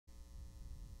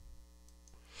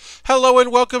Hello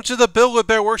and welcome to the Build with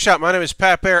Baer Workshop. My name is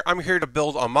Pat Baer. I'm here to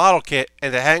build a model kit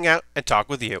and to hang out and talk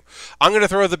with you. I'm going to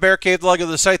throw the Bear Cave log of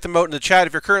the site emote in the chat.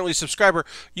 If you're currently a subscriber,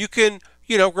 you can,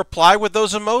 reply with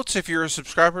those emotes if you're a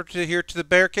subscriber to here to the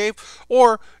Bear Cave,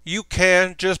 or you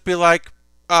can just be like,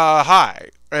 hi,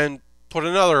 and put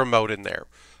another emote in there.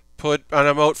 Put an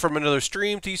emote from another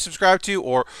stream to subscribe to,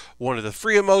 or one of the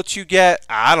free emotes you get.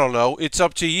 I don't know. It's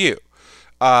up to you.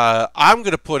 I'm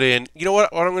going to put in, you know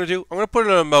what I'm going to do? I'm going to put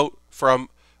in an emote from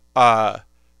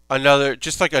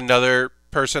another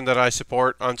person that I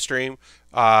support on stream,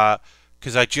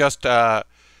 because I just got,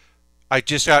 hey,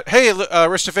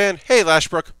 Ristafan, hey,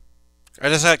 Lashbrook, I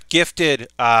just got gifted,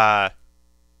 I'm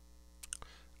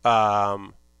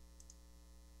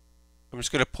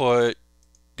just going to put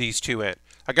these two in.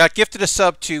 I got gifted a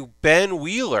sub to Ben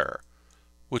Wheeler,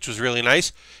 which was really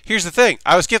nice. Here's the thing.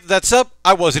 I was gifted that sub.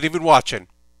 I wasn't even watching.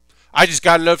 I just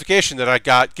got a notification that I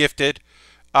got gifted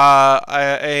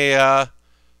a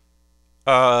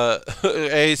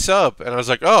sub. And I was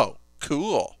like, oh,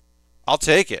 cool. I'll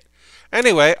take it.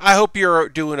 Anyway, I hope you're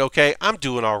doing okay. I'm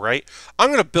doing all right. I'm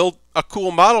going to build a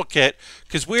cool model kit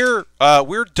because we're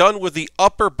done with the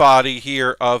upper body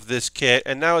here of this kit,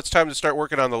 and now it's time to start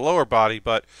working on the lower body.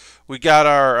 But we got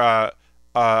our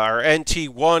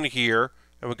NT-1 here,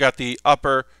 and we got the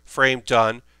upper frame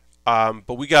done.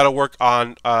 But we got to work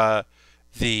on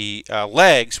the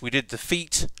legs. We did the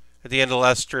feet at the end of the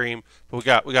last stream, but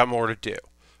we got more to do.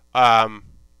 And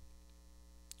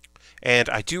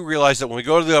I do realize that when we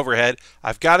go to the overhead,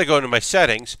 I've got to go into my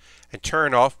settings and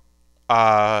turn off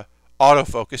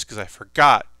autofocus because I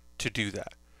forgot to do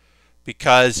that.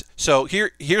 So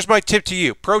here's my tip to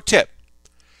you. Pro tip.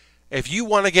 If you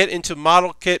want to get into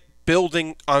model kit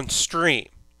building on stream,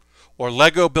 or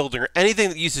Lego building, or anything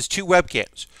that uses two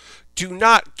webcams, do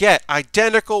not get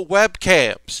identical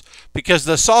webcams because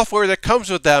the software that comes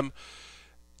with them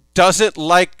doesn't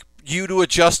like you to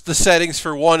adjust the settings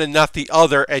for one and not the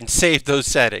other and save those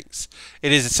settings.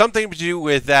 It is something to do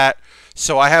with that.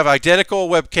 So I have identical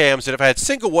webcams, and if I had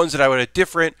single ones, that I would have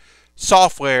different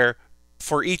software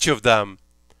for each of them.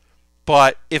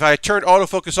 But if I turn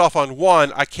autofocus off on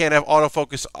one, I can't have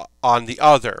autofocus on the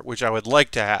other, which I would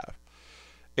like to have.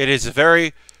 It is a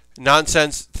very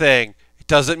nonsense thing. It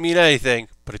doesn't mean anything,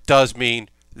 but it does mean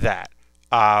that.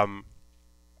 But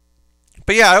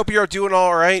yeah, I hope you're doing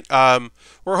all right.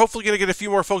 We're hopefully going to get a few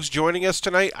more folks joining us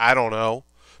tonight. I don't know.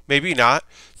 Maybe not.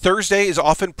 Thursday is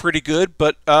often pretty good,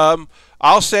 but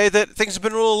I'll say that things have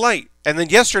been a little light. And then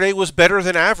yesterday was better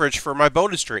than average for my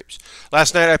bonus streams.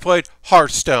 Last night I played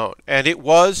Hearthstone, and it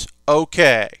was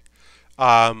okay.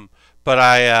 But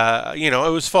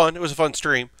it was fun. It was a fun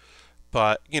stream.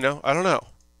 But, I don't know.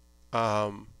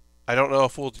 I don't know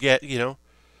if we'll get,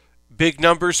 big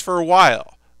numbers for a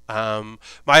while.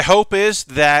 My hope is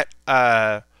that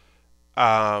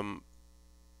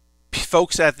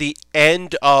folks at the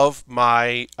end of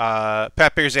my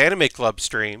Pat Baer's Anime Club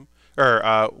stream,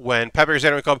 or when Pat Baer's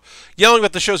Anime Club Yelling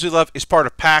About the Shows We Love is part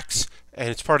of PAX, and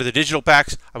it's part of the digital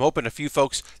PAX, I'm hoping a few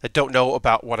folks that don't know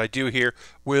about what I do here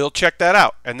will check that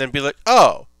out and then be like,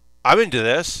 oh, I'm into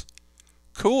this.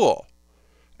 Cool.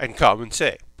 And come and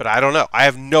see. But I don't know. I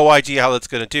have no idea how that's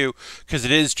going to do because it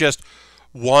is just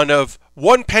one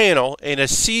panel in a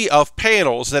sea of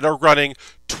panels that are running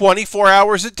 24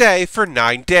 hours a day for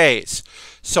 9 days.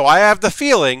 So I have the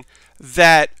feeling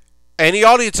that any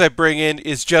audience I bring in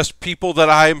is just people that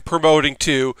I'm promoting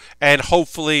to, and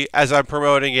hopefully as I'm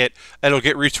promoting it, it'll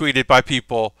get retweeted by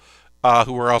people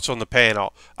who are also on the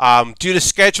panel. Due to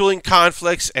scheduling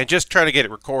conflicts and just trying to get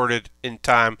it recorded in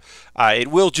time, it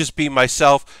will just be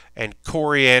myself and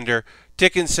Coriander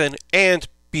Dickinson and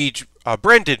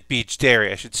Brendan Beach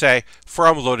Dairy, I should say,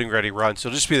 from Loading Ready Run. So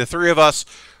it'll just be the three of us,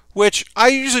 which I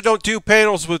usually don't do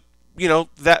panels with,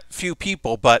 that few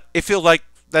people, but it feels like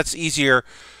that's easier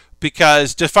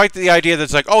because despite the idea that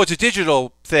it's like, oh, it's a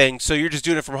digital thing, so you're just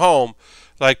doing it from home,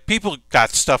 like, people got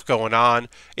stuff going on.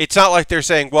 It's not like they're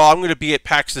saying, well, I'm going to be at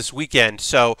PAX this weekend,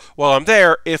 so while I'm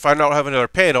there, if I don't have another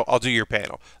panel, I'll do your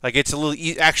panel. Like, it's a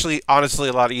little, actually, honestly,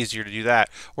 a lot easier to do that.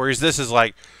 Whereas this is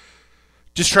like,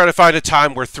 just trying to find a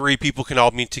time where three people can all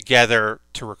meet together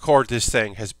to record this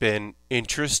thing has been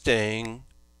interesting.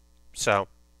 So,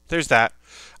 there's that.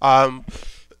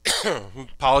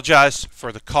 Apologize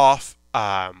for the cough.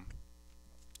 Got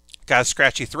a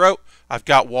scratchy throat. I've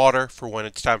got water for when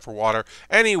it's time for water.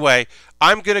 Anyway,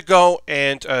 I'm going to go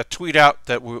and tweet out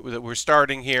that we're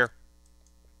starting here.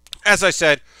 As I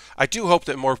said, I do hope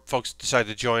that more folks decide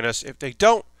to join us. If they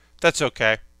don't, that's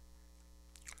okay.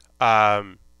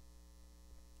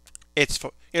 It's,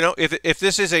 if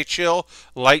this is a chill,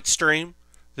 light stream,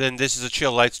 then this is a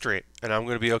chill light stream, and I'm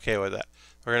going to be okay with that.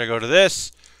 We're going to go to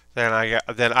this. Then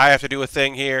I have to do a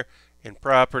thing here in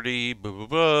property,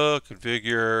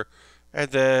 configure,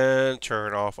 and then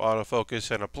turn off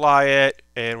autofocus and apply it,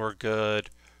 and we're good.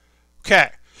 Okay.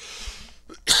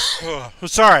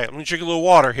 Sorry, let me drink a little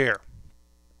water here.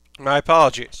 My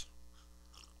apologies.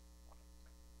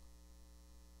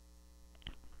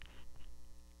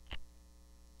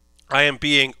 I am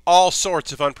being all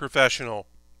sorts of unprofessional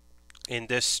in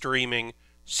this streaming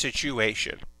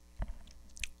situation.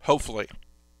 Hopefully,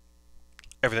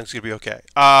 everything's gonna be okay.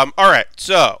 All right,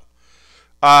 so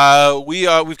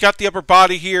we've got the upper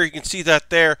body here. You can see that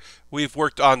there. We've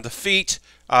worked on the feet.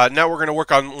 Now we're gonna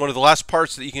work on one of the last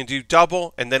parts that you can do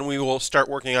double, and then we will start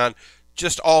working on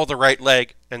just all the right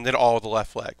leg and then all the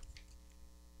left leg.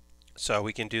 So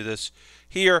we can do this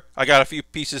here. I got a few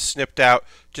pieces snipped out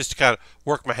just to kind of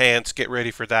work my hands, get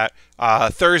ready for that.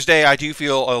 Thursday, I do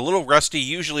feel a little rusty,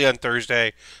 usually on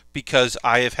Thursday, because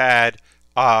I have had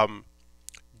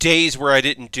days where I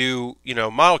didn't do,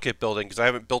 model kit building, because I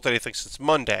haven't built anything since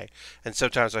Monday. And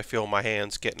sometimes I feel my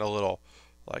hands getting a little,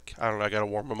 like, I don't know, I got to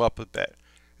warm them up a bit.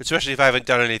 Especially if I haven't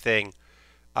done anything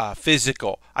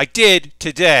physical. I did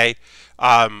today,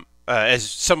 as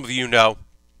some of you know,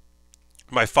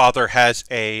 my father has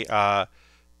a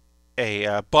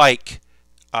bike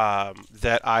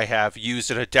that I have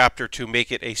used an adapter to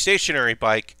make it a stationary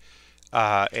bike,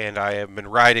 and I have been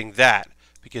riding that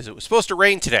because it was supposed to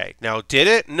rain today. Now, did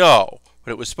it? No,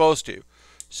 but it was supposed to.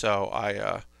 So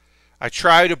I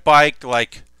try to bike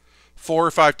like 4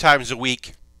 or 5 times a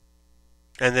week,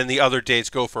 and then the other days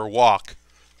go for a walk.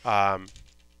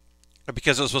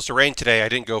 Because it was supposed to rain today, I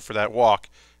didn't go for that walk.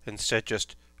 Instead,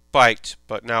 just biked.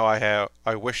 But now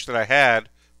I wish that I had,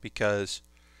 because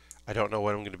I don't know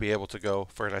when I'm going to be able to go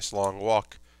for a nice long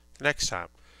walk the next time.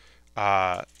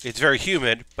 It's very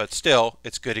humid, but still,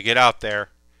 it's good to get out there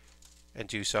and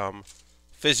do some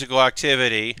physical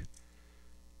activity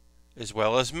as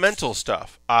well as mental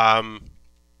stuff.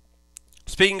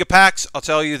 Speaking of PAX, I'll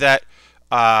tell you that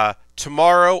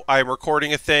tomorrow I'm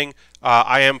recording a thing.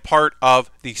 I am part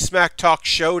of the Smack Talk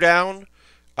Showdown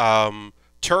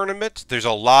tournament. There's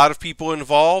a lot of people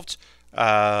involved.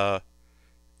 Hey,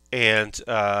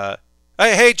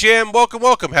 Jim,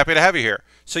 welcome. Happy to have you here.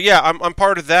 So yeah, I'm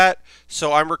part of that.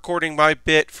 So I'm recording my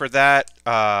bit for that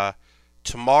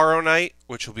tomorrow night,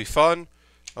 which will be fun.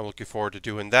 I'm looking forward to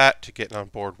doing that, to getting on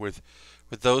board with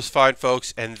those fine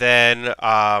folks. And then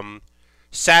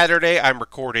Saturday, I'm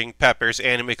recording Pepper's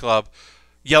Anime Club,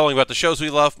 yelling about the shows we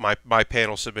love, my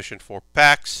panel submission for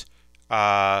PAX.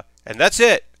 And that's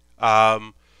it.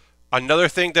 Another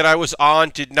thing that I was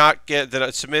on that I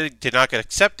submitted did not get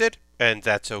accepted, and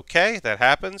that's okay. That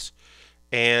happens.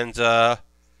 And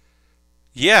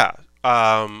yeah,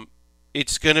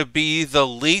 it's gonna be the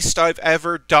least I've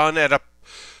ever done at a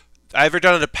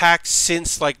PAX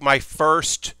since like my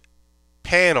first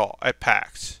panel at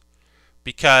PAX,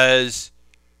 because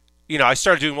I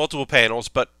started doing multiple panels,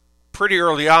 but pretty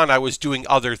early on I was doing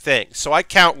other things. So I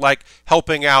count like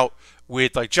helping out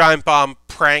with like Giant Bomb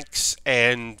pranks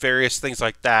and various things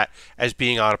like that as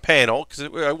being on a panel, because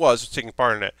I was taking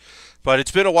part in it. But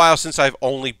it's been a while since I've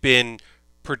only been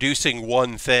producing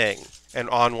one thing and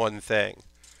on one thing.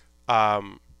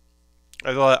 Although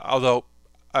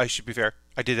I should be fair,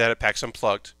 I did that at PAX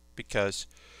Unplugged because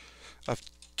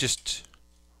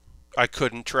I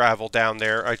couldn't travel down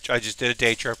there. I just did a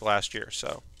day trip last year,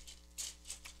 so.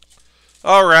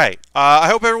 All right. I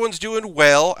hope everyone's doing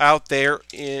well out there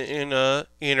in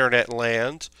internet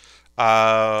land.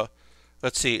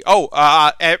 Let's see. Oh,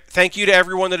 thank you to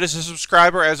everyone that is a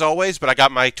subscriber, as always. But I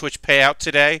got my Twitch payout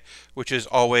today, which is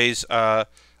always a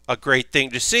great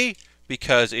thing to see,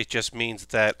 because it just means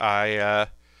that it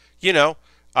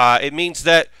means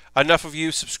that enough of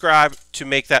you subscribe to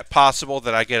make that possible,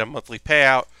 that I get a monthly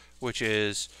payout, which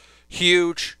is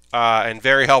huge and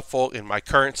very helpful in my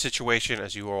current situation,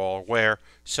 as you are all aware.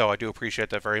 So I do appreciate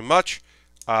that very much.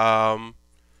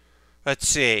 Let's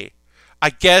see. I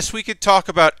guess we could talk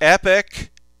about Epic,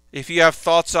 if you have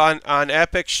thoughts on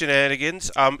Epic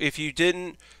shenanigans. If you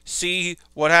didn't see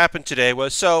what happened today,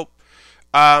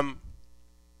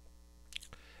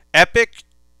 Epic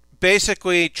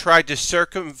basically tried to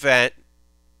circumvent,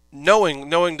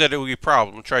 knowing that it would be a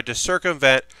problem, tried to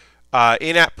circumvent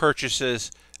in-app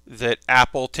purchases that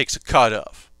Apple takes a cut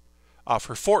of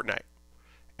for Fortnite.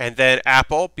 And then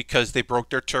Apple, because they broke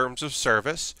their terms of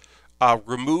service,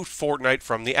 removed Fortnite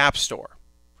from the App Store,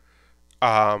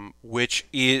 which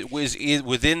was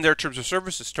within their terms of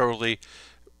service. It's totally,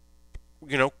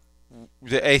 a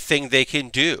thing they can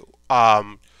do.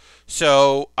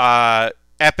 So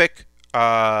Epic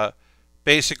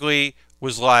basically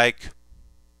was like,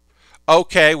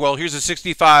 okay, well, here's a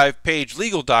 65-page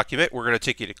legal document. We're going to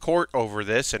take you to court over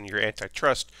this and your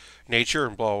antitrust nature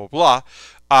and blah, blah,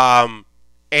 blah.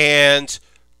 And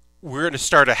we're going to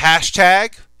start a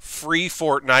hashtag, free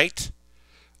Fortnite.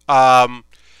 And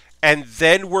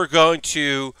then we're going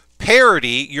to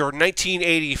parody your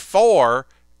 1984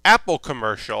 Apple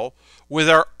commercial with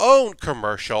our own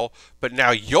commercial, but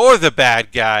now you're the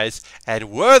bad guys and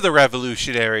we're the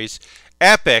revolutionaries.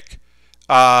 Epic.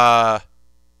 Hey,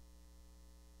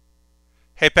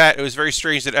 Pat, it was very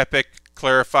strange that Epic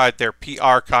clarified their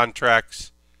PR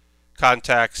contacts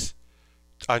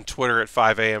on Twitter at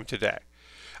 5 a.m. today.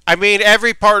 I mean,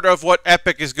 every part of what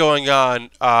Epic is going on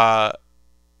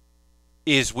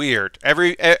is weird.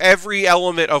 Every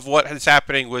element of what is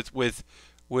happening with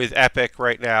Epic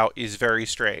right now is very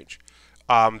strange.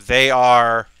 They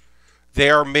are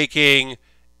making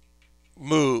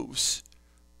moves.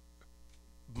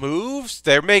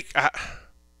 They're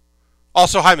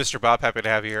also, hi, Mr. Bob. Happy to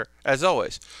have you here, as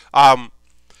always. But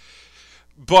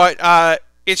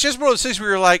it's just one of those things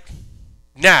where you're like,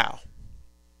 now,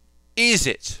 is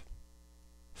it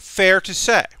fair to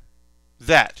say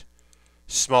that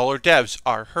smaller devs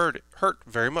are hurt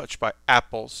very much by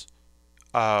Apple's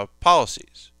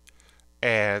policies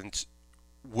and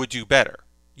would do better?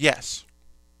 Yes.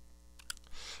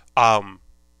 And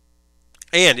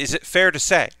is it fair to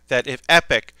say that if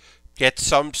Epic gets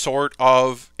some sort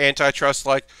of antitrust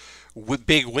like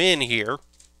big win here,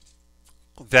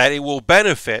 that it will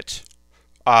benefit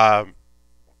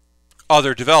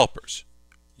other developers?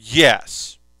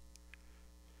 Yes.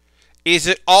 Is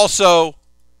it also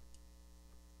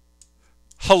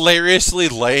hilariously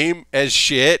lame as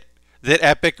shit that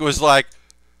Epic was like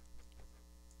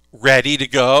ready to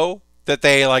go? That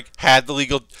they like had the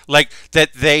legal, like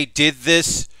that they did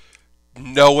this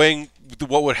knowing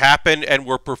what would happen and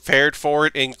were prepared for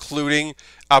it, including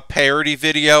a parody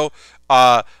video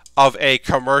of a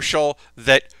commercial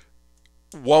that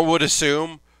one would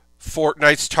assume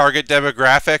Fortnite's target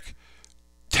demographic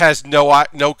has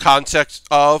no context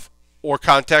of or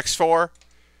context for.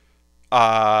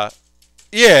 Yeah,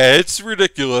 it's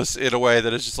ridiculous in a way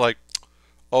that it's just like,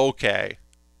 okay,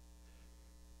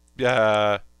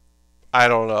 I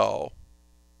don't know.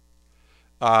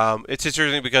 It's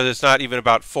interesting because it's not even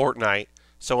about Fortnite.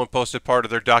 Someone posted part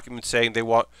of their document saying they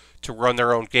want to run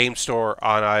their own game store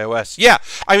on iOS. Yeah,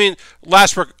 I mean,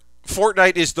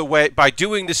 Fortnite is the way. By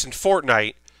doing this in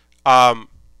Fortnite,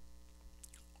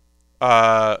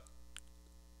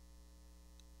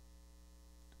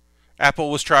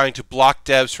 Apple was trying to block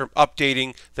devs from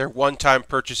updating their one-time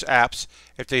purchase apps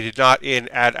if they did not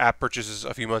add app purchases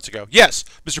a few months ago. Yes,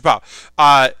 Mr. Pop.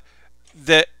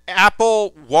 The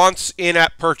Apple wants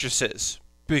in-app purchases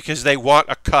because they want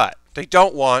a cut. They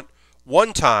don't want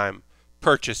one-time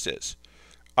purchases.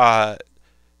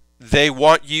 They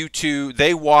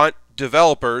want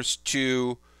developers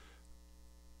to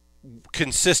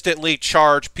consistently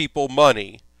charge people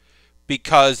money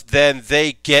because then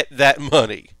they get that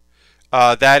money.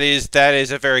 That is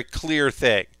a very clear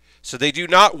thing. So they do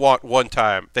not want one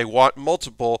time. They want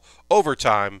multiple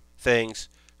overtime things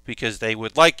because they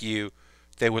would like to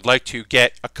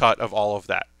get a cut of all of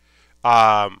that.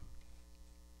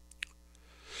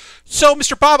 So,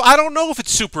 Mr. Bob, I don't know if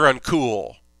it's super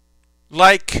uncool.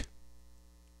 Like,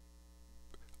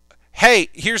 hey,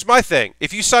 here's my thing.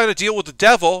 If you sign a deal with the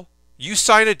devil, you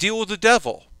sign a deal with the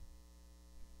devil.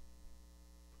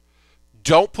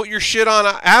 Don't put your shit on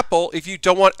Apple if you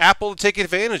don't want Apple to take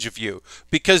advantage of you,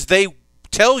 because they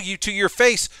tell you to your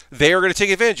face they are going to take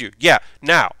advantage of you. Yeah.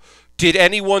 Now, did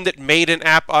anyone that made an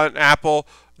app on Apple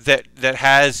that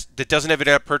doesn't have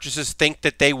in-app purchases think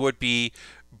that they would be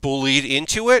bullied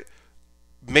into it?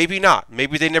 Maybe not.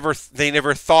 Maybe they never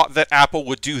thought that Apple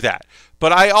would do that.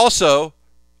 But I also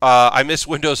I miss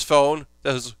Windows Phone.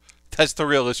 That's the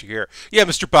real issue here. Yeah,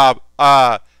 Mr. Bob.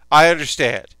 I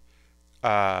understand.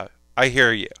 I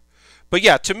hear you. But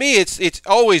yeah, to me, it's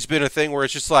always been a thing where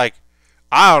it's just like,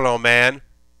 I don't know, man.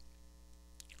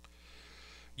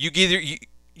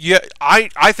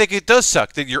 I think it does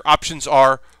suck that your options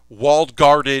are walled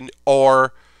garden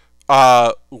or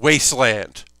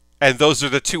wasteland, and those are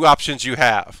the two options you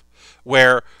have.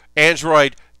 Where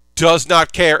Android does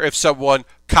not care if someone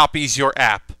copies your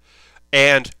app,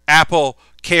 and Apple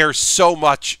cares so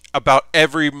much about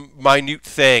every minute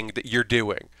thing that you're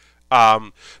doing.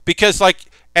 Because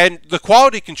and the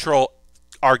quality control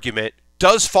argument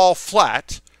does fall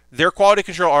flat. Their quality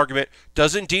control argument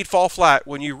does indeed fall flat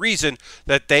when you reason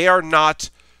that they are not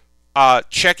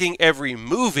checking every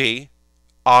movie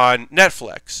on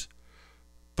Netflix.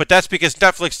 but that's because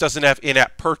Netflix doesn't have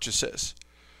in-app purchases.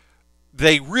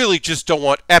 They really just don't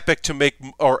want Epic to make,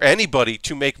 or anybody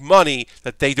to make money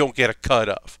that they don't get a cut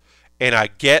of. And I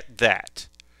get that.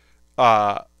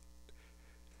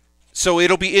 So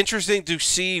it'll be interesting to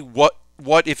see what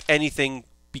if anything,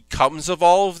 becomes of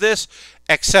all of this,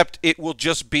 except it will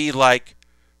just be like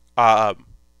a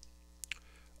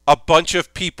bunch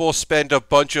of people spend a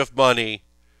bunch of money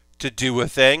to do a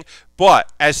thing.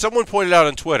 But, as someone pointed out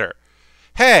on Twitter,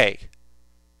 hey,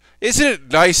 isn't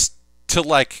it nice to,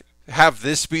 like, have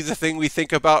this be the thing we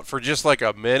think about for just, like,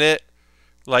 a minute?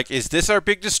 Like, is this our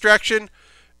big distraction?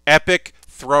 Epic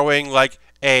throwing, like,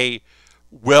 a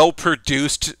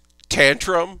well-produced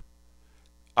tantrum?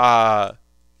 Like,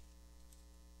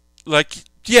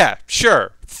 yeah,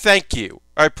 sure. Thank you.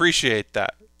 I appreciate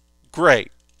that.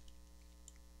 Great.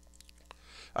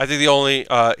 I think the only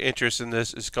interest in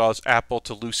this is cause Apple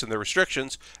to loosen the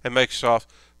restrictions, and Microsoft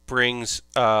brings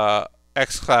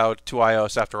xCloud to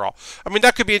iOS after all. I mean,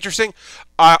 that could be interesting.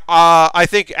 I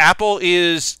think Apple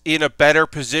is in a better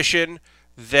position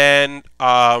than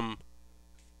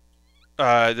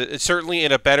certainly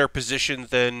in a better position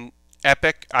than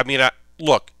Epic. I mean,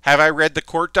 look, have I read the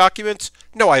court documents?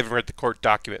 No, I haven't read the court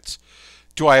documents.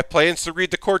 Do I have plans to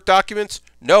read the court documents?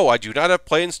 No, I do not have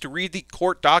plans to read the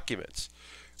court documents.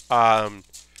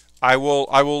 I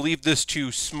will leave this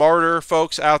to smarter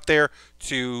folks out there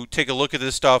to take a look at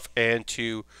this stuff and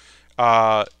to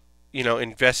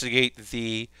investigate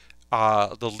the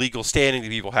legal standing that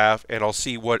people have, and I'll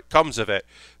see what comes of it.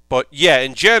 But yeah,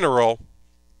 in general,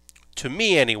 to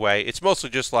me anyway, it's mostly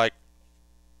just like,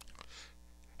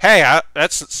 hey,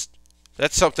 that's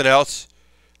something else.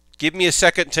 Give me a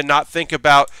second to not think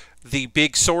about the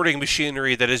big sorting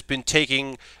machinery that has been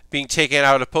being taken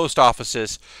out of post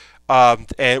offices,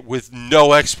 and with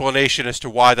no explanation as to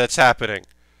why that's happening.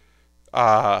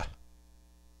 Yeah,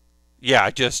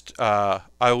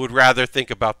 I would rather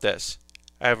think about this.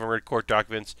 I haven't read court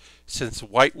documents since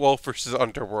White Wolf versus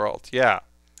Underworld. Yeah,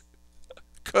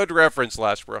 good reference,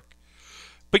 Lashbrook.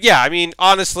 But yeah, I mean,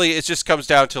 honestly, it just comes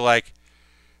down to like,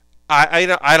 I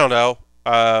don't know.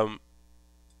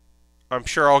 I'm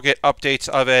sure I'll get updates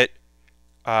of it.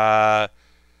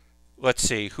 Let's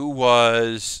see, who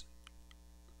was...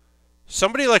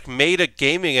 Somebody like made a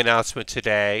gaming announcement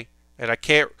today, and I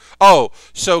can't... Oh,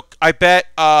 so I bet,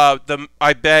 yeah,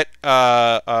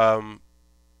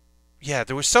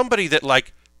 there was somebody that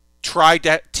like tried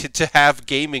to have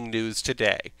gaming news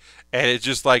today, and it's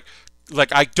just like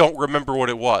I don't remember what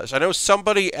it was. I know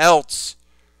somebody else,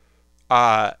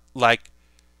 like,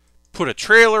 put a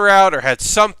trailer out or had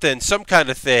some kind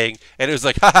of thing, and it was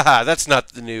like, ha ha ha, that's not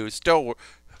the news.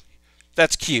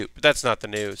 That's cute, but that's not the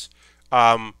news.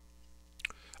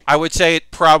 I would say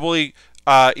it probably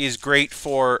is great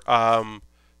for the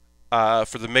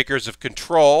makers of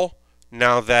Control,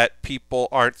 now that people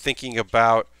aren't thinking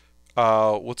about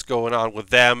what's going on with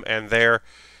them and their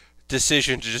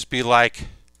decision to just be like,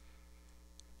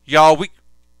 y'all,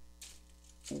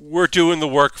 we're doing the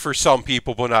work for some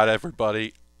people, but not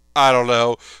everybody. I don't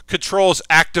know. Control's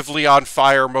actively on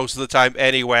fire most of the time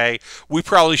anyway. We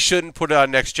probably shouldn't put it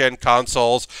on next-gen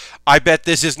consoles. I bet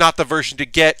this is not the version to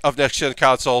get of next-gen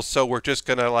consoles, so we're just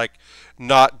going to, like,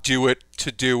 not do it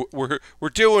to do... We're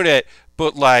doing it,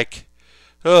 but, like...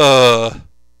 So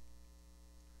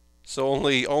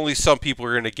only some people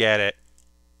are going to get it.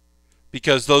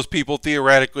 Because those people,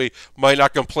 theoretically, might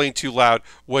not complain too loud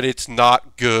when it's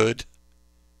not good.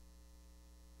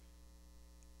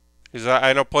 Because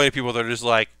I know plenty of people that are just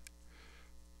like,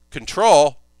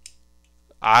 Control?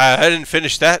 I didn't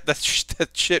finish that. That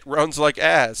shit runs like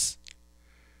ass.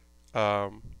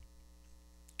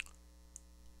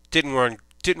 Didn't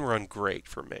run great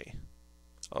for me.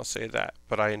 I'll say that.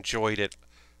 But I enjoyed it,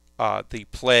 the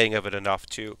playing of it enough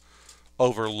to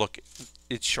overlook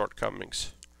its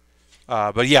shortcomings.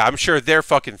 But yeah, I'm sure they're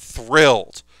fucking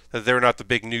thrilled that they're not the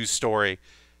big news story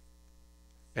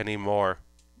anymore.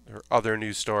 Or other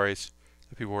news stories.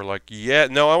 People were like, yeah,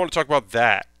 no, I want to talk about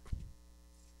that.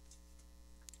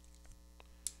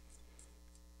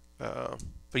 But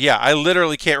yeah, I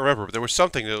literally can't remember. But there was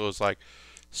something that was like,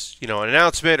 an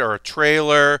announcement or a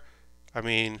trailer. I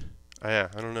mean, yeah,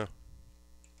 I don't know.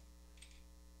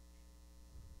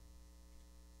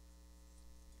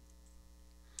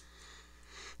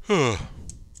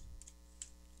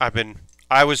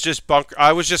 I was just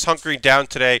hunkering down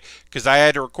today because I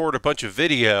had to record a bunch of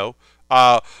video.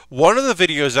 One of the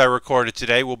videos I recorded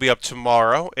today will be up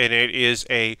tomorrow, and it is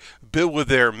a Build with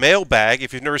Bear mailbag.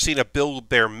 If you've never seen a Build with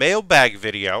Bear mailbag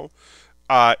video,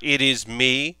 it is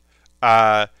me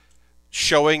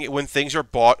showing when things are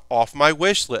bought off my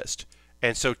wish list.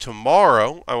 And so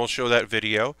tomorrow I will show that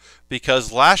video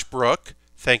because Lashbrook,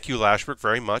 thank you Lashbrook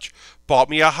very much, bought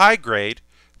me a high grade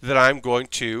that I'm going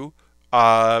to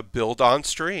build on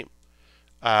stream.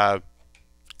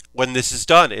 When this is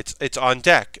done, it's on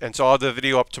deck. And so I'll have the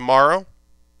video up tomorrow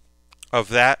of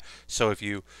that. So if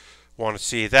you want to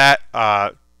see that,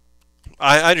 I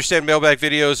understand mailbag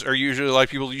videos are usually like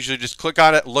people usually just click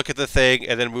on it, look at the thing,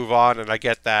 and then move on, and I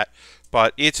get that.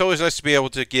 But it's always nice to be able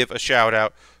to give a shout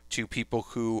out to people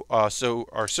who are so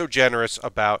generous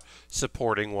about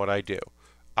supporting what I do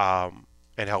and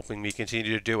helping me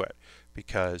continue to do it,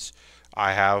 because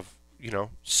I have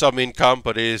some income,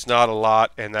 but it is not a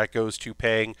lot, and that goes to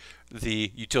paying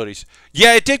the utilities.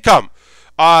 Yeah, it did come.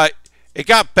 It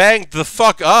got banged the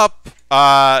fuck up.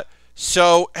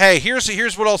 So hey,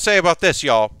 here's what I'll say about this,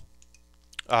 y'all.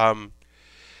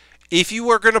 If you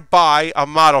are gonna buy a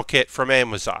model kit from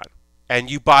Amazon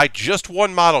and you buy just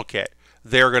one model kit,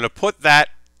 they're going to put that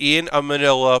in a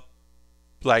manila,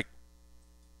 like,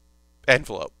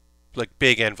 envelope. Like,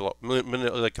 big envelope.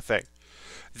 Like a thing.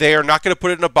 They are not going to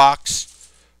put it in a box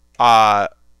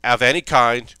of any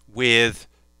kind with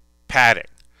padding.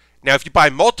 Now, if you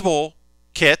buy multiple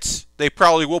kits, they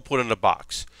probably will put it in a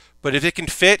box. But if it can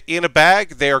fit in a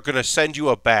bag, they are going to send you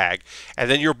a bag. And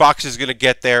then your box is going to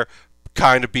get there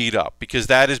kind of beat up, because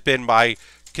that has been my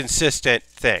consistent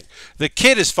thing. The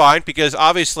kit is fine because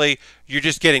obviously you're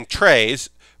just getting trays,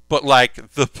 but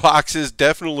like the box is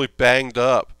definitely banged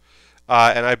up,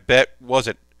 and I bet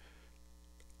wasn't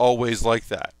always like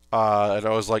that. And I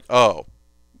was like, oh,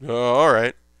 all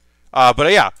right. But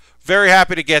yeah, very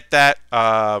happy to get that.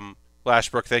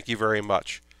 Lashbrook, thank you very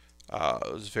much.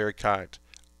 It was very kind.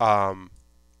 I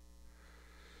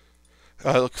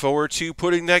look forward to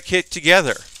putting that kit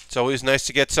together. It's always nice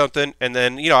to get something. And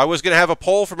then, I was going to have a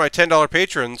poll for my $10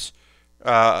 patrons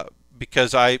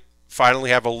because I finally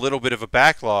have a little bit of a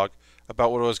backlog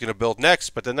about what I was going to build next,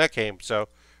 but then that came. So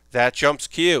that jumps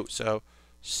queue. So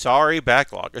sorry,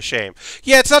 backlog. A shame.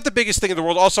 Yeah, it's not the biggest thing in the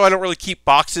world. Also, I don't really keep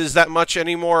boxes that much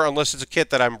anymore unless it's a kit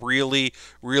that I'm really,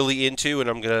 really into and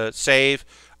I'm going to save.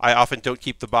 I often don't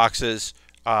keep the boxes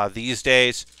these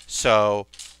days. So,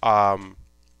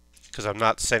 because I'm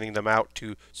not sending them out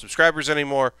to subscribers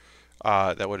anymore.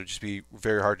 That would just be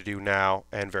very hard to do now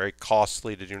and very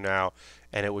costly to do now,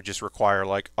 and it would just require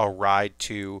like a ride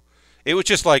to, it would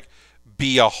just like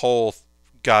be a whole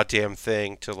goddamn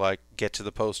thing to like get to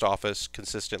the post office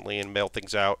consistently and mail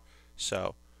things out.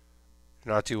 So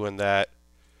not doing that.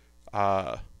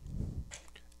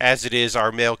 As it is,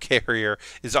 our mail carrier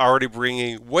is already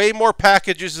bringing way more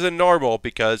packages than normal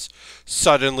because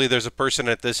suddenly there's a person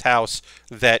at this house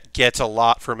that gets a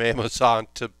lot from Amazon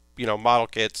to, model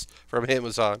kits from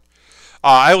Amazon.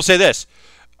 I will say this.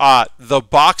 The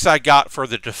box I got for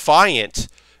the Defiant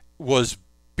was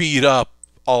beat up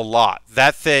a lot.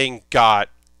 That thing got,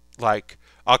 like,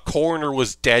 a corner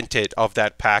was dented of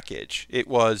that package. It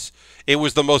was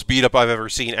the most beat up I've ever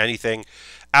seen anything.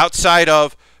 Outside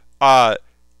of...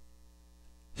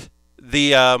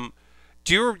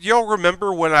 do y'all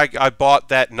remember when I bought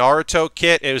that Naruto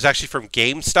kit? It was actually from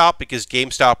GameStop because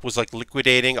GameStop was like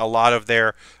liquidating a lot of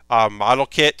their model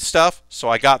kit stuff. So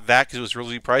I got that because it was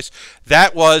really priced.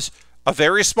 That was a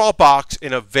very small box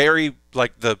in a very,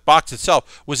 like, the box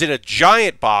itself was in a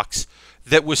giant box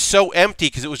that was so empty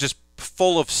because it was just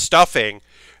full of stuffing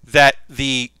that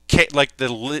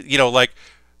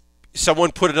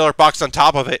someone put another box on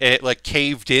top of it and it like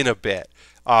caved in a bit.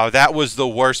 That was the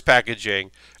worst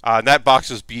packaging. And that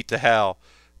box was beat to hell.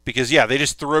 Because, yeah, they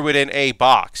just threw it in a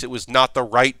box. It was not the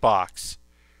right box.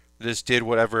 They just did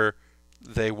whatever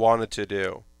they wanted to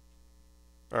do.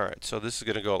 Alright, so this is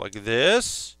going to go like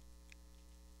this.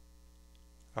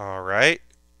 Alright.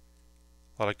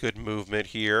 A lot of good movement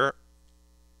here.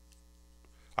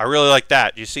 I really like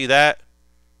that. You see that?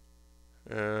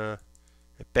 It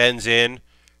bends in.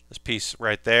 This piece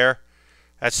right there.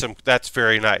 That's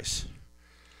very nice.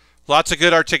 Lots of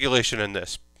good articulation in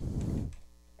this.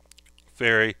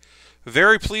 Very,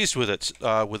 very pleased with it,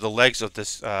 with the legs of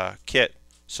this kit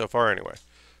so far anyway.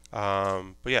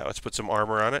 But yeah, let's put some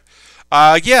armor on it.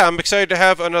 Yeah, I'm excited to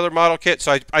have another model kit.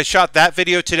 So I shot that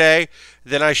video today.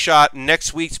 Then I shot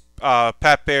next week's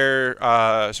Baering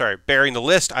the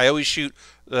List. I always shoot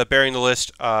the Baering the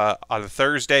List on the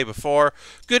Thursday before.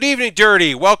 Good evening,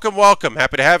 Dirty. Welcome, welcome.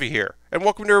 Happy to have you here. And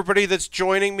welcome to everybody that's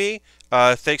joining me.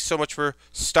 Thanks so much for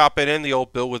stopping in, the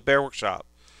old Bill with Baer Workshop.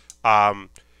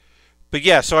 But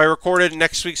yeah, so I recorded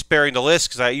next week's Baering the List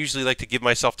because I usually like to give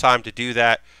myself time to do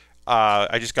that.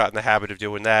 I just got in the habit of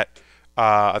doing that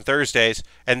on Thursdays.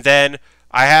 And then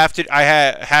I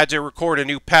had to record a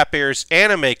new Pat Bear's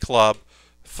Anime Club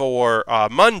for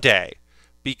Monday.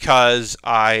 because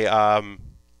I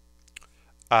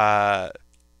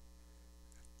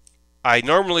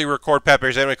normally record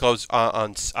Pepper's Anime Clubs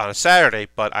on a Saturday,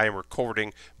 but I am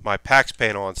recording my PAX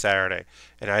panel on Saturday,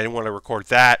 and I didn't want to record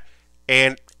that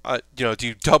and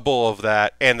do double of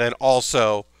that, and then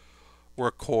also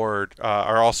record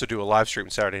or also do a live stream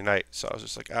Saturday night. So I was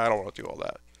just like, I don't want to do all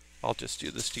that. I'll just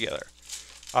do this together.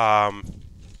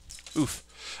 Oof.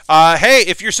 Hey,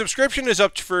 if your subscription is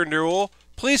up for renewal,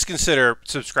 please consider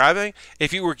subscribing.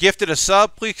 If you were gifted a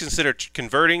sub, please consider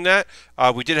converting that.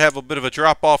 We did have a bit of a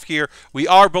drop off here. We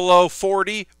are below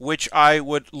 40, which I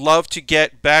would love to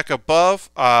get back above.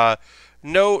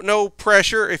 No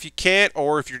pressure if you can't,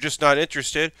 or if you're just not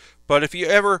interested. But if you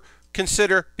ever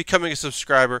consider becoming a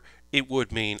subscriber, it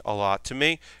would mean a lot to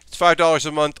me. It's $5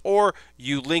 a month, or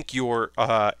you link your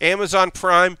Amazon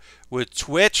Prime with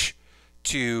Twitch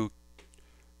to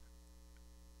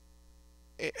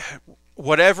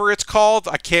whatever it's called.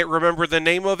 I can't remember the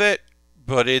name of it,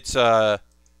 but it's they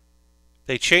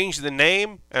changed the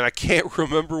name, and I can't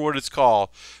remember what it's called.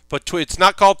 But it's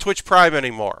not called Twitch Prime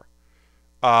anymore.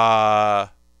 And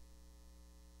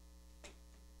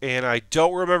I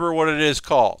don't remember what it is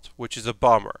called, which is a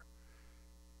bummer.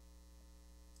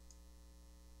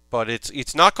 But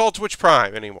it's not called Twitch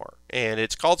Prime anymore, and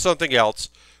it's called something else.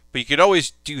 But you can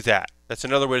always do that. That's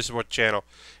another way to support the channel.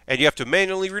 And you have to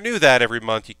manually renew that every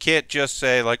month. You can't just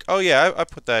say, like, oh yeah, I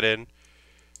put that in.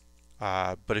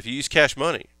 But if you use Cash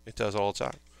Money, it does all the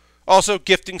time. Also,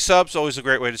 gifting subs, always a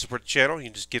great way to support the channel. You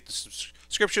can just gift the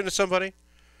subscription to somebody.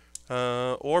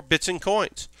 Or bits and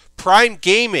coins. Prime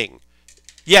Gaming.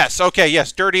 Yes, okay,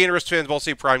 yes. Dirty Interest fans both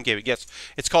say Prime Gaming. Yes,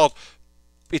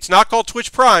 it's not called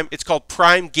Twitch Prime. It's called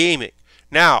Prime Gaming.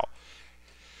 Now,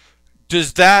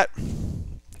 does that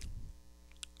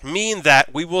mean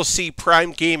that we will see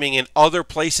Prime Gaming in other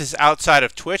places outside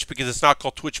of Twitch because it's not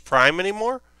called Twitch Prime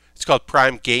anymore? It's called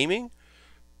Prime Gaming.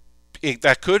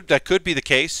 That could be the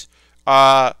case.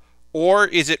 Or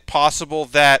is it possible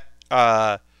that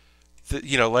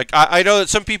like I know that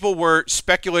some people were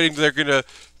speculating they're going to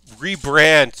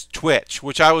rebrand Twitch,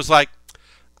 which I was like,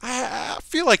 I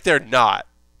feel like they're not.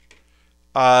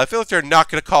 I feel like they're not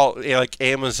going to call it like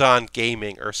Amazon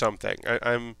Gaming or something.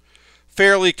 I'm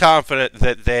fairly confident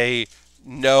that they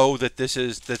know that this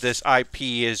IP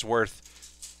is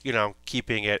worth,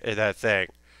 keeping it that thing.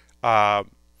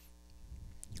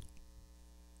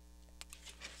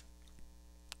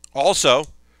 Also,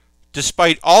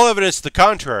 despite all evidence to the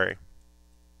contrary,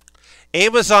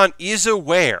 Amazon is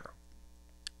aware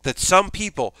that some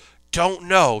people don't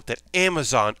know that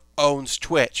Amazon owns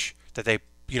Twitch, that they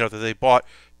bought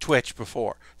Twitch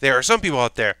before. There are some people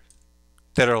out there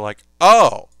that are like,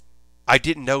 oh, I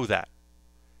didn't know that.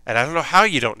 And I don't know how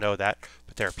you don't know that,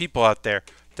 but there are people out there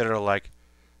that are like,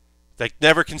 they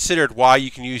never considered why you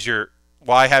can use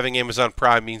why having Amazon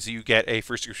Prime means that you get a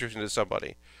free subscription to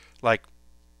somebody. Like,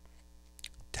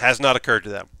 it has not occurred to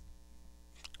them.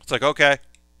 It's like, okay,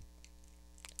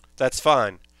 that's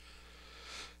fine.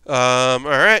 All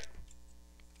right.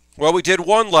 Well, we did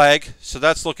one leg, so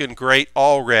that's looking great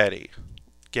already.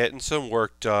 Getting some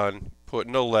work done,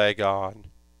 putting a leg on.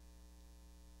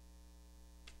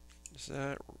 Is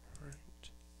that right?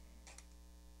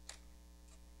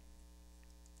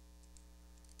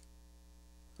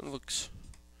 It looks...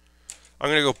 I'm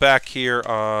going to go back here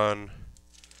on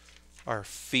our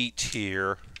feet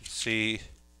here and see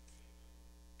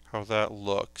how that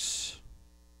looks.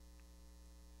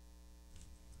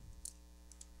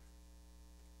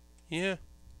 Yeah.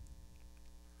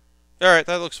 All right,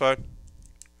 that looks fine.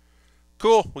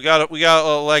 Cool. We got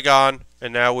a leg on,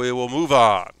 and now we will move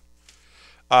on.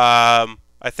 I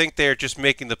think they're just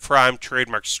making the Prime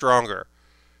trademark stronger.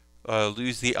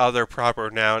 Lose the other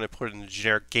proper noun and put it in the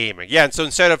generic gaming. Yeah, and so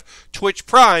instead of Twitch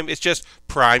Prime, it's just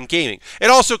Prime Gaming. It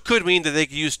also could mean that they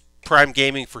could use Prime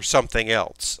Gaming for something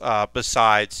else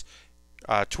besides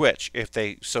Twitch, if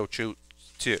they so choose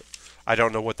to. I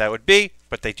don't know what that would be,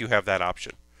 but they do have that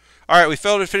option. All right, we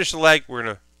failed to finish the leg. We're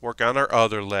going to work on our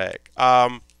other leg.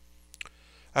 I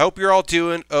hope you're all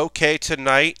doing okay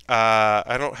tonight.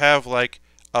 I don't have, like,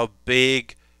 a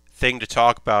big thing to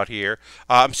talk about here.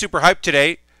 I'm super hyped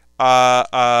today,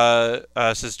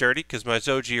 says Dirty, because my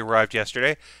Zoji arrived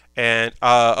yesterday. And,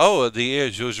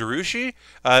 the Jojirushi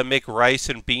make rice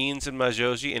and beans in my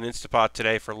Joji and Instapot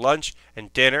today for lunch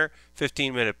and dinner.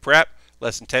 15-minute prep,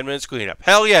 less than 10 minutes cleanup.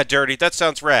 Hell yeah, Dirty. That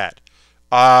sounds rad.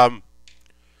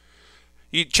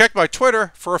 You check my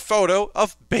Twitter for a photo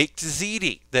of baked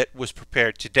ziti that was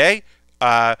prepared today.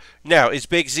 Now, is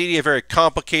baked ziti a very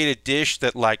complicated dish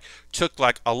that took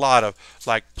a lot of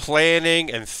planning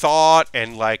and thought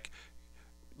and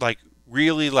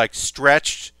really like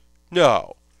stretched?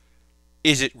 No.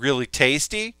 Is it really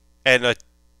tasty and a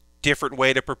different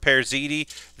way to prepare ziti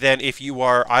than if you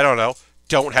are, I don't know,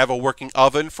 don't have a working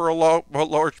oven for a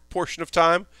large portion of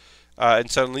time,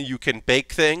 and suddenly you can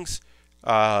bake things?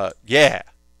 Yeah,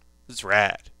 it's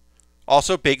rad.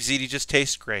 Also, baked ziti just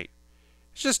tastes great.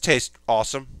 It just tastes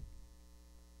awesome.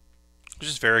 It's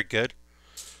just very good.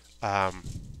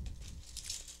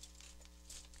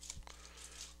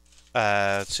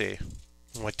 Let's see.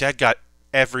 My dad got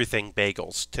everything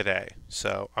bagels today,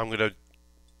 so I'm gonna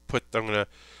put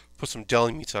some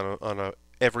deli meats on a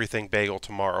everything bagel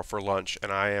tomorrow for lunch,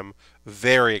 and I am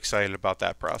very excited about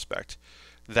that prospect.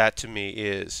 That to me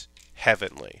is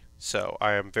heavenly. So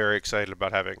I am very excited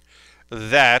about having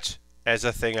that as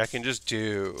a thing I can just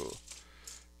do.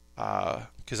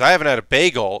 Because I haven't had a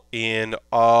bagel in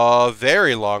a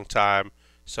very long time,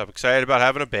 so I'm excited about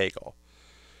having a bagel.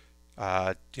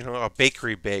 You know, a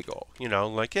bakery bagel. You know,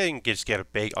 like yeah, you can just get a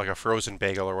bagel, like a frozen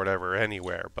bagel or whatever,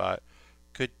 anywhere. But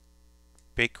good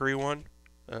bakery one,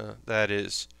 that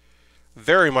is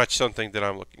very much something that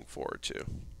I'm looking forward to.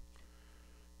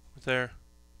 There,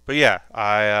 but yeah,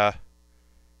 I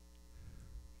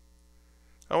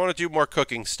want to do more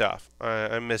cooking stuff.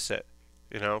 I miss it.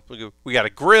 You know, we got a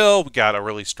grill, we got a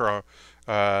really strong,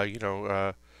 oven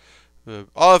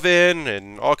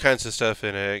and all kinds of stuff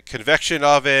in a convection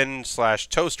oven /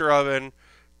 toaster oven,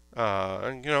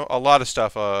 and you know, a lot of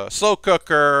stuff, slow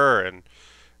cooker and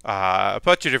a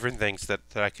bunch of different things that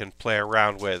I can play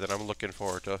around with, and I'm looking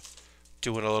forward to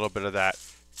doing a little bit of that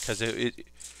because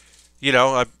you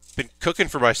know, I've been cooking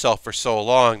for myself for so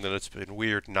long that it's been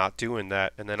weird not doing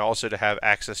that, and then also to have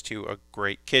access to a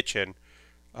great kitchen.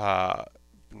 I'm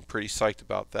pretty psyched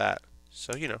about that.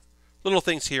 So you know, little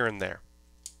things here and there.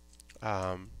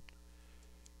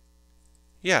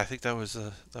 Yeah, I think that was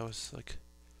like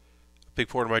a big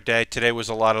part of my day. Today was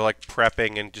a lot of like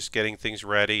prepping and just getting things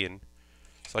ready, and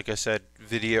like I said,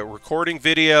 recording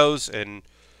videos and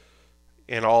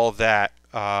all of that.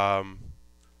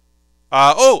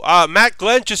 Matt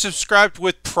Glenn just subscribed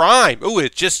with Prime.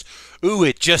 It just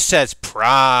says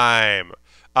Prime.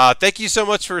 Thank you so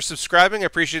much for subscribing. I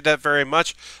appreciate that very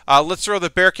much. Let's throw the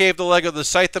Bear Cave, the Lego, the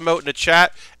site, the moat in the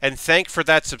chat, and thank for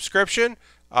that subscription.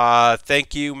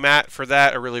 Thank you, Matt, for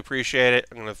that. I really appreciate it.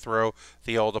 I'm going to throw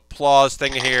the old applause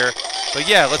thing in here. But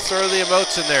yeah, let's throw the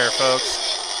emotes in there, folks.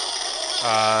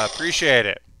 Appreciate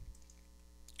it.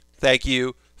 Thank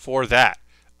you for that.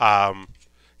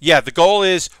 Yeah, the goal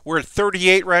is, we're at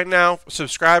 38 right now,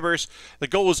 subscribers. The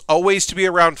goal is always to be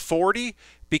around 40,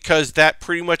 because that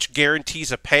pretty much guarantees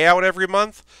a payout every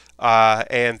month,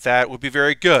 and that would be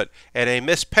very good. And a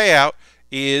missed payout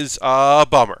is a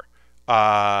bummer.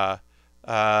 Last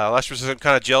year, I'm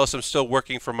kind of jealous. I'm still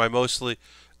working from from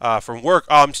work.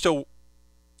 I'm still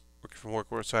working from work,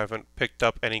 so I haven't picked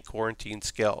up any quarantine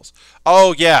skills.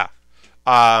 Oh, yeah.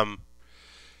 Yeah,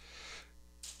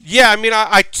 I mean,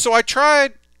 I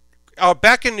tried,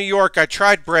 back in New York, I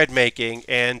tried bread making,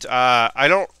 and I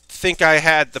don't think I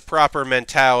had the proper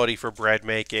mentality for bread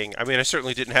making. I mean, I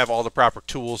certainly didn't have all the proper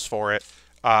tools for it.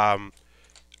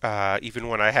 Even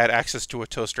when I had access to a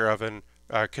toaster oven,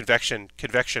 convection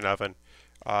oven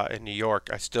in New York,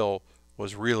 I still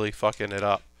was really fucking it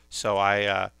up. So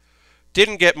I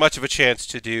didn't get much of a chance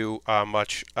to do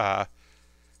much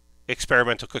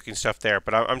experimental cooking stuff there.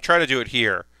 But I'm trying to do it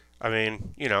here. I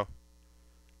mean, you know,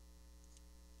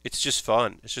 it's just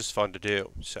fun. It's just fun to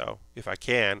do. So if I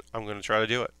can, I'm going to try to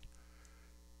do it.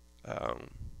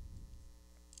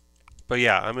 But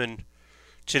yeah,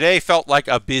 today felt like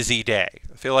a busy day.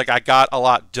 I feel like I got a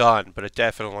lot done, but it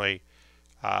definitely,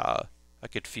 I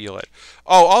could feel it.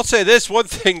 Oh, I'll say this one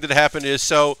thing that happened is,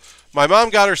 so my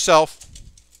mom got herself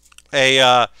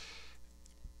a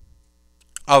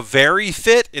Very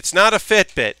Fit. It's not a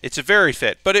Fitbit. It's a Very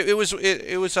Fit. But it was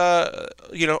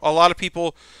you know, a lot of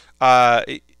people,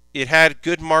 it had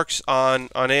good marks on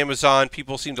Amazon.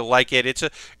 People seem to like it. It's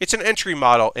an entry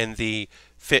model in the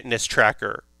fitness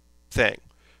tracker thing.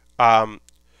 You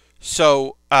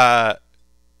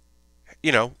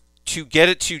know, to get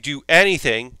it to do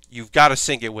anything, you've got to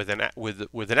sync it with an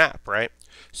app, right?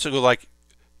 So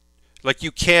like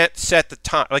you can't set the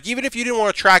time. Like, even if you didn't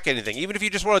want to track anything, even if you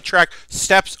just want to track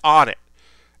steps on it,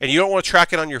 and you don't want to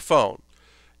track it on your phone,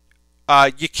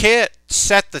 you can't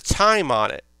set the time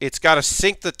on it. It's got to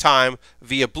sync the time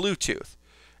via Bluetooth.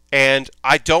 And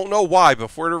I don't know why,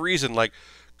 but for a reason, like,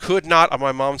 could not on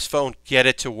my mom's phone get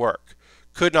it to work.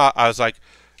 Could not. I was like,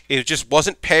 it just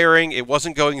wasn't pairing. It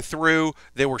wasn't going through.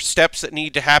 There were steps that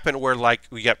need to happen where, like,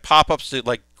 we got pop-ups that,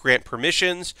 like, grant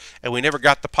permissions, and we never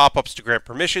got the pop-ups to grant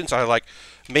permissions. I like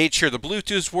made sure the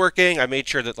Bluetooth's working. I made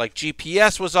sure that like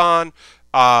GPS was on.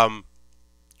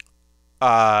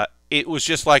 It was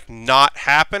just like not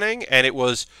happening, and it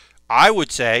was, I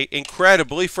would say,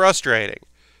 incredibly frustrating.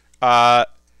 And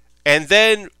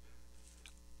then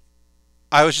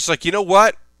I was just like, you know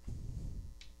what?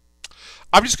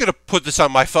 I'm just going to put this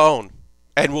on my phone,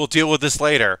 and we'll deal with this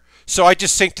later. So I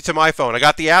just synced it to my phone. I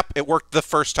got the app. It worked the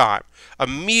first time.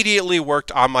 Immediately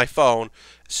worked on my phone.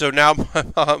 So now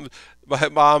my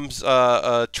mom's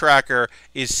tracker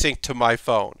is synced to my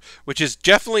phone, which is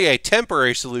definitely a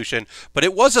temporary solution, but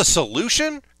it was a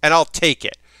solution, and I'll take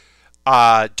it.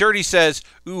 Dirty says,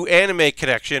 ooh, anime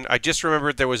connection. I just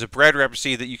remembered there was a bread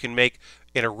recipe that you can make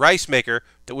in a rice maker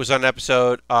that was on an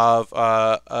episode of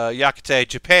GIBIATE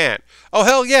Japan. Oh,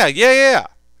 hell yeah, yeah.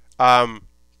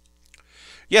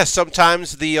 Yeah,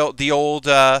 sometimes the old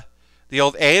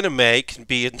anime can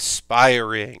be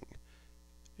inspiring.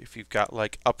 If you've got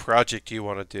like a project you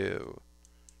want to do,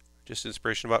 just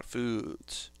inspiration about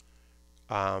foods.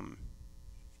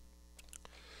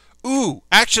 Ooh,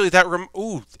 actually,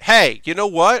 hey, you know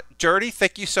what, Dirty?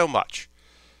 Thank you so much.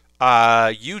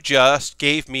 You just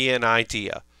gave me an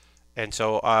idea, and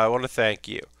so I want to thank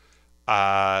you.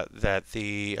 That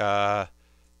the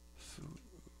food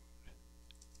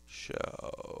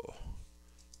show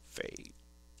fate.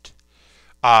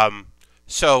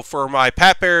 So for my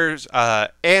Pat Bear's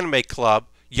anime club,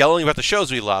 yelling about the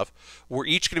shows we love, we're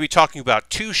each going to be talking about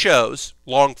 2 shows,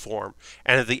 long form,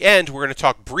 and at the end we're going to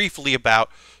talk briefly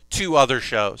about 2 other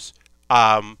shows.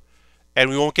 And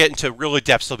we won't get into really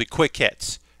depths, they'll be quick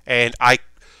hits. And I'm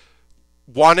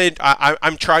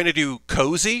trying to do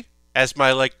cozy as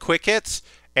my like quick hits,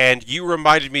 and you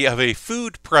reminded me of a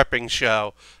food prepping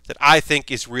show that I think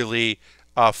is really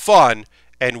fun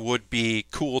and would be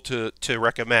cool to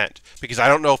recommend, because I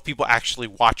don't know if people actually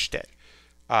watched it.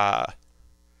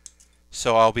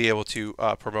 So I'll be able to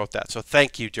promote that. So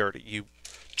thank you, Dirty. You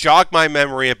jogged my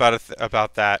memory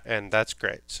about that, and that's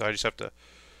great. So I just have to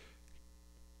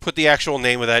put the actual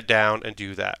name of that down and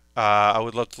do that. I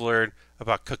would love to learn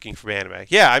about cooking from anime.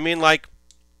 Yeah, I mean, like,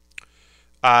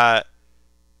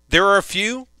 there are a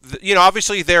few. You know,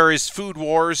 obviously there is Food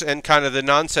Wars and kind of the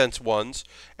nonsense ones,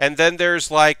 and then there's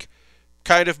like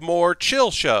kind of more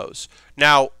chill shows.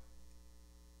 Now,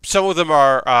 some of them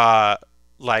are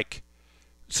like,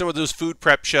 some of those food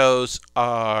prep shows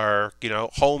are, you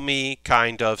know, homey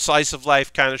kind of slice of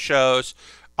life kind of shows.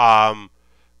 There's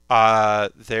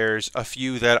a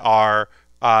few that are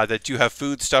that do have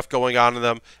food stuff going on in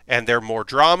them, and they're more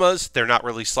dramas. They're not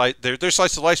really they're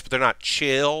slice of life, but they're not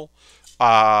chill,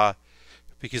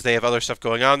 because they have other stuff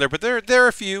going on there. But there are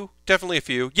a few, definitely a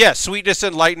few. Yeah, Sweetness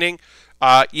and Lightning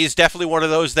is definitely one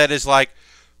of those that is like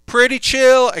pretty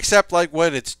chill, except like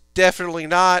when it's definitely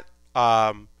not.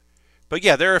 But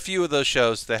yeah, there are a few of those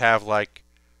shows that have like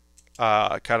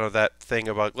kind of that thing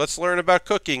about let's learn about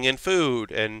cooking and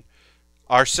food and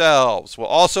ourselves. We'll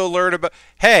also learn about,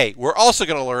 hey, we're also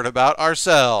going to learn about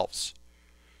ourselves.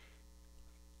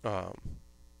 Some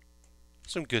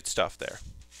good stuff there.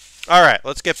 All right,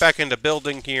 let's get back into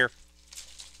building here.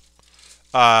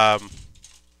 It's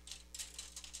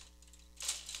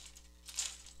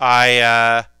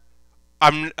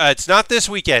not this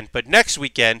weekend, but next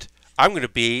weekend I'm going to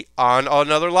be on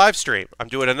another live stream. I'm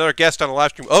doing another guest on a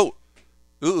live stream. Oh,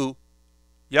 ooh,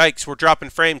 yikes! We're dropping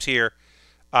frames here.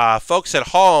 Folks at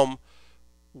home,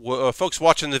 folks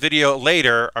watching the video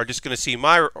later are just going to see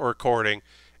my recording,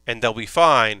 and they'll be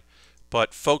fine.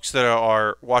 But folks that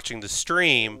are watching the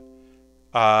stream,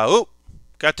 got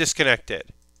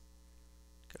disconnected.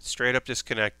 Got straight up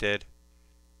disconnected.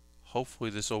 Hopefully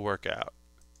this will work out.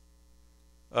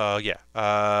 Yeah.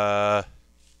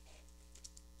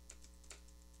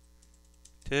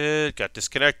 Got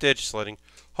disconnected. Just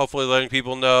hopefully letting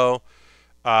people know.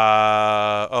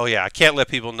 Oh yeah, I can't let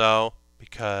people know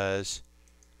because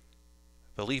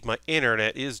I believe my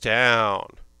internet is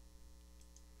down.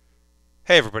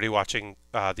 Hey everybody watching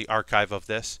the archive of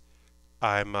this.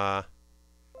 I'm oh,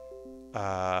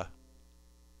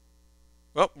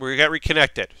 we got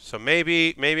reconnected. So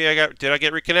maybe did I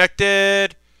get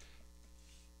reconnected?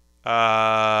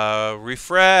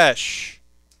 Refresh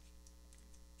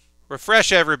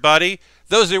everybody.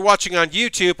 Those that are watching on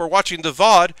YouTube or watching the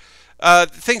VOD,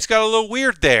 things got a little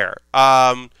weird there.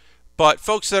 But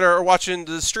folks that are watching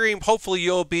the stream, hopefully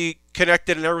you'll be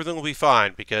connected and everything will be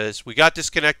fine, because we got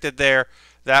disconnected there.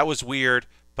 That was weird,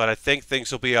 but I think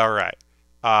things will be all right.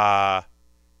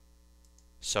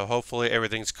 So hopefully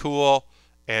everything's cool,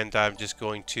 and I'm just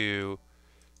going to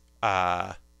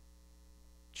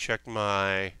check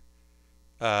my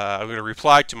I'm going to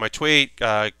reply to my tweet.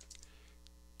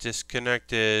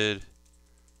 Disconnected,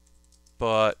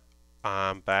 but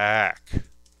I'm back.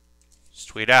 Just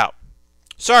tweet out.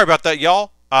 Sorry about that,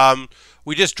 y'all.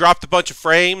 We just dropped a bunch of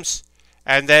frames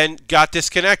and then got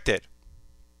disconnected.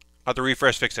 The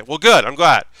refresh fixed it. Well, good. I'm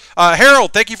glad.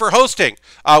 Harold, thank you for hosting.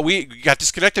 We got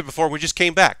disconnected before we just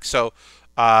came back. So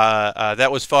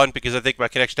that was fun because I think my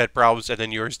connection had problems and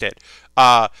then yours did.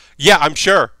 Yeah, I'm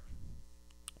sure.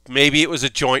 Maybe it was a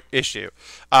joint issue.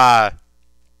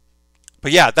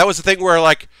 But yeah, that was the thing where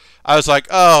like I was like,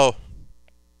 oh,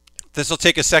 this will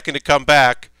take a second to come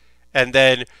back. And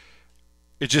then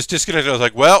it just disconnected. I was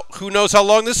like, well, who knows how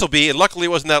long this will be? And luckily it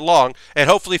wasn't that long. And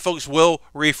hopefully folks will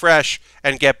refresh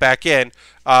and get back in.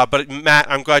 But Matt,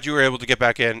 I'm glad you were able to get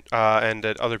back in and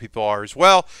that other people are as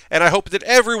well. And I hope that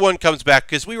everyone comes back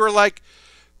because we weren't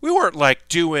like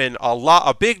doing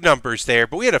a big numbers there,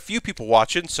 but we had a few people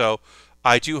watching. So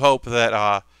I do hope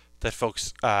that that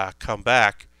folks come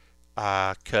back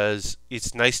because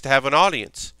it's nice to have an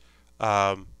audience.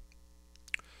 I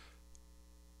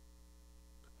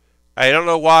don't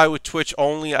know why with Twitch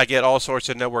only I get all sorts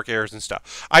of network errors and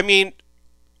stuff. I mean,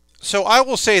 so I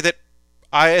will say that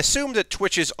I assume that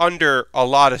Twitch is under a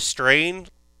lot of strain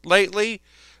lately.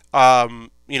 You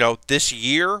know, this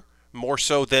year more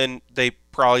so than they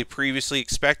probably previously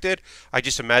expected. I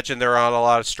just imagine they're on a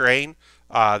lot of strain.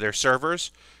 Their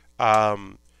servers,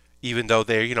 even though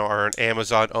they are an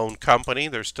Amazon-owned company,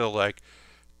 they're still like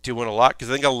doing a lot because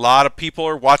I think a lot of people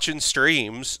are watching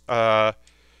streams. I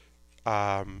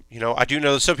do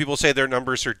know that some people say their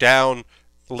numbers are down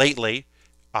lately,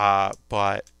 but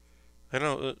I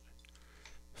don't know.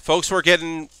 Folks were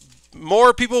getting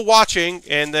more people watching,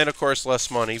 and then of course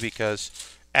less money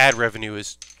because ad revenue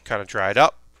is kind of dried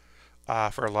up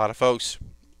for a lot of folks.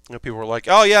 People were like,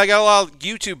 "Oh yeah, I got a lot of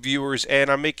YouTube viewers, and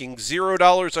I'm making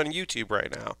 $0 on YouTube right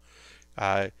now."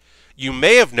 You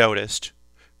may have noticed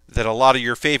that a lot of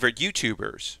your favorite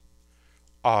YouTubers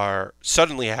are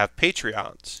suddenly have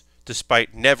Patreons,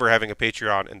 despite never having a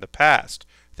Patreon in the past.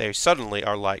 They suddenly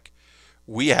are like,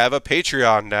 "We have a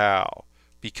Patreon now,"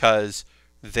 because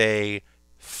they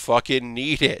fucking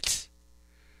need it.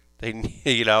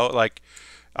 They, like,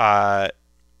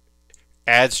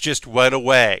 ads just went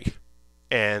away.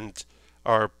 And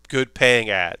our good paying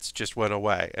ads just went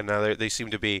away, and now they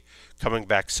seem to be coming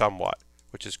back somewhat,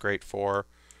 which is great for,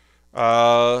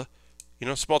 small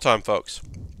time folks.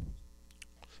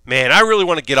 Man, I really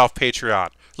want to get off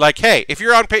Patreon. Like, hey, if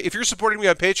you're supporting me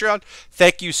on Patreon,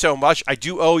 thank you so much. I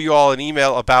do owe you all an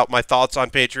email about my thoughts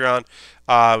on Patreon.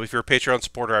 If you're a Patreon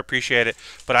supporter, I appreciate it.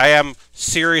 But I am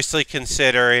seriously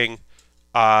considering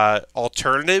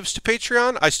alternatives to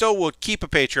Patreon. I still would keep a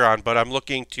Patreon, but I'm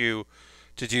looking to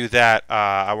do that.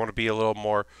 I want to be a little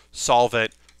more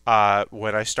solvent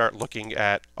when I start looking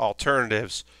at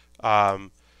alternatives. My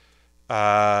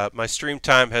stream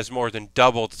time has more than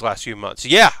doubled the last few months.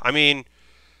 Yeah, I mean,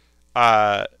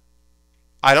 I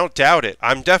don't doubt it.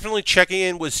 I'm definitely checking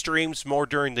in with streams more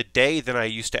during the day than I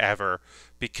used to ever,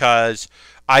 because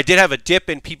I did have a dip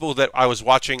in people that I was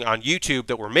watching on YouTube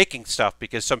that were making stuff,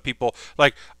 because some people,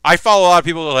 like, I follow a lot of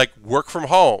people that like work from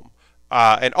home.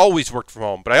 And always worked from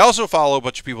home. But I also follow a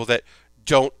bunch of people that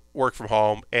don't work from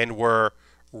home and were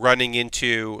running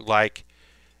into like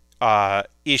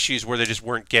issues where they just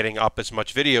weren't getting up as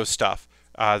much video stuff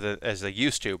as they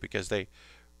used to because they,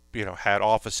 had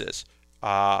offices.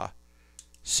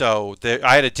 So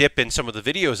I had a dip in some of the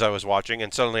videos I was watching,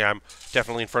 and suddenly I'm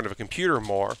definitely in front of a computer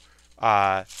more.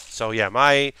 So yeah,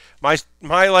 my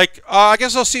like I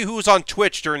guess I'll see who's on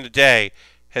Twitch during the day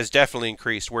has definitely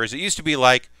increased. Whereas it used to be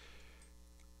like.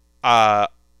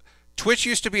 Twitch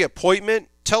used to be appointment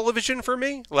television for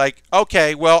me. Like,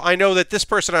 okay, well, I know that this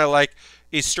person I like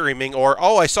is streaming, or,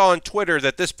 oh, I saw on Twitter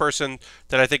that this person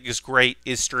that I think is great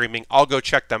is streaming. I'll go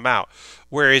check them out.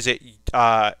 Whereas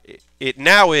it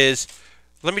now is,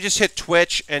 let me just hit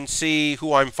Twitch and see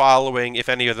who I'm following, if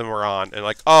any of them are on. And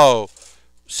like, oh,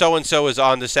 so-and-so is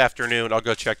on this afternoon. I'll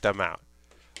go check them out.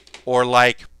 Or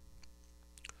like,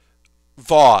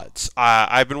 VODs.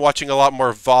 I've been watching a lot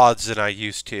more VODs than I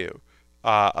used to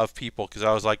of people because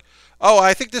I was like, oh,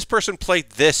 I think this person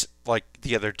played this like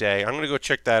the other day. I'm going to go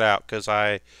check that out because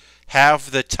I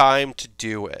have the time to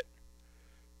do it.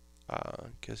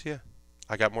 Because, yeah,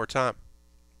 I got more time.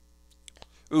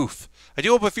 Oof. I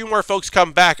do hope a few more folks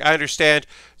come back. I understand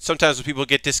sometimes when people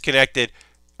get disconnected,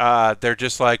 they're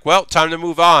just like, well, time to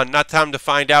move on, not time to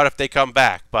find out if they come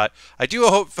back. But I do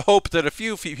hope that a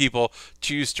few people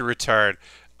choose to return.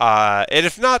 And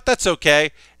if not, that's okay.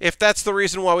 If that's the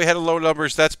reason why we had low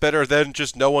numbers, that's better than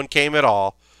just no one came at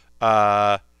all.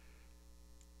 Yeah,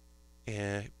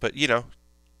 but,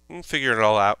 I'm figuring it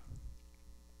all out.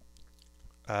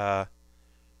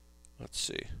 Let's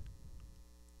see.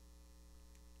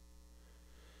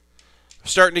 I'm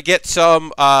starting to get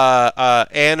some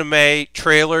anime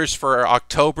trailers for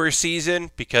October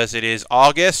season because it is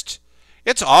August.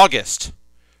 It's August.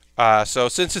 So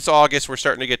since it's August, we're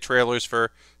starting to get trailers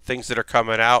for things that are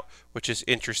coming out, which is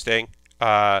interesting. We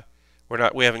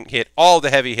haven't hit all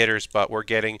the heavy hitters, but we're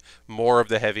getting more of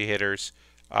the heavy hitters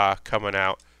coming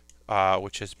out,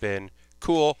 which has been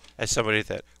cool. As somebody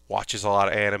that watches a lot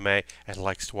of anime and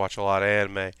likes to watch a lot of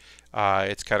anime,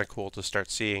 it's kind of cool to start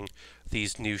seeing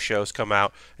these new shows come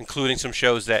out, including some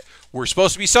shows that were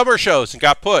supposed to be summer shows and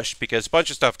got pushed because a bunch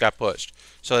of stuff got pushed.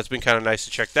 So that's been kind of nice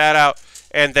to check that out.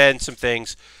 And then some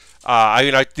things.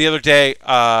 The other day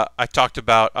I talked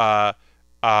about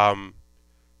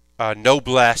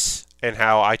Noblesse and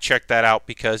how I checked that out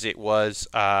because it was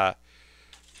like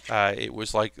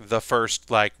the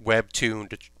first like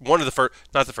webtoon, one of the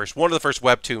first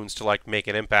webtoons to like make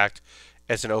an impact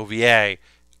as an OVA,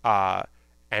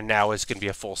 and now it's going to be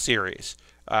a full series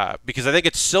because I think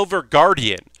it's Silver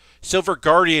Guardian. Silver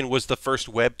Guardian was the first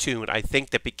webtoon I think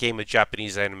that became a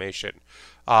Japanese animation,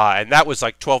 and that was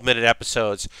like 12-minute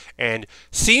episodes and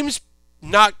seems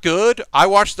not good. I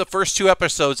watched the first 2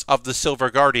 episodes of the Silver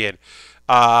Guardian,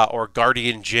 or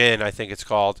Guardian Jin, I think it's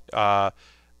called,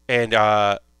 and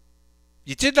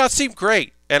it did not seem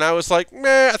great. And I was like,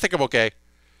 meh, I think I'm okay.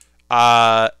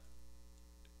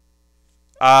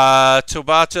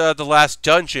 Tobata, The Last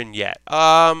Dungeon yet.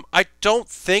 I don't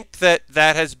think that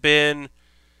has been,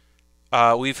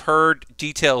 we've heard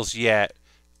details yet.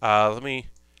 Let me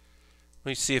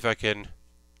see if I can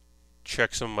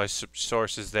check some of my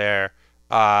sources there.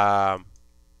 But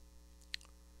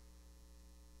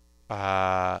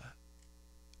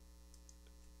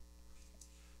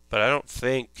I don't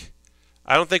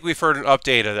think we've heard an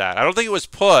update of that. I don't think it was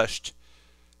pushed,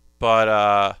 but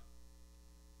I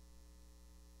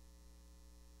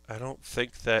don't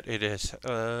think that it is.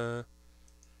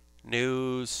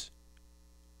 News.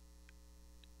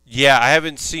 Yeah, I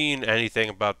haven't seen anything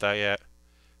about that yet.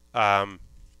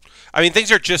 I mean,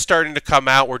 things are just starting to come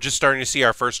out. We're just starting to see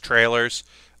our first trailers.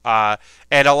 And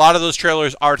a lot of those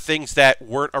trailers are things that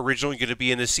weren't originally going to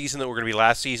be in this season that were going to be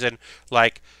last season.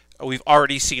 Like, we've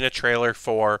already seen a trailer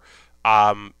for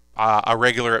a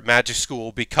regular at Magic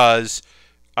School because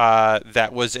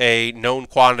that was a known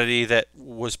quantity that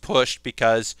was pushed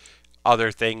because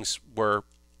other things were,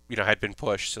 had been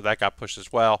pushed. So that got pushed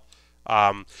as well.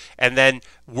 And then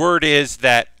word is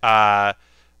that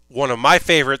one of my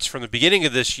favorites from the beginning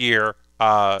of this year,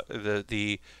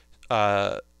 the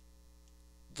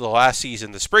last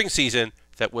season, the spring season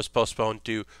that was postponed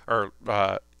went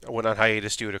on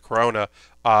hiatus due to Corona,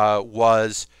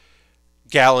 was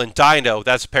Gallon Dino.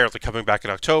 That's apparently coming back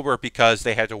in October because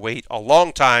they had to wait a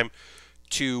long time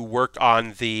to work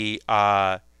on the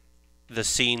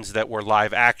scenes that were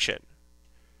live action.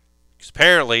 Because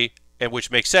apparently, and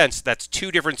which makes sense, that's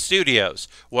 2 different studios.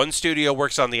 One studio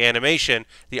works on the animation,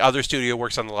 the other studio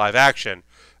works on the live action.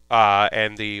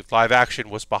 And the live action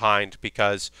was behind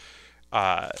because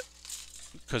of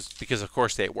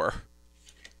course they were,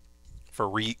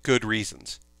 for good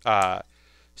reasons.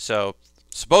 So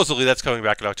supposedly that's coming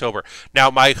back in October. Now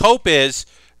my hope is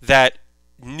that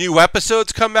new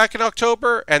episodes come back in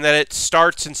October and that it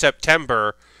starts in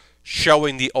September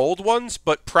showing the old ones,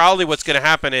 but probably what's going to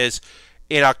happen is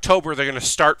in October they're going to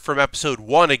start from episode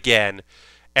 1 again,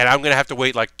 and I'm going to have to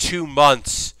wait like 2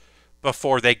 months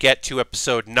before they get to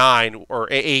episode 9 or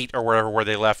 8 or wherever where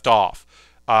they left off.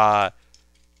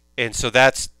 And so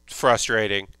that's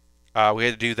frustrating. We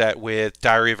had to do that with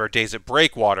Diary of Our Days at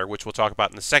Breakwater, which we'll talk about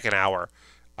in the second hour,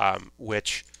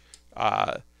 which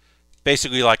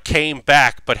basically like came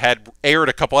back but had aired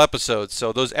a couple episodes.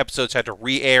 So those episodes had to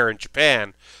re-air in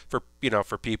Japan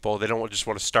for people. They don't just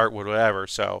want to start with whatever.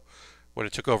 So when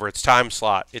it took over its time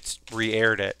slot, it's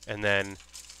re-aired it. And then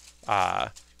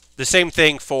the same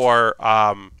thing for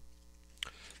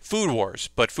Food Wars,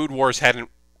 but Food Wars hadn't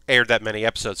aired that many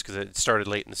episodes because it started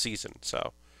late in the season,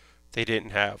 so they didn't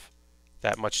have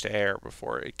that much to air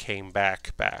before it came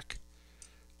back.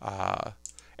 And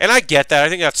I get that. I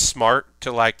think that's smart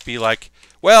to like be like,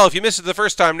 well, if you missed it the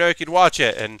first time, now you can watch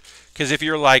it. And because if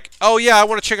you're like, oh yeah, I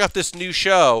want to check out this new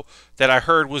show that I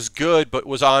heard was good but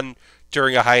was on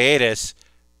during a hiatus,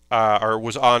 or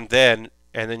was on then,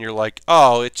 and then you're like,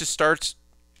 oh, it just starts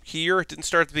here, it didn't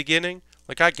start at the beginning.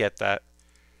 Like, I get that.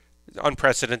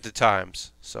 Unprecedented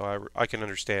times, so I can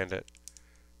understand it.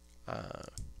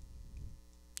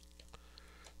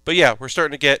 But yeah, we're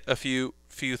starting to get a few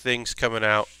things coming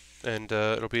out, and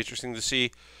it'll be interesting to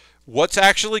see what's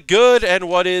actually good and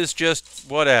what is just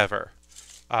whatever.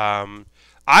 I'm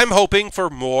hoping for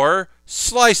more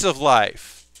slice of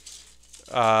life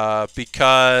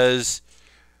because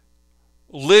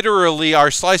literally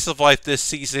our slice of life this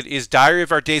season is Diary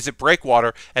of Our Days at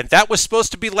Breakwater, and that was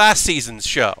supposed to be last season's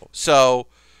show. So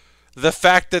the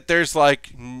fact that there's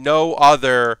like no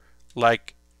other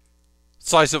like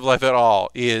slice of life at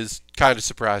all is kind of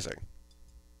surprising.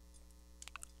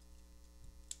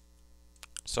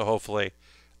 So hopefully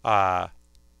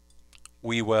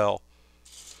we'll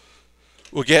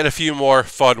get a few more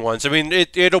fun ones. I mean,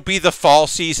 it'll be the fall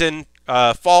season.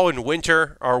 Fall and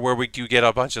winter are where we do get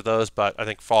a bunch of those, but I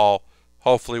think fall,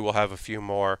 hopefully we'll have a few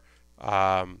more.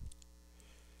 And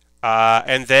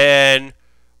then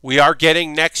we are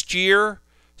getting next year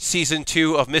Season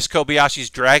 2 of Miss Kobayashi's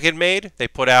Dragon Maid. They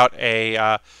put out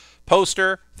a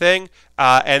poster thing.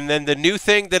 And then the new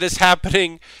thing that is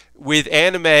happening with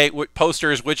anime with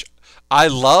posters, which I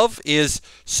love, is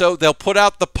so they'll put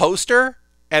out the poster,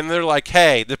 and they're like,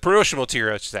 hey, the promotional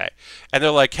material today. And they're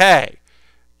like, hey,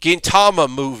 Gintama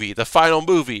movie, the final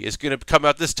movie, is going to come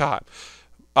out this time.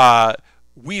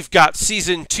 We've got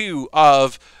Season 2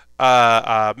 of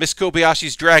Miss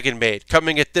Kobayashi's Dragon Maid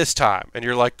coming at this time. And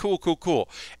you're like, cool, cool, cool.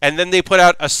 And then they put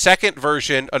out a second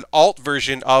version, an alt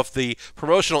version of the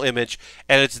promotional image,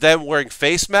 and it's them wearing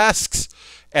face masks.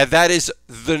 And that is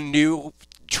the new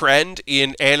trend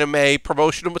in anime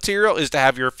promotional material, is to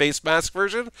have your face mask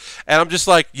version. And I'm just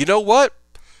like, you know what?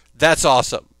 That's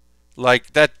awesome.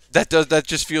 Like, that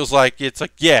just feels like, it's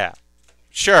like, yeah,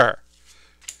 sure.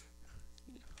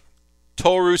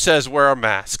 Toru says wear a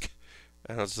mask.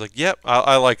 And I was like, yep,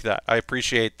 I like that. I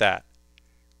appreciate that.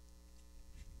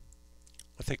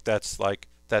 I think that's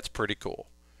pretty cool.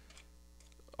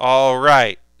 All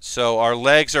right, so our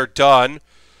legs are done.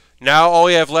 Now all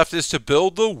we have left is to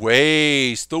build the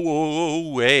waist, and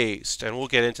we'll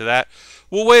get into that.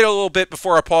 We'll wait a little bit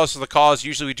before I pause for the cause.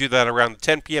 Usually we do that around the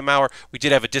 10 p.m. hour. We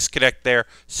did have a disconnect there,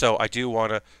 so I do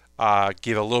want to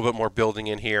give a little bit more building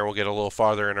in here. We'll get a little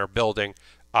farther in our building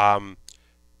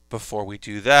before we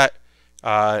do that.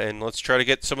 And let's try to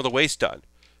get some of the waist done.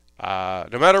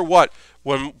 No matter what,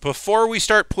 before we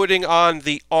start putting on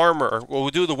the armor, we'll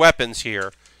do the weapons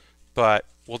here, but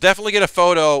we'll definitely get a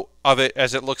photo of it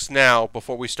as it looks now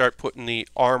before we start putting the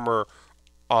armor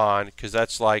on, because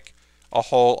that's like a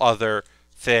whole other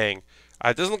thing.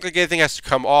 It doesn't look like anything has to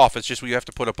come off. It's just we have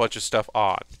to put a bunch of stuff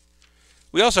on.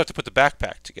 We also have to put the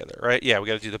backpack together, right? Yeah, we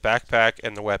got to do the backpack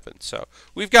and the weapon. So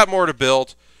we've got more to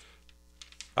build.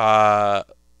 Let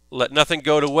nothing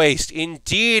go to waste.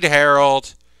 Indeed,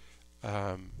 Harold.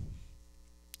 I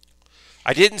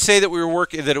didn't say that we were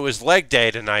working, that it was leg day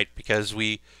tonight, because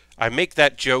I make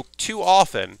that joke too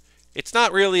often. It's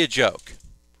not really a joke,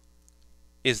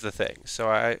 is the thing. So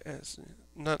I'm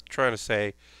not trying to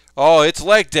say, oh, it's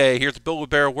leg day here at the Build with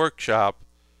Baer Workshop.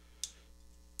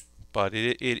 But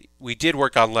we did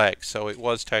work on legs, so it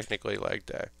was technically leg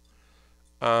day.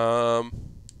 Trying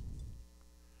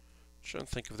to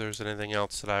think if there's anything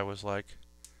else that I was like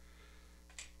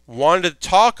wanted to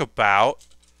talk about.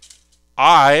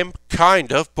 I'm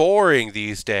kind of boring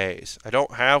these days. I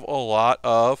don't have a lot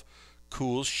of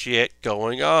cool shit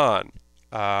going on.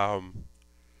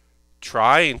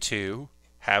 Trying to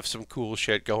have some cool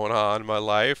shit going on in my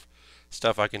life,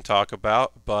 stuff I can talk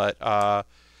about, but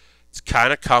it's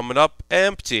kind of coming up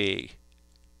empty.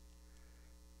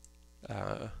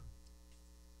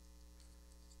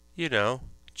 You know,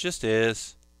 just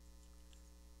is.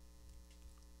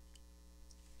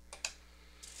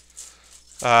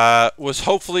 Was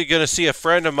hopefully going to see a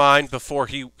friend of mine before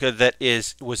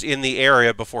was in the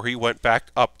area before he went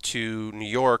back up to New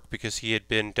York, because he had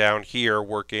been down here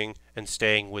working and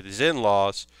staying with his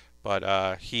in-laws, but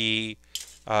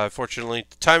fortunately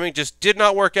the timing just did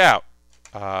not work out.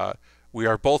 We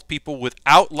are both people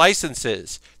without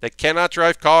licenses that cannot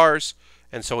drive cars,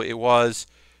 and so it was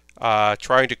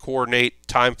trying to coordinate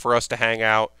time for us to hang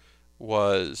out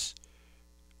was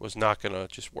not going to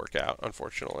just work out,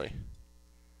 unfortunately.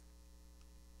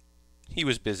 He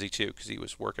was busy too, because he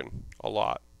was working a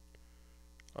lot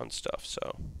on stuff,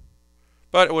 so.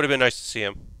 But it would have been nice to see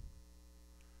him.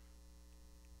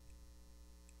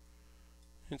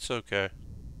 It's okay.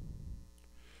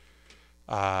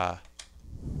 Let's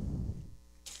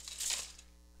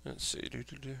see.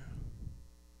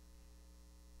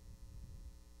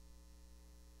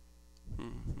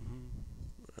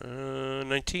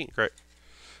 19, great.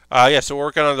 Yeah, so we're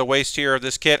working on the waist here of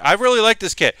this kit. I really like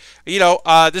this kit. You know,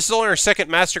 this is only our second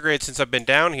master grade since I've been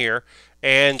down here,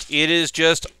 and it is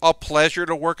just a pleasure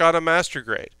to work on a master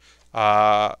grade.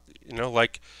 You know,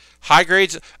 like, high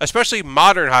grades, especially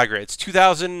modern high grades,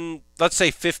 2000, let's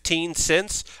say 15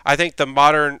 since, I think the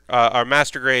modern or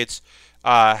master grades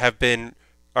have been,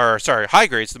 or sorry, high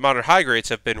grades, the modern high grades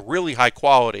have been really high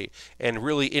quality and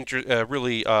really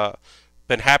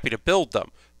been happy to build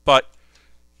them. But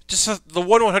just the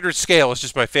 1/100 scale is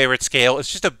just my favorite scale.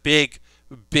 It's just a big,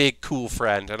 cool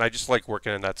friend, and I just like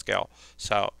working in that scale.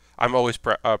 So I'm always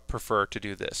prefer to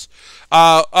do this.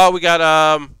 We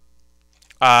got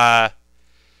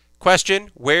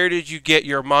question: where did you get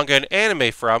your manga and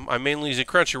anime from? I'm mainly using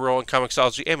Crunchyroll and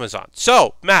Comixology Amazon.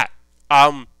 So Matt,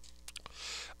 I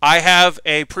have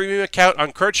a premium account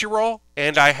on Crunchyroll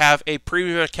and I have a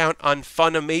premium account on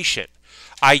Funimation.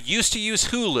 I used to use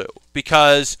Hulu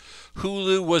because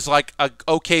Hulu was like a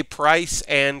okay price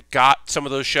and got some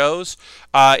of those shows.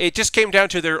 It just came down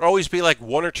to there'd always be like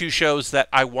one or two shows that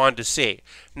I wanted to see.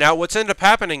 Now, what's ended up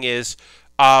happening is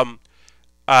some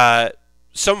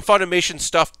Funimation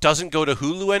stuff doesn't go to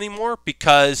Hulu anymore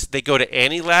because they go to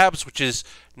Anilabs, which is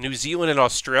New Zealand and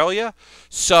Australia.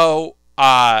 So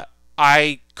I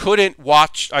couldn't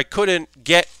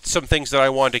get some things that I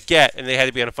wanted to get, and they had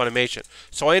to be on a Funimation.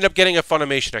 So I ended up getting a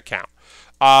Funimation account.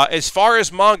 As far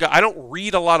as manga, I don't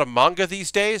read a lot of manga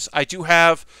these days. I do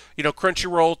have,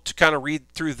 Crunchyroll to kind of read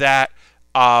through that,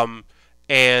 and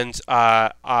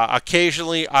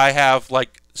occasionally I have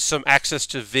like some access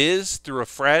to Viz through a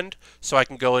friend, so I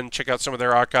can go and check out some of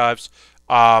their archives.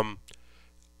 But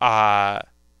I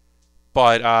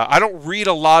don't read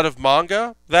a lot of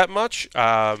manga that much.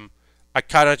 I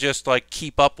kind of just like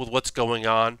keep up with what's going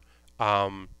on.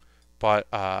 But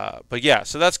yeah,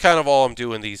 so that's kind of all I'm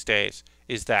doing these days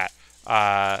is that.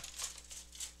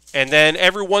 And then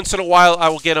every once in a while I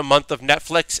will get a month of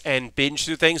Netflix and binge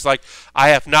through things. Like I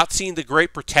have not seen The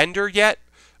Great Pretender yet.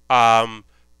 I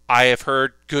have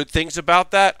heard good things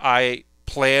about that. I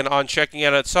plan on checking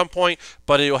it at some point,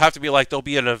 but it'll have to be like there'll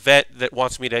be an event that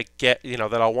wants me to get,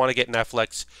 that I'll want to get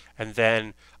Netflix, and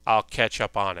then I'll catch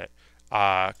up on it.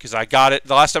 Because I got it,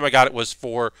 the last time I got it was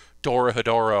for Dora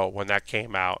Hedoro when that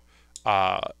came out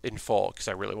in full, because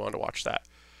I really wanted to watch that.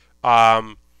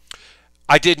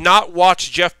 I did not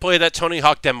watch Jeff play that Tony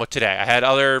Hawk demo today. I had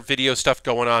other video stuff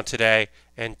going on today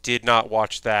and did not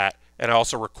watch that. And I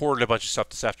also recorded a bunch of stuff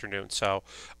this afternoon. So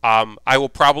I will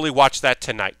probably watch that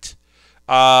tonight.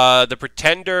 The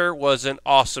Pretender was an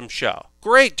awesome show.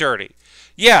 Great, Dirty.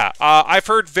 Yeah, I've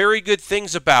heard very good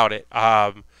things about it.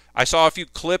 I saw a few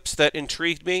clips that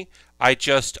intrigued me. I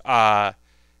just,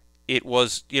 it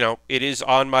was, it is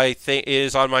on my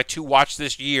to watch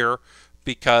this year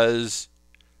because,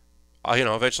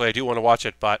 eventually I do want to watch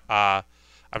it. But I'm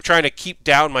trying to keep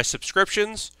down my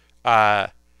subscriptions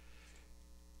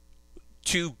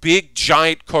to big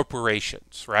giant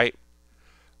corporations, right?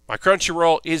 My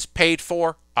Crunchyroll is paid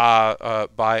for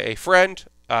by a friend,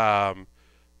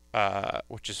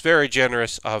 which is very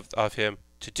generous of him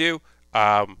to do.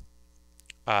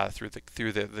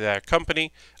 Through their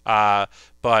company,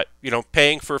 but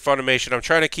paying for Funimation, I'm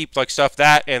trying to keep like stuff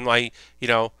that and like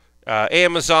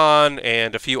Amazon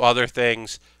and a few other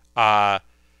things. I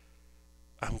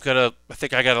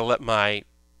think I gotta let my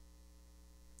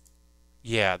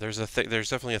there's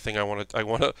definitely a thing I'm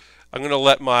gonna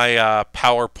let my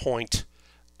PowerPoint.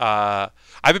 I've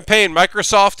been paying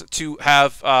Microsoft to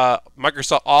have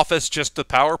Microsoft Office just the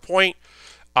PowerPoint.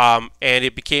 And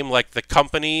it became like the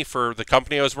company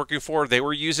I was working for. They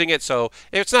were using it, so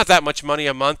it's not that much money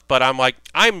a month. But I'm like,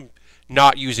 I'm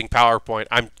not using PowerPoint.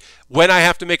 When I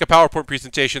have to make a PowerPoint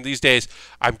presentation these days,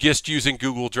 I'm just using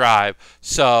Google Drive.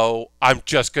 So I'm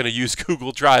just going to use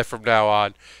Google Drive from now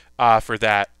on for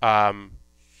that,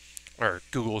 or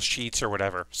Google Sheets or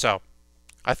whatever. So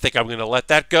I think I'm going to let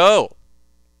that go.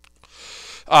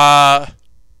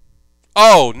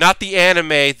 Oh, not the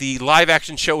anime, the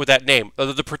live-action show with that name.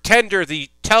 The Pretender, the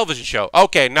television show.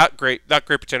 Okay, not Great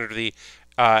Pretender, the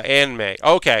anime.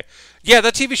 Okay, yeah,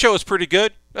 that TV show is pretty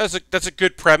good. That's a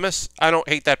good premise. I don't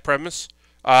hate that premise.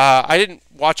 I didn't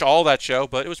watch all that show,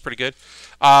 but it was pretty good.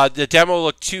 The demo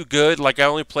looked too good. Like I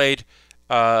only played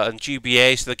on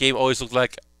GBA, so the game always looked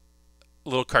like a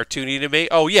little cartoony to me.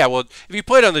 Oh yeah, well if you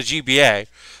played on the GBA.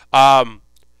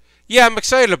 Yeah, I'm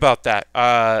excited about that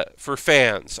for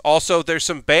fans. Also, there's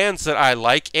some bands that I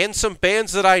like and some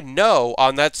bands that I know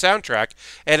on that soundtrack,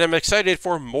 and I'm excited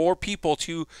for more people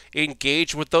to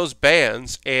engage with those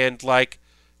bands. And like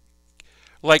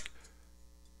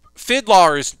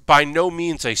Fiddlar is by no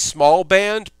means a small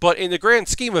band, but in the grand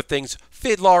scheme of things,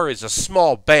 Fiddlar is a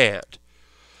small band.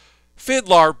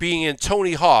 Fiddlar being in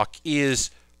Tony Hawk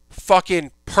is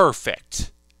fucking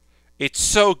perfect. It's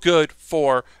so good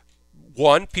for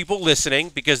one, people listening,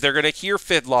 because they're going to hear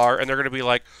Fiddlar and they're going to be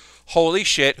like, holy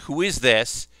shit, who is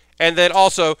this? And then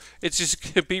also, it's just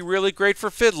going to be really great for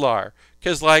Fiddler.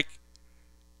 Because, like,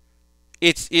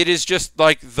 it is just,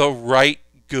 like, the right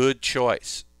good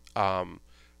choice.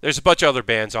 There's a bunch of other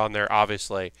bands on there,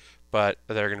 obviously, but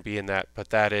they're going to be in that. But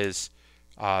that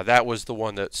was the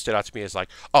one that stood out to me as like,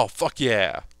 oh, fuck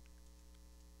yeah.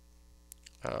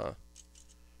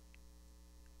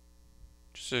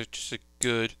 Just a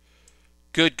good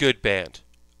band.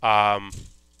 But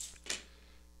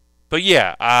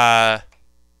yeah, I've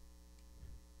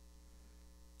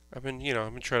been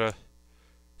trying to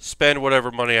spend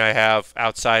whatever money I have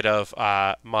outside of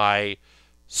my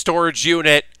storage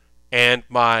unit and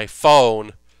my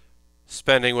phone,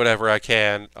 spending whatever I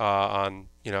can on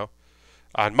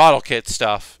model kit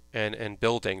stuff and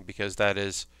building, because that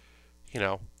is,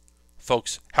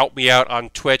 folks help me out on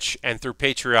Twitch and through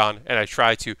Patreon, and I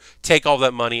try to take all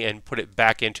that money and put it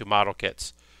back into model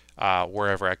kits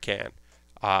wherever I can,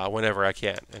 whenever I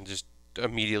can, and just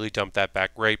immediately dump that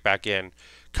right back in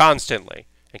constantly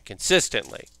and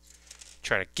consistently,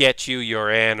 trying to get you your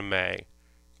anime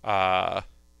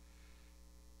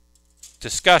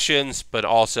discussions, but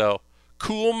also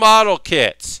cool model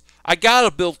kits. I gotta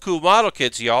build cool model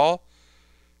kits, y'all.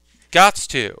 Gots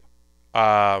to.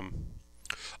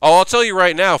 I'll tell you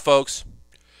right now, folks.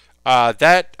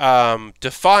 That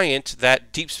Defiant,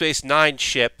 that Deep Space Nine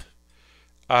ship,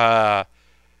 not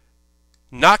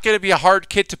going to be a hard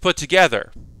kit to put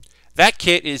together. That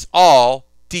kit is all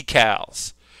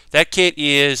decals. That kit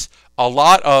is a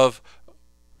lot of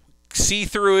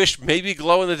see-through-ish, maybe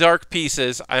glow-in-the-dark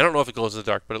pieces. I don't know if it glows in the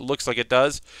dark, but it looks like it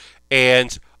does.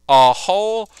 And a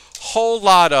whole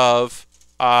lot of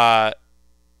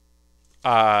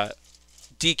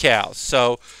decals.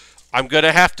 So I'm going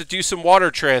to have to do some water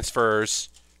transfers,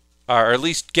 or at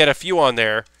least get a few on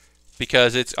there,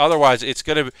 because otherwise it's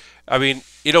going to,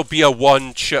 it'll be a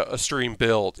one-stream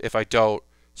build if I don't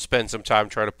spend some time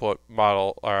trying to put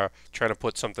trying to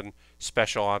put something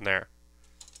special on there.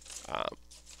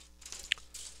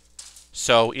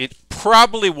 So it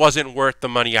probably wasn't worth the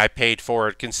money I paid for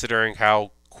it, considering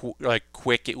how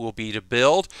quick it will be to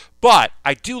build. But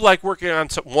I do like working on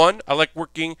I like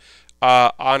working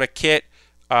on a kit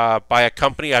by a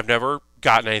company I've never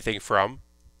gotten anything from.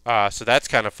 So that's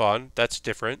kind of fun. That's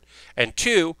different. And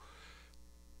two,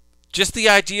 just the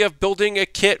idea of building a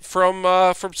kit from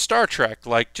Star Trek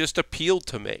just appealed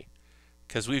to me,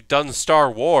 because we've done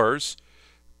Star Wars,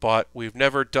 but we've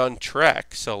never done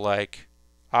Trek. So I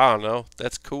don't know,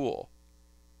 that's cool.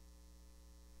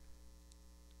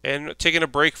 And taking a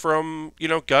break from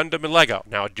Gundam and Lego.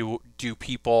 Now, do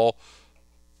people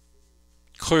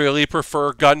clearly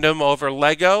prefer Gundam over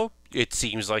Lego? It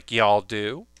seems like y'all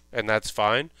do, and that's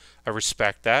fine. I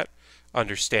respect that,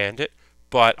 understand it,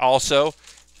 but also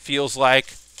feels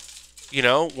like,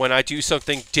 when I do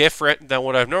something different than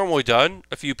what I've normally done,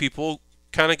 a few people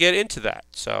kind of get into that,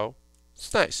 so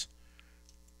it's nice.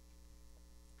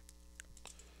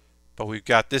 But we've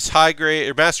got this high grade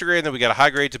or master grade, and then we got a high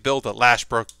grade to build that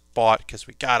Lashbrook bought, because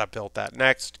we gotta build that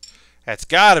next. That's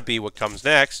gotta be what comes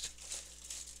next.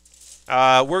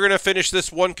 We're gonna finish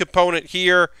this one component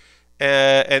here,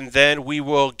 and then we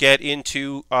will get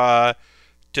into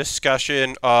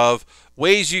discussion of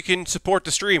ways you can support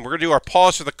the stream. We're gonna do our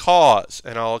pause for the cause,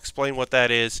 and I'll explain what that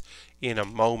is in a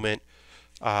moment.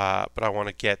 But I want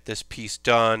to get this piece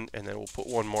done, and then we'll put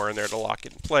one more in there to lock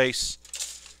it in place.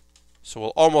 So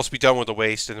we'll almost be done with the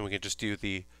waist, and then we can just do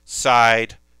the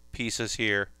side pieces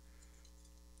here.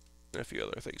 And a few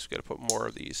other things. We've got to put more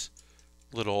of these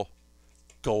little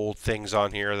gold things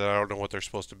on here that I don't know what they're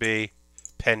supposed to be.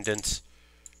 Pendants.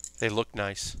 They look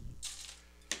nice.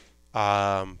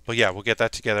 But yeah, we'll get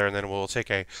that together, and then we'll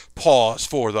take a pause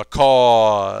for the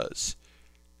cause.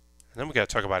 And then we got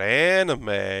to talk about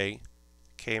anime.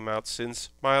 Came out since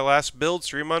my last build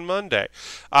stream on Monday.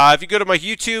 If you go to my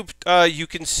YouTube, you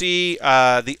can see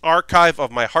the archive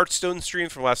of my Hearthstone stream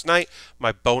from last night.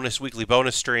 My weekly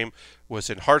bonus stream was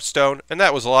in Hearthstone, and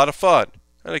that was a lot of fun.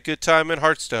 Had a good time in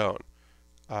Hearthstone.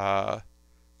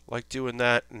 Like doing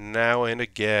that now and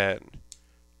again.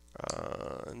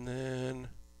 And then,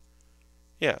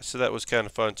 yeah, so that was kind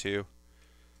of fun to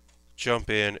jump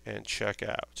in and check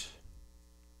out.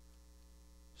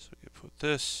 So we can put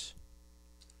this.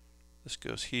 This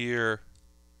goes here.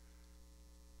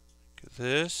 Look at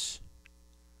this.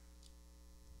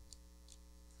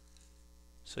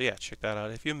 So yeah, check that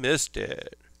out if you missed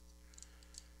it.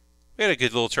 We had a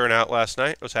good little turnout last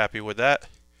night. I was happy with that.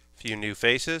 A few new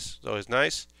faces. It's always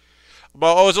nice.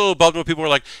 But I was a little bummed when people were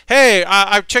like, hey,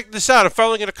 I checked this out. I'm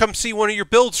finally going to come see one of your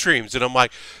build streams. And I'm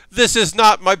like, this is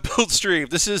not my build stream.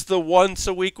 This is the once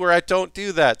a week where I don't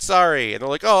do that. Sorry. And they're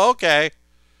like, oh, okay.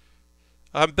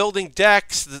 I'm building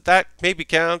decks. That maybe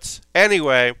counts.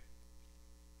 Anyway,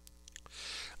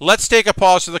 let's take a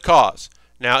pause for the cause.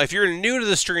 Now, if you're new to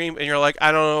the stream and you're like,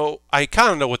 I don't know, I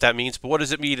kind of know what that means, but what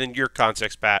does it mean in your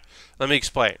context, Pat? Let me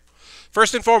explain.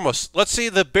 First and foremost, let's see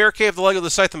the Bear Cave, the Lego, the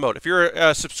Scythe emote. If you're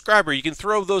a subscriber, you can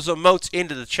throw those emotes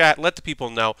into the chat. Let the people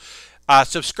know.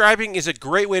 Subscribing is a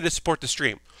great way to support the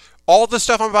stream. All the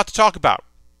stuff I'm about to talk about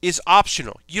is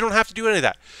optional. You don't have to do any of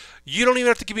that. You don't even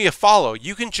have to give me a follow.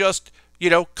 You can just,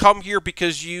 come here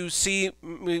because you see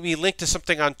me link to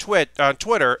something on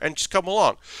Twitter and just come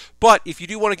along. But if you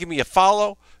do want to give me a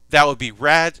follow, that would be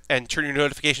rad, and turn your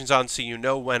notifications on so you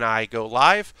know when I go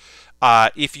live.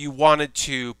 If you wanted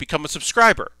to become a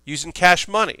subscriber using Cash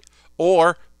Money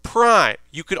or Prime,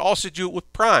 you could also do it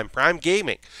with Prime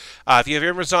Gaming. If you have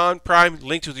Amazon Prime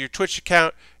linked with your Twitch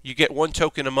account, you get 1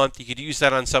 token a month. You could use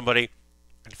that on somebody.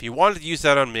 And if you wanted to use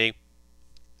that on me,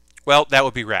 well, that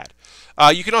would be rad.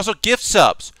 You can also gift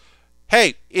subs.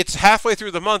 Hey, it's halfway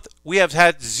through the month. We have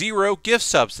had 0 gift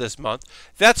subs this month.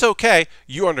 That's okay.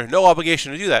 You're under no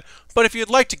obligation to do that. But if you'd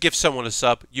like to give someone a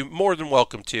sub, you're more than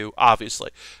welcome to, obviously.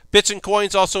 Bits and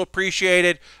coins also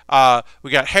appreciated.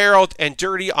 We got Harold and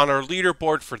Dirty on our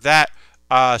leaderboard for that.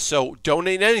 So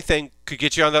donate anything could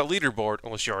get you on that leaderboard,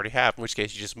 unless you already have, in which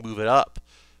case you just move it up.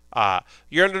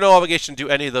 You're under no obligation to do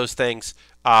any of those things.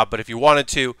 But if you wanted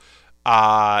to,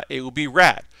 it would be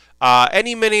rad.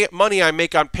 Any money I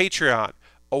make on Patreon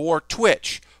or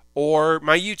Twitch or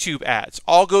my YouTube ads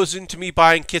all goes into me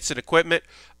buying kits and equipment.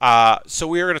 So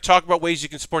we are going to talk about ways you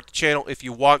can support the channel if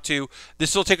you want to.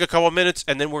 This will take a couple minutes,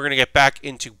 and then we're going to get back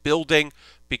into building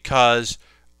because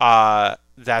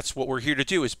that's what we're here to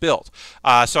do, is build.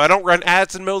 So I don't run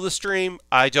ads in the middle of the stream.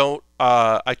 I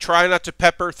try not to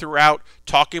pepper throughout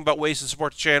talking about ways to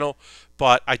support the channel,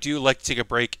 but I do like to take a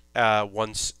break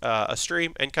once a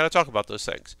stream and kind of talk about those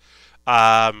things.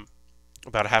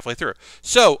 About halfway through.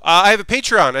 So I have a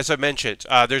Patreon, as I mentioned.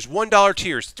 There's $1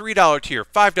 tiers, $3 tier,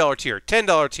 $5 tier,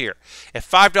 $10 tier. If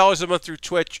 $5 a month through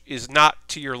Twitch is not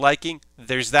to your liking,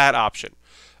 there's that option.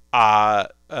 Got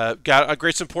a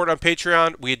great support on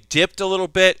Patreon. We had dipped a little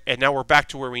bit, and now we're back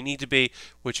to where we need to be,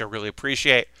 which I really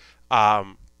appreciate. So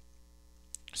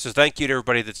thank you to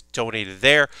everybody that's donated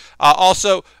there.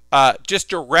 Also, just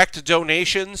direct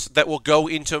donations that will go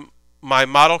into my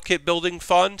model kit building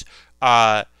fund,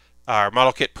 our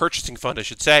model kit purchasing fund, I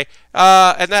should say,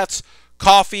 and that's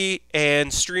Coffee and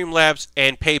Streamlabs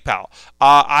and PayPal.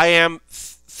 I am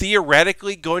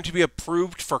theoretically going to be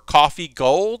approved for Coffee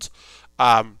Gold,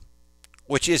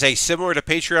 which is a similar to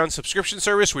Patreon subscription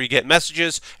service where you get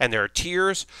messages and there are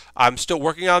tiers. I'm still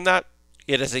working on that.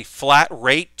 It is a flat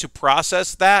rate to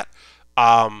process that,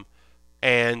 and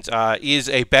is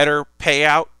a better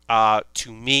payout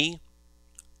to me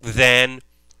than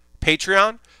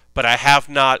Patreon. But I have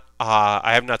not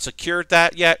secured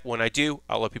that yet. When I do,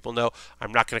 I'll let people know.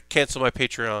 I'm not going to cancel my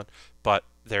Patreon, but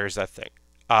there's that thing.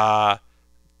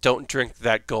 Don't drink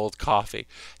that gold coffee.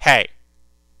 Hey,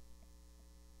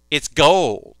 it's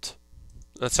gold.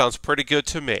 That sounds pretty good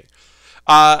to me.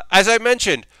 As I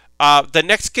mentioned, the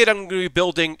next kit I'm going to be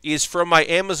building is from my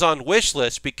Amazon wish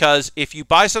list, because if you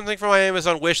buy something from my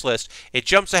Amazon wish list, it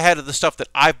jumps ahead of the stuff that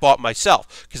I bought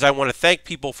myself, because I want to thank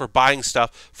people for buying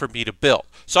stuff for me to build.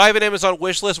 So I have an Amazon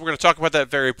wish list. We're going to talk about that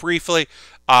very briefly.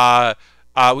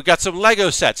 We got some Lego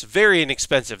sets, very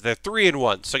inexpensive. They're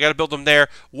 3-in-1, so I got to build them there.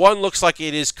 One looks like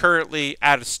it is currently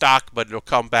out of stock, but it'll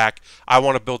come back. I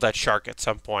want to build that shark at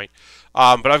some point.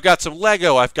 But I've got some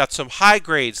Lego. I've got some high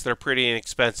grades that are pretty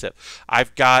inexpensive.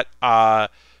 I've got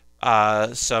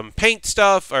some paint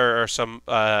stuff, or some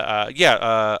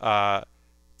not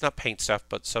paint stuff,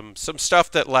 but some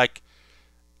stuff that like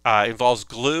involves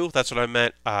glue. That's what I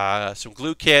meant. Some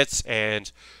glue kits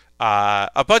and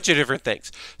a bunch of different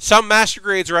things. Some master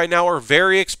grades right now are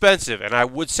very expensive, and I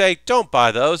would say don't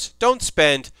buy those. Don't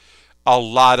spend a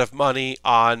lot of money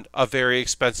on a very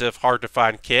expensive, hard to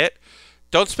find kit.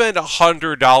 Don't spend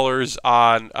 $100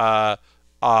 on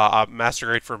a master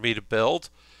grade for me to build.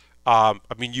 I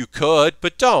mean, you could,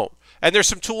 but don't. And there's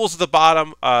some tools at the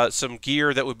bottom, some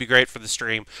gear that would be great for the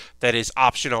stream that is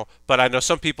optional. But I know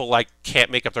some people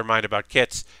can't make up their mind about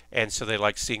kits, and so they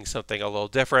like seeing something a little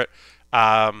different.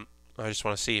 I just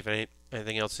want to see if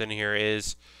anything else in here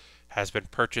has been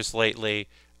purchased lately.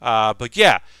 But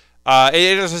yeah,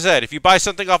 as I said, if you buy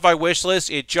something off my wish list,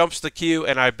 it jumps the queue,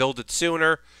 and I build it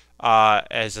sooner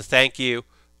as a thank you.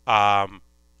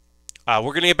 We're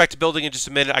going to get back to building in just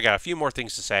a minute. I got a few more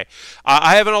things to say.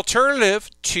 I have an alternative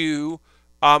to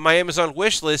my Amazon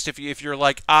wish list. If you're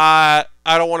like, I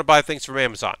don't want to buy things from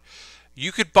Amazon,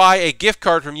 you could buy a gift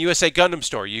card from USA Gundam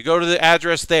Store. You go to the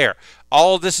address there.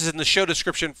 All of this is in the show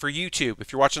description for YouTube.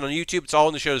 If you're watching on YouTube, it's all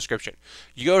in the show description.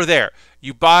 You go to there.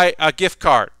 You buy a gift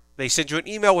card. They send you an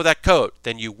email with that code.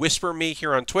 Then you whisper me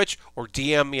here on Twitch or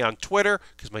DM me on Twitter,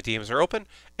 because my DMs are open,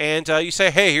 and you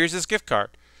say, hey, here's this gift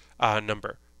card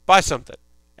number. Buy something.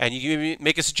 And you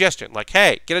make a suggestion, like,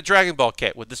 hey, get a Dragon Ball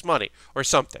kit with this money or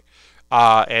something.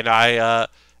 And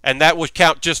that would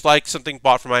count just like something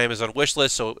bought from my Amazon wish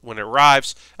list. So when it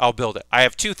arrives, I'll build it. I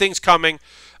have two things coming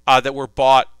that were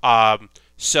bought.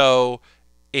 So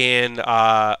in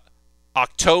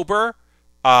October,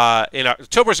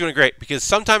 October is going to be great, because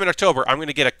sometime in October I'm going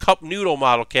to get a cup noodle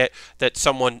model kit that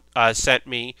someone sent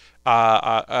me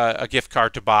a gift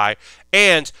card to buy,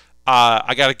 and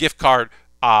I got a gift card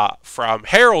from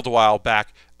Harold a while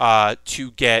back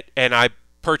to get, and I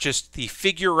purchased the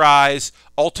Figurize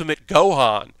Ultimate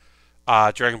Gohan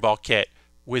Dragon Ball kit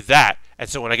with that. And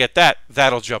so when I get that,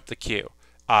 that'll jump the queue.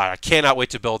 I cannot wait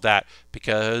to build that,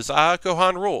 because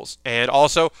Gohan rules. And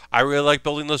also, I really like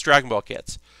building those Dragon Ball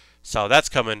kits. So that's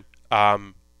coming.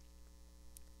 And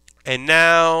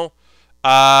now,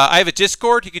 I have a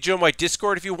Discord. You can join my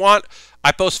Discord if you want.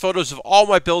 I post photos of all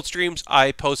my build streams.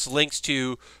 I post links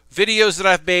to videos that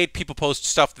I've made. People post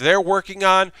stuff they're working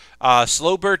on.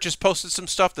 Slowbird just posted some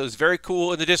stuff that was very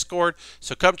cool in the Discord,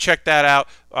 so come check that out.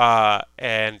 We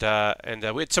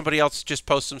had somebody else just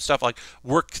post some stuff like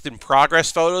work in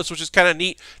progress photos, which is kind of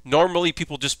neat. Normally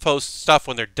people just post stuff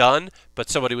when they're done, but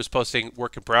somebody was posting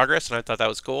work in progress, and I thought that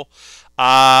was cool.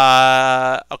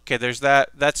 Okay, there's that.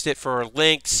 That's it for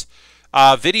links.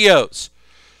 Videos.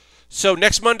 So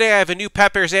next Monday I have a new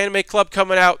Pat Bear's Anime Club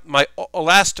coming out. My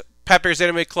last Pat Bear's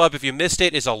Anime Club, if you missed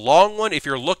it, is a long one. If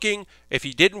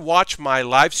you didn't watch my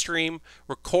live stream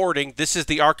recording, this is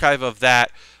the archive of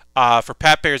that for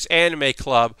Pat Bear's Anime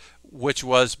Club, which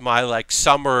was my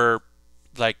summer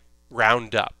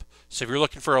roundup. So if you're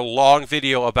looking for a long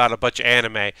video about a bunch of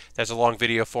anime, that's a long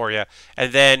video for you.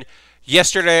 And then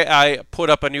yesterday I put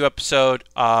up a new episode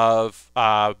of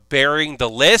Baering the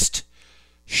List,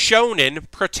 Shonen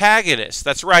Protagonist.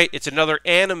 That's right, it's another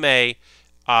anime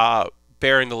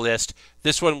Baer the List.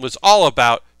 This one was all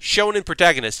about shonen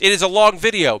protagonists. It is a long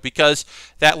video because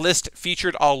that list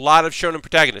featured a lot of shonen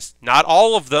protagonists. Not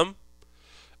all of them,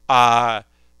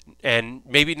 and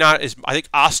maybe not as. I think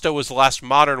Asta was the last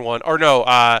modern one. Or no,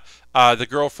 the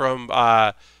girl from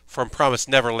Promised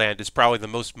Neverland is probably the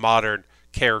most modern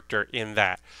character in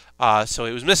that. So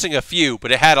it was missing a few,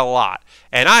 but it had a lot.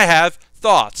 And I have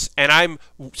thoughts, and I'm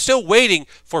still waiting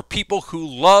for people who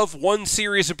love one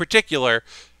series in particular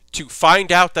to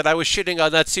find out that I was shitting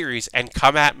on that series and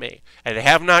come at me. And they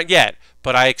have not yet,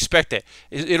 but I expect it.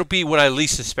 It'll be what I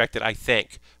least suspected, I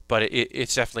think. But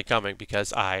it's definitely coming,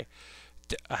 because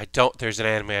there's an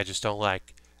anime I just don't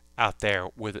like out there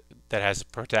that has a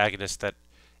protagonist that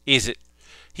isn't.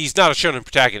 He's not a shonen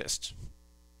protagonist.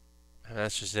 And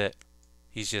that's just it.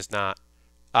 He's just not.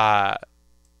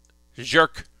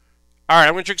 Jerk. Alright,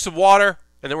 I'm going to drink some water,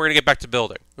 and then we're going to get back to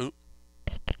building. Ooh.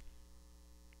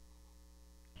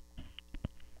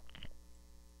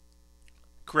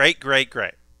 Great, great,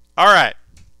 great. Alright.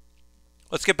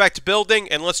 Let's get back to building,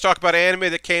 and let's talk about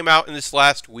anime that came out in this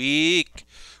last week.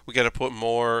 We got to put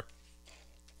more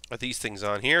of these things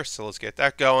on here, so let's get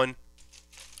that going.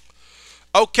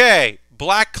 Okay,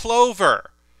 Black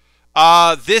Clover.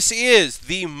 This is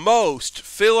the most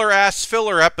filler-ass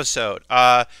filler episode.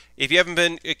 If you haven't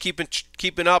been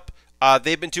keeping up,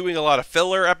 they've been doing a lot of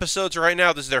filler episodes right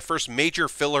now. This is their first major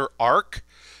filler arc.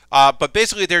 But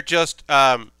basically, they're just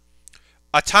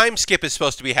a time skip is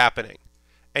supposed to be happening,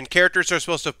 and characters are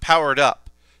supposed to have powered up.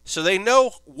 So they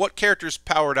know what characters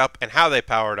powered up and how they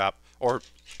powered up, or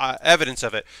evidence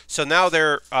of it. So now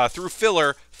they're, through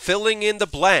filler, filling in the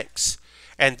blanks.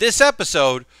 And this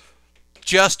episode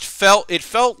just felt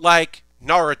like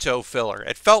Naruto filler.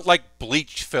 It felt like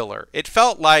Bleach filler. It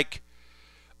felt like,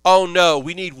 oh no,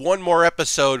 we need one more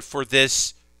episode for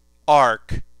this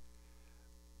arc.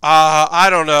 I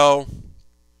don't know.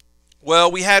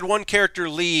 Well, we had one character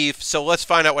leave, so let's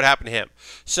find out what happened to him.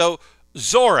 So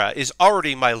Zora is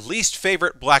already my least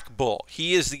favorite Black Bull.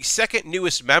 He is the second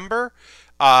newest member.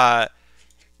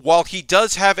 While he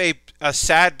does have a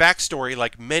sad backstory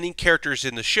like many characters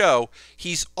in the show,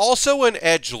 he's also an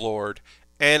edgelord,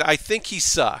 and I think he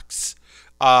sucks.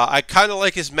 I kind of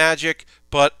like his magic,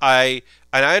 but I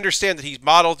understand that he's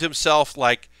modeled himself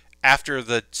like after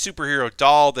the superhero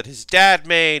doll that his dad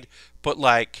made, but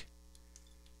like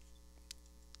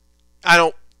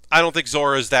I I don't think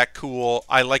Zora is that cool.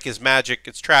 I like his magic.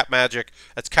 It's trap magic.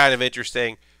 That's kind of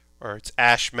interesting. Or it's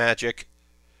ash magic.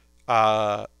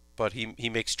 But he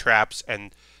makes traps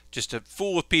and just to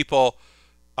fool with people.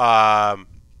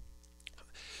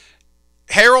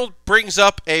 Harold brings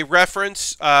up a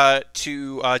reference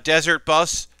to Desert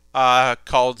Bus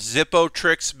called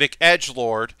Zippo-Trix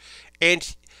McEdgelord,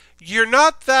 and you're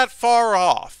not that far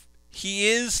off. He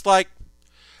is like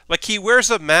he wears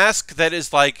a mask that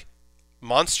is like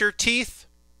monster teeth,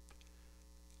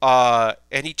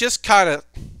 and he just kind of.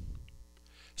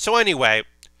 So anyway,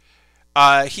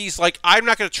 he's like, I'm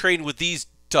not going to train with these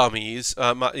dummies,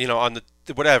 on the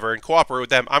whatever, and cooperate with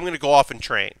them. I'm going to go off and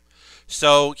train.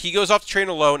 So he goes off to train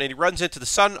alone, and he runs into the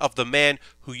son of the man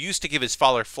who used to give his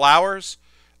father flowers.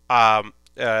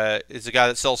 Is a guy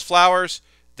that sells flowers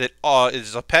that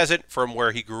is a peasant from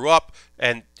where he grew up,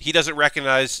 and he doesn't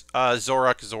recognize Zora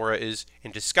because Zora is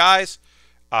in disguise,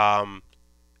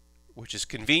 which is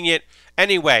convenient.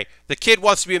 Anyway, the kid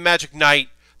wants to be a magic knight.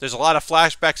 There's a lot of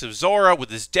flashbacks of Zora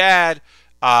with his dad,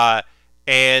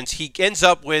 and he ends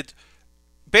up with,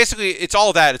 basically, it's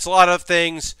all that. It's a lot of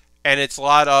things. And it's a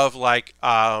lot of like,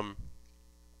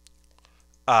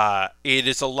 it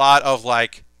is a lot of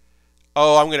like,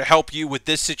 oh, I'm going to help you with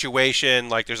this situation.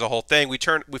 Like, there's a whole thing. We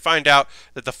find out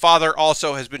that the father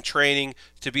also has been training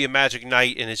to be a magic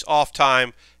knight in his off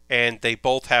time, and they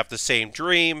both have the same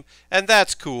dream, and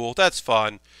that's cool. That's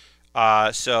fun.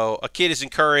 So a kid is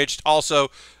encouraged.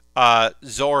 Also,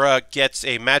 Zora gets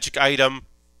a magic item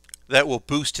that will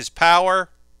boost his power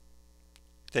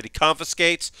that he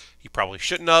confiscates. He probably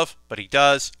shouldn't have, but he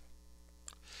does.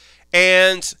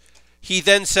 And he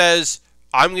then says,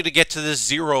 I'm going to get to this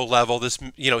 0 level. This,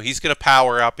 he's going to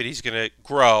power up and he's going to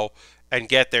grow and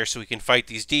get there so he can fight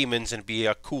these demons and be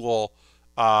a cool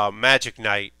magic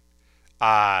knight.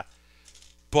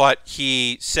 But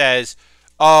he says,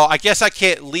 oh, I guess I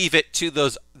can't leave it to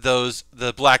the rest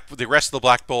of the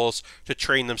Black Bulls to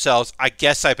train themselves. I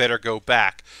guess I better go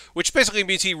back. Which basically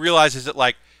means he realizes that,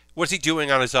 like, what's he doing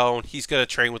on his own? He's going to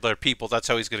train with other people. That's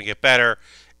how he's going to get better.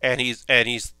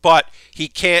 But he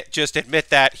can't just admit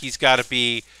that. He's got to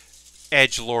be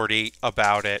edgelordy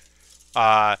about it.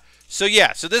 So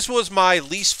this was my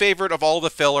least favorite of all the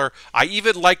filler. I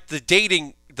even liked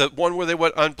the one where they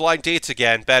went on blind dates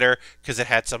again, better because it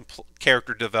had some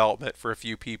character development for a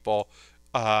few people.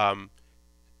 It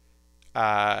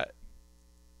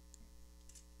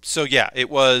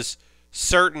was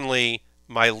certainly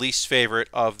my least favorite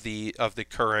of the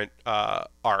current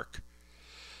arc.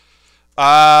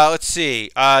 Let's see.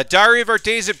 Diary of Our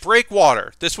Days at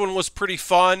Breakwater. This one was pretty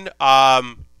fun.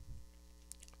 I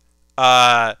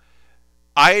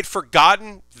had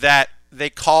forgotten that they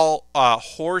call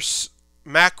horse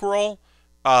mackerel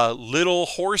little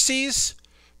horsies,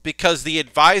 because the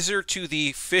advisor to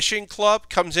the fishing club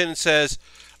comes in and says,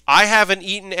 I haven't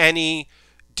eaten any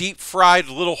deep-fried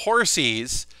little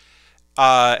horsies.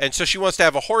 And so she wants to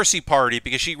have a horsey party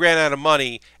because she ran out of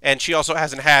money, and she also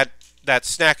hasn't had that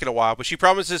snack in a while. But she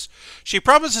promises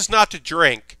not to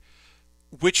drink,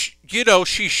 which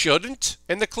she shouldn't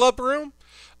in the club room.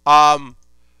 I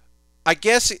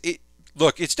guess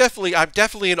it's definitely, I'm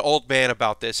definitely an old man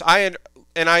about this. I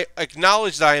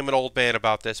acknowledge that I am an old man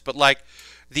about this, but like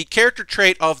the character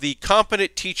trait of the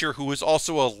competent teacher who is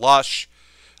also a lush,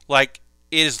 like,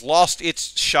 it has lost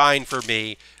its shine for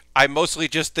me. I mostly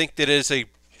just think that it's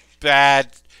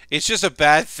just a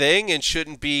bad thing and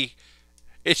shouldn't be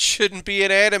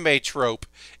an anime trope.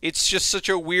 It's just such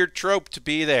a weird trope to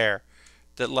be there.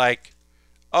 That like,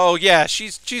 oh yeah,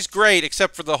 she's great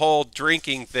except for the whole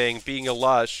drinking thing, being a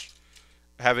lush,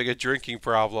 having a drinking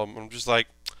problem. I'm just like,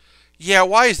 yeah,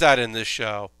 why is that in this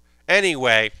show?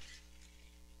 Anyway,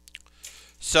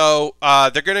 so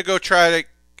they're gonna go try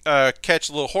to catch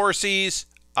little horsies.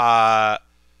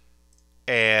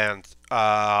 And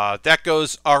that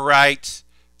goes all right.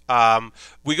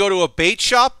 We go to a bait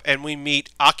shop and we meet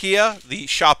Akia, the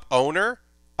shop owner.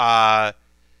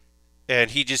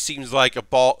 And he just seems like a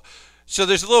bald. So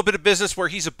there's a little bit of business where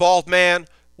he's a bald man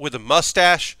with a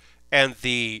mustache, and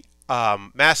the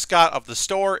mascot of the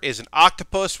store is an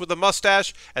octopus with a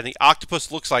mustache, and the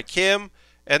octopus looks like him.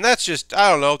 And that's just,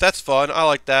 I don't know, that's fun. I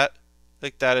like that. I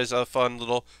think that is a fun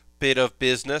little bit of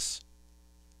business.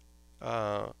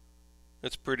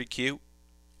 It's pretty cute.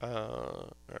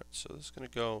 Alright, so this is going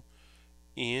to go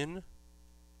in.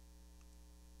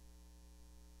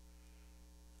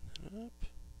 Up.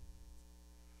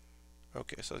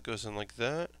 Okay, so it goes in like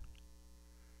that.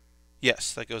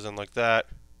 Yes, that goes in like that.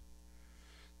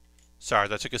 Sorry,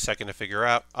 that took a second to figure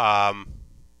out.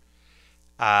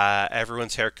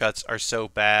 Everyone's haircuts are so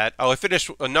bad. Oh, I finished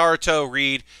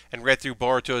Naruto, and read through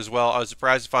Boruto as well. I was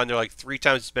surprised to find there are like 3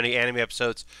 times as many anime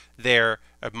episodes there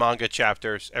of manga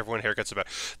chapters. Everyone haircuts are bad.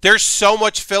 There's so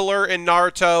much filler in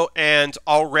Naruto and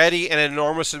already an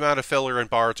enormous amount of filler in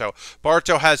Boruto.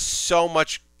 Boruto has so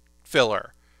much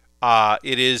filler.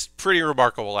 It is pretty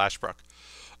remarkable, Ashbrook.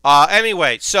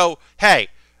 Anyway, so, hey,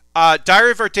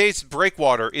 Diary of Our Days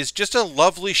Breakwater is just a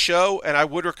lovely show, and I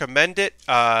would recommend it.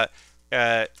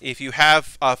 If you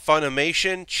have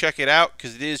Funimation, check it out,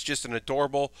 because it is just an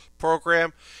adorable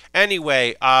program.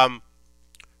 Anyway, there's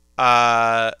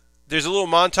a little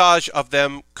montage of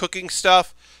them cooking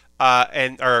stuff,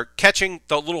 or catching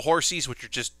the little horsies, which are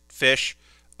just fish.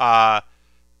 And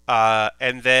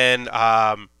then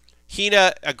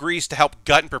Hina agrees to help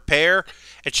gut and prepare,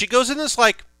 and she goes in this,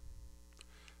 like,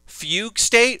 fugue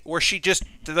state where she just,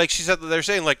 like she said, they're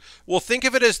saying, like, well, think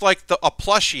of it as like a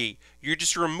plushie. You're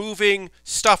just removing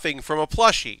stuffing from a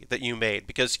plushie that you made,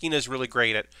 because Hina's really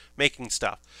great at making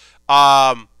stuff.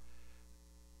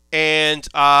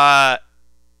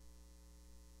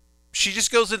 She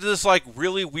just goes into this like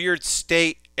really weird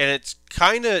state, and it's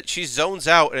kind of, she zones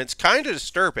out, and it's kind of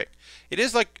disturbing. It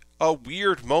is like a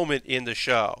weird moment in the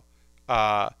show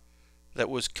that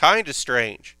was kind of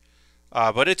strange.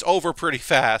 But it's over pretty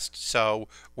fast, so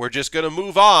we're just going to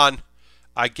move on,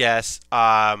 I guess.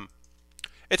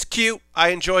 It's cute. I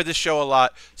enjoy this show a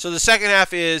lot. So the second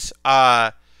half is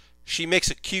she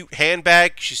makes a cute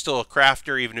handbag. She's still a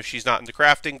crafter, even if she's not in the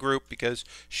crafting group, because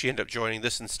she ended up joining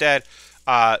this instead.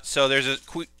 So there's a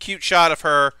cute shot of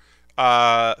her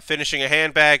finishing a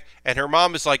handbag, and her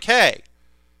mom is like, hey,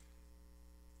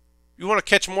 you want to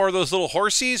catch more of those little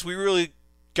horsies?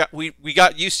 We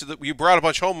got used to that. We brought a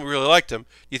bunch home. We really liked them.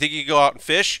 You think you could go out and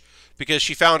fish? Because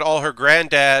she found all her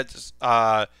granddad's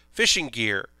fishing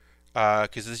gear,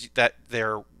 because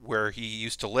they're where he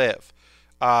used to live,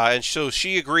 and so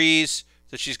she agrees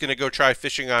that she's going to go try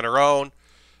fishing on her own,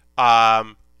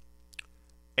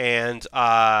 and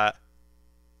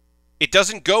it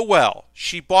doesn't go well.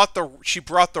 She brought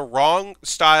the wrong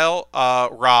style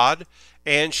rod,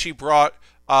 and she brought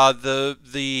what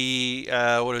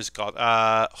is it called?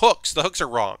 Hooks. The hooks are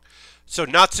wrong. So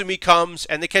Natsumi comes,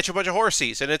 and they catch a bunch of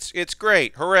horsies, and it's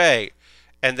great. Hooray.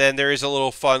 And then there is a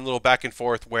little fun little back and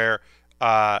forth where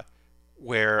Natsume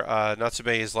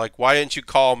is like, why didn't you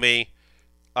call me?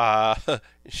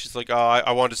 She's like, oh,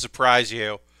 I wanted to surprise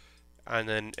you. And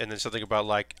then something about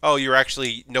like, oh, you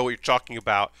actually know what you're talking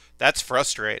about. That's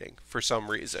frustrating for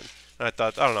some reason. And I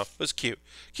thought, I don't know, it was cute.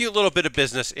 Cute little bit of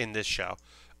business in this show.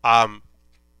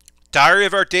 Diary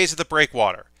of Our Days at the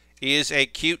Breakwater is a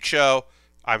cute show.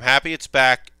 I'm happy it's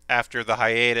back after the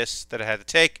hiatus that I had to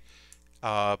take,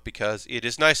 because it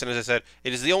is nice. And as I said,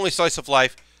 it is the only slice of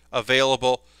life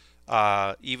available,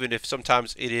 even if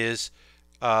sometimes it is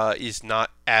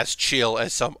not as chill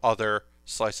as some other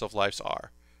slice of lives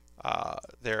are.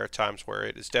 There are times where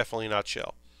it is definitely not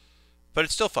chill, but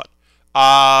it's still fun.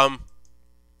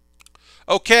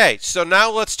 Okay, so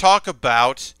now let's talk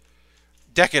about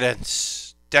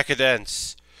DECA-DENCE.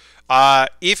 DECA-DENCE.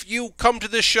 If you come to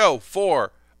this show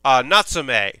for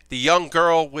Natsume, the young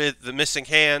girl with the missing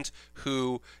hand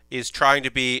who is trying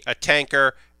to be a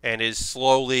tanker and is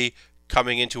slowly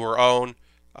coming into her own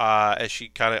as she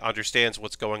kind of understands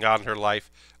what's going on in her life,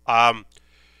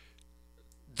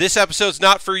 this episode's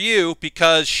not for you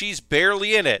because she's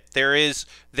barely in it. There is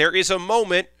a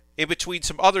moment in between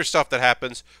some other stuff that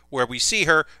happens where we see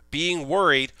her being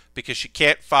worried because she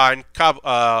can't find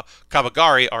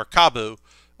Kabagari or Kabu.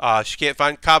 She can't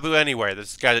find Kabu anywhere. This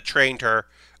is the guy that trained her,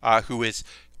 who is,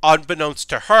 unbeknownst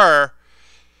to her,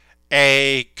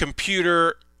 an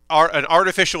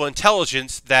artificial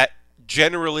intelligence that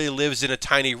generally lives in a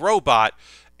tiny robot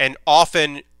and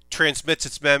often transmits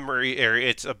its memory or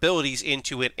its abilities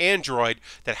into an android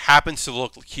that happens to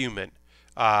look human.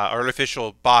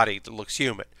 Artificial body that looks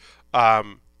human,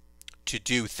 to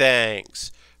do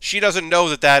things. She doesn't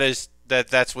know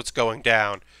that's what's going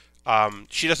down.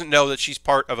 She doesn't know that she's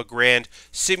part of a grand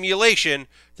simulation,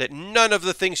 that none of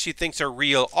the things she thinks are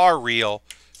real are real.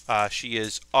 She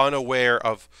is unaware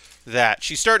of that.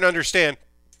 She's starting to understand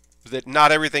that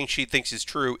not everything she thinks is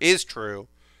true is true.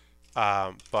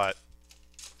 But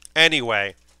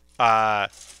anyway,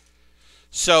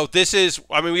 so this is,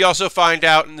 we also find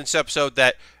out in this episode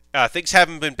that things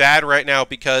haven't been bad right now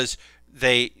because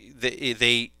they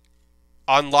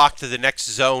unlocked the next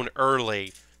zone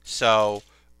early. So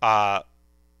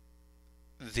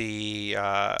the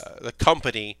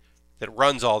company that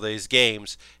runs all these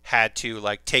games had to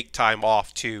like take time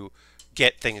off to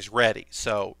get things ready.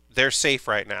 So they're safe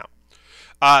right now.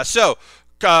 So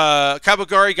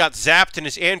Kabagari got zapped in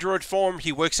his android form.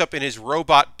 He wakes up in his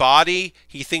robot body.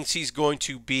 He thinks he's going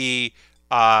to be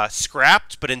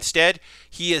scrapped, but instead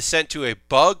he is sent to a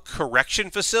bug correction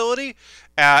facility,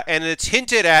 and it's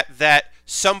hinted at that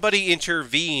somebody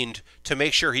intervened to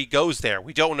make sure he goes there.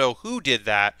 We don't know who did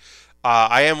that.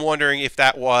 I am wondering if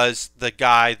that was the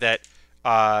guy that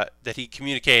he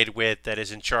communicated with, that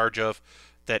is in charge of,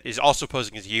 that is also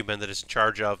posing as a human, that is in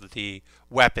charge of the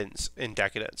weapons in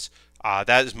Decadence.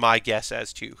 That is my guess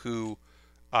as to who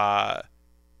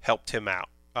helped him out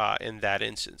in that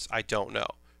instance. I don't know.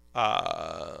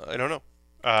 I don't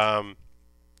know.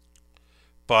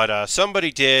 But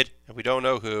somebody did, and we don't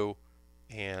know who,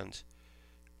 and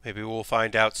maybe we'll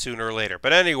find out sooner or later.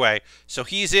 But anyway, so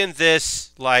he's in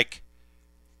this, like,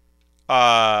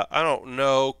 I don't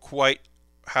know quite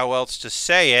how else to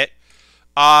say it.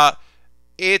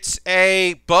 It's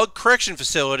a bug correction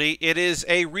facility. It is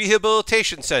a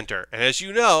rehabilitation center. And as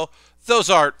you know,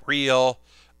 those aren't real.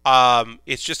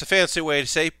 It's just a fancy way to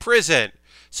say prison.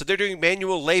 So they're doing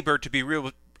manual labor to be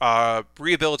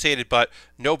rehabilitated, but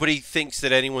nobody thinks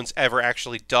that anyone's ever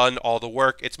actually done all the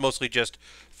work. It's mostly just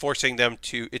forcing them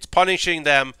to, it's punishing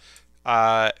them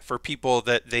for people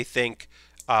that they think,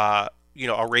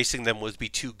 erasing them would be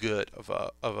too good of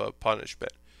a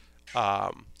punishment.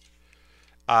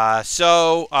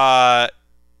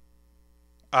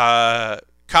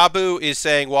 Kabu is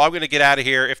saying, well, I'm going to get out of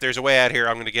here. If there's a way out of here,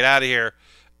 I'm going to get out of here.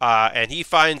 And he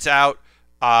finds out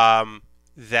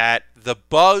that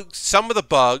some of the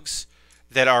bugs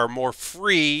that are more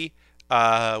free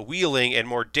wheeling and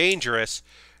more dangerous,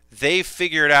 they've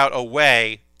figured out a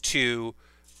way to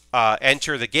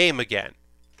enter the game again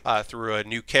through a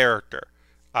new character.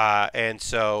 And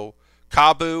so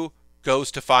Kabu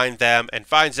goes to find them and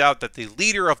finds out that the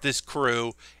leader of this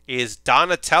crew is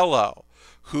Donatello,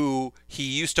 who he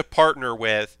used to partner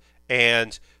with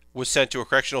and was sent to a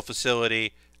correctional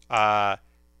facility and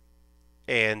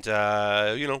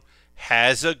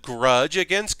has a grudge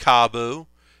against Kabu.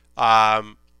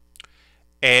 And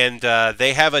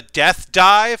they have a death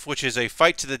dive, which is a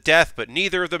fight to the death, but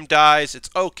neither of them dies. It's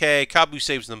okay. Kabu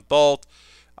saves them both.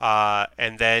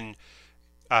 And then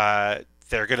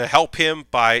they're going to help him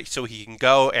so he can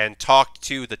go and talk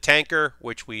to the tanker,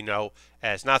 which we know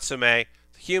as Natsume, the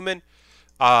human.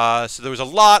 So there was a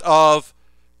lot of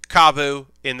Kabu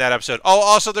in that episode. Oh,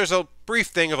 also there's a brief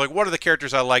thing of like one of the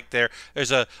characters I like there.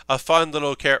 There's a fun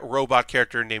little robot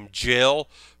character named Jill,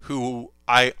 who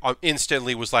I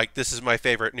instantly was like, this is my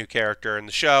favorite new character in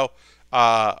the show.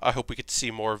 I hope we get to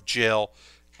see more of Jill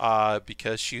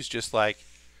because she's just like,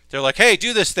 they're like, hey,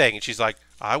 do this thing. And she's like,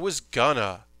 I was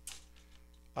gonna.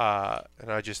 And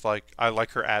I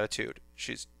like her attitude.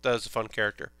 That was a fun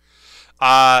character.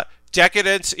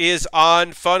 Decadence is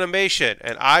on Funimation,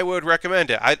 and I would recommend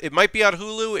it. It might be on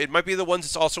Hulu. It might be the ones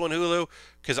that's also on Hulu,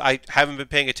 because I haven't been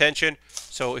paying attention.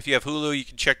 So if you have Hulu, you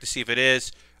can check to see if it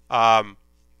is. But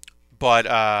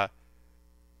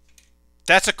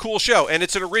that's a cool show, and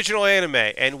it's an original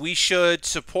anime, and we should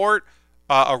support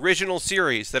original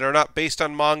series that are not based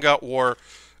on manga or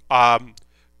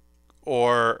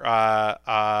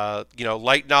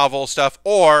light novel stuff,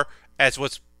 or as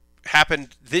what's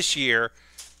happened this year,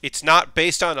 it's not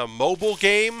based on a mobile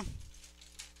game.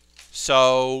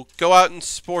 So go out and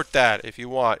support that if you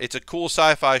want. It's a cool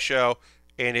sci-fi show,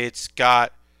 and it's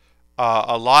got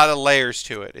a lot of layers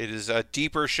to it. It is a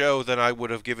deeper show than I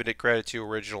would have given it credit to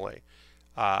originally,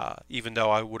 even though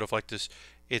I would have liked this.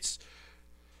 It's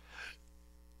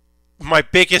my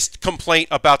biggest complaint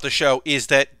about the show is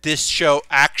that this show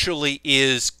actually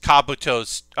is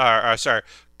Kabugari's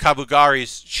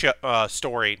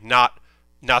story, not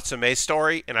Natsume's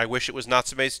story, and I wish it was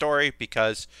Natsume's story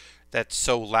because that's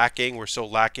so lacking. We're so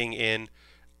lacking in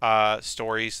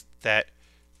stories that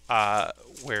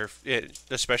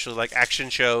especially like action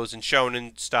shows and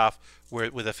shonen stuff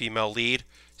with a female lead.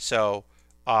 So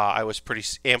I was pretty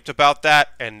amped about that,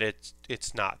 and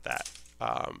it's not that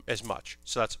as much.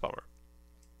 So that's a bummer.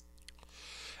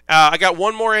 I got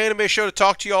one more anime show to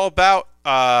talk to you all about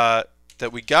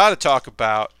that we got to talk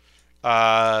about.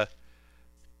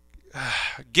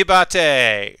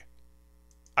 GIBIATE.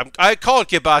 I call it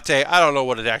GIBIATE. I don't know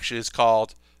what it actually is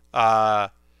called.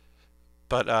 But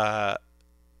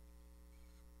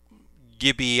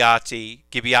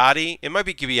GIBIATE. It might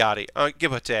be GIBIATE.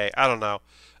 GIBIATE. I don't know.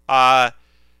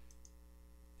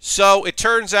 So it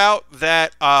turns out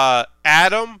that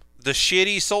Adam, the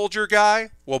shitty soldier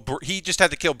guy, well, he just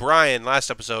had to kill Brian last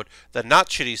episode, the not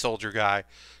shitty soldier guy,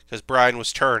 because Brian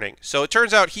was turning. So it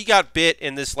turns out he got bit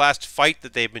in this last fight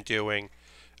that they've been doing,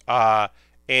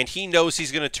 and he knows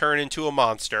he's going to turn into a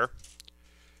monster.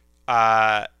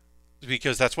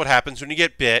 because that's what happens when you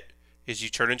get bit, is you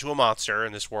turn into a monster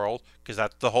in this world, because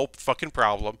that's the whole fucking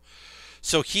problem.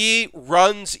 So he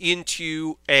runs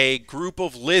into a group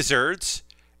of lizards,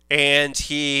 and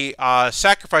he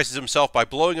sacrifices himself by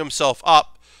blowing himself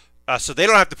up, so they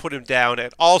don't have to put him down,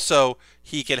 and also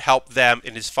he can help them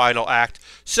in his final act.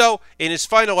 So in his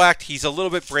final act, he's a little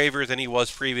bit braver than he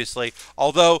was previously,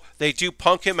 although they do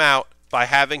punk him out by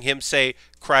having him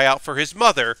cry out for his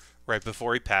mother right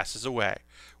before he passes away,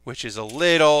 which is a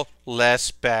little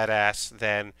less badass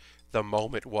than the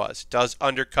moment was. It does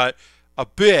undercut a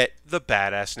bit the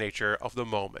badass nature of the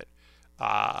moment.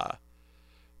 But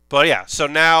yeah, so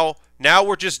now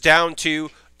we're just down to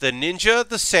the ninja,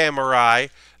 the samurai,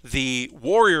 the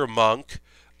warrior monk,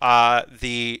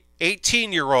 the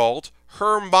 18-year-old,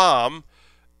 her mom,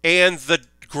 and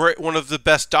one of the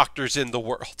best doctors in the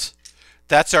world.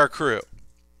 That's our crew.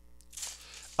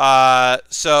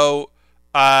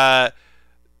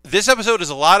 This episode is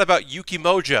a lot about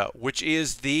Yukimojo, which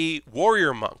is the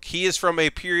warrior monk. He is from a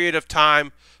period of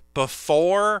time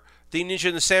before the ninja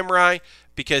and the samurai,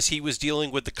 because he was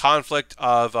dealing with the conflict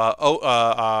of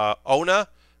Ona,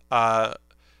 or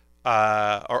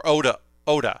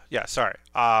Oda. Yeah, sorry.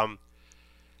 And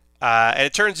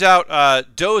it turns out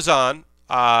Dozan,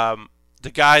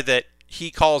 the guy that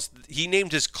he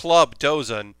named his club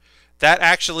Dozan, that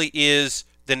actually is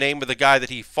the name of the guy that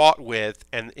he fought with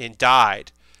and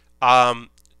died. And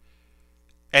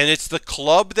it's the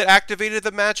club that activated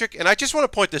the magic. And I just want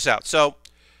to point this out. So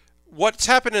what's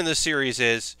happened in this series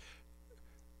is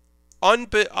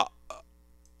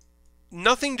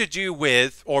nothing to do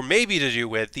with, or maybe to do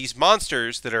with, these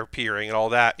monsters that are appearing and all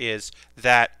that, is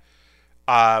that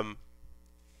okay.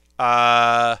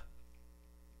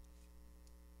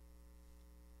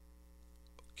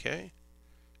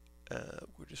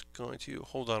 We're just going to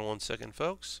hold on one second,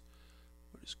 folks.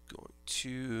 We're just going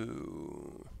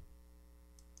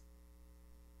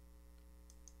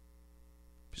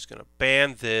to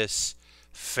ban this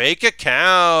fake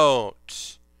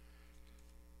account.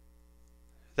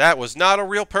 That was not a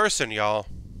real person, y'all.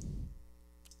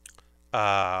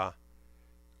 And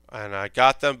I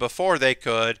got them before they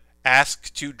could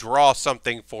ask to draw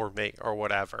something for me or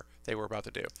whatever they were about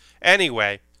to do.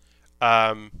 Anyway,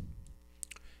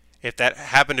 if that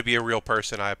happened to be a real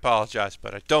person, I apologize,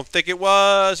 but I don't think it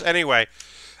was. Anyway,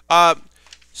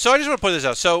 so I just want to put this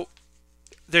out. So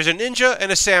there's a ninja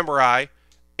and a samurai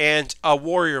and a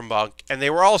warrior monk, and they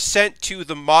were all sent to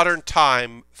the modern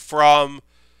time from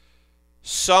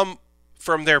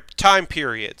their time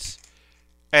periods.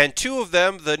 And two of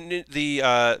them, the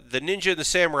ninja and the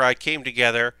samurai, came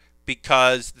together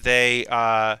because they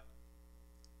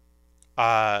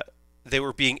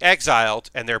were being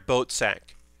exiled and their boat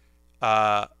sank.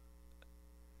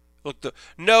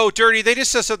 No, Dirty, they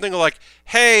just said something like,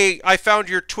 "Hey, I found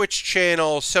your Twitch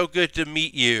channel, so good to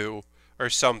meet you,"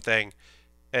 or something,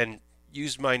 and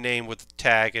used my name with the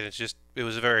tag, and it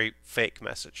was a very fake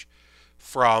message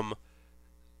from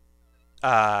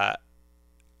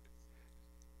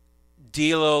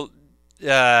Dilo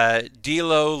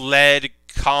led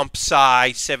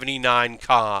Compsci 79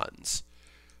 cons,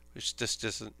 which just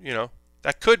doesn't,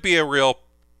 that could be a real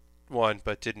one,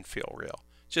 but didn't feel real.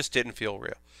 Just didn't feel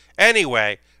real.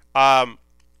 Anyway,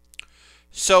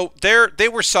 so they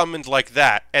were summoned like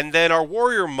that, and then our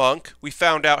warrior monk, we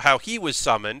found out how he was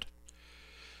summoned.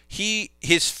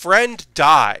 His friend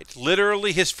died.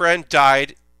 Literally, his friend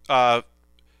died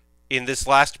in this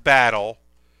last battle,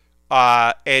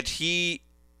 and he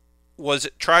was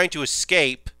trying to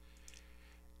escape,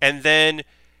 and then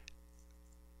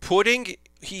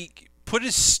he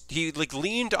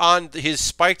leaned on his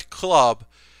spiked club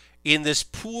in this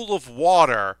pool of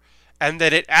water, and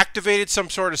then it activated some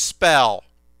sort of spell.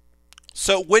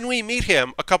 So when we meet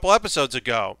him a couple episodes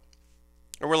ago,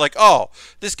 and we're like, oh,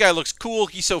 this guy looks cool,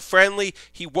 he's so friendly,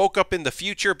 he woke up in the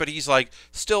future, but he's like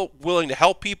still willing to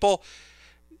help people.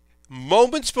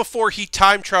 Moments before he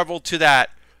time traveled to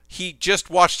that, he just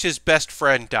watched his best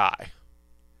friend die.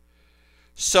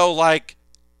 So like,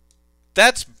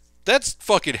 that's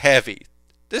fucking heavy.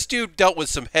 This dude dealt with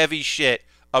some heavy shit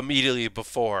immediately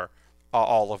before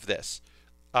all of this,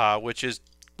 which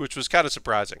was kind of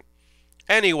surprising.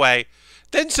 Anyway,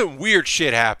 then some weird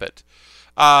shit happened.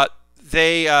 So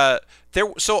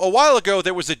a while ago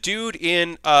there was a dude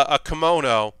in a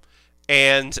kimono,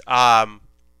 and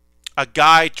a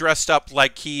guy dressed up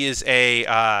like he is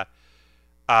a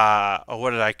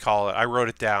what did I call it? I wrote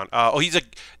it down.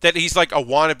 He's like a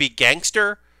wannabe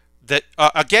gangster.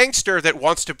 A gangster that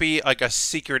wants to be like a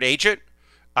secret agent.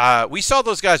 We saw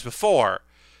those guys before.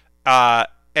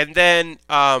 And then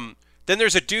Then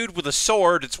there's a dude with a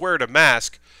sword that's wearing a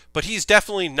mask, but he's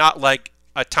definitely not like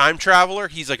a time traveler.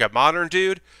 He's like a modern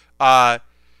dude. Well,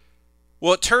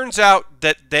 it turns out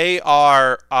that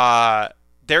they're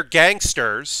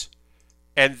gangsters,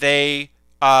 and they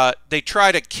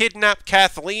try to kidnap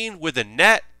Kathleen with a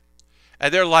net,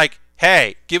 and they're like,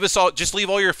 "Hey, just leave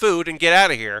all your food and get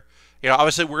out of here." You know,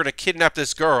 obviously we're gonna kidnap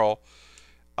this girl,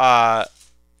 and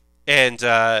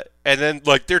then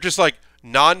like they're just like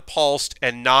non-pulsed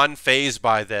and non-phased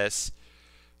by this.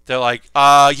 They're like,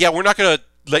 yeah, we're not gonna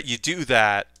let you do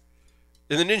that.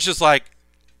 And the ninja's like,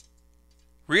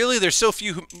 really? There's so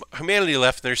few humanity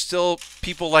left. There's still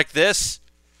people like this.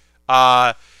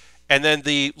 And then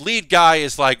the lead guy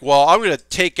is like, well, I'm gonna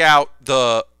take out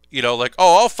the, you know, like,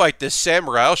 oh, I'll fight this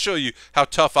samurai. I'll show you how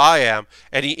tough I am.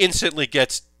 And he instantly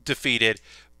gets defeated,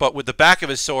 but with the back of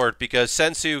his sword, because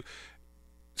Sensu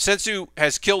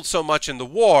has killed so much in the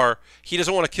war, he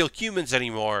doesn't want to kill humans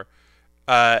anymore.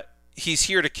 He's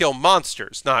here to kill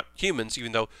monsters, not humans,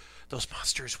 even though those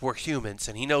monsters were humans,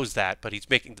 and he knows that, but he's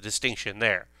making the distinction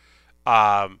there.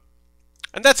 And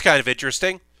that's kind of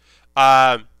interesting.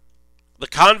 The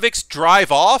convicts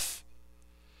drive off.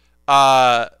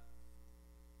 They're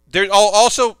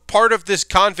also part of this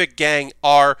convict gang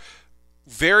are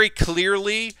very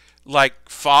clearly like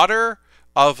fodder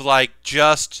of like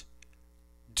just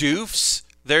doofs.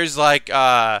 There's like did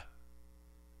I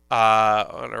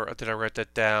write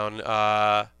that down?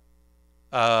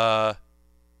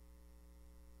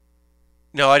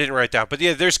 No, I didn't write it down. But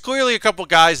yeah, there's clearly a couple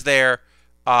guys there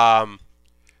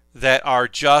that are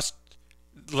just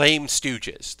lame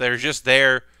stooges. They're just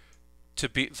there to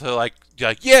like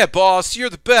yeah, boss, you're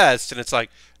the best, and it's like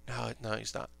no,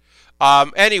 he's not.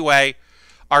 Anyway,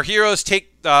 our heroes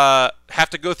have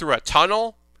to go through a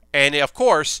tunnel, and of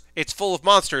course it's full of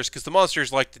monsters because the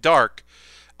monsters like the dark.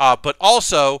 But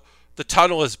also the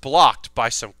tunnel is blocked by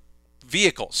some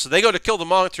vehicles, so they go to kill the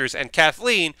monsters, and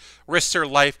Kathleen risks her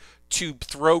life to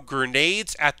throw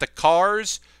grenades at the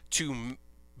cars to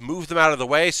move them out of the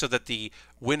way so that the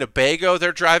Winnebago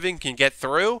they're driving can get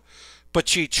through. But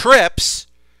she trips.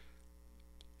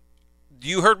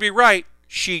 You heard me right.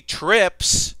 She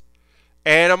trips,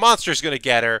 and a monster's going to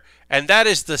get her. And that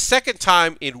is the second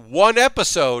time in one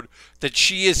episode that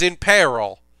she is in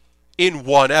peril in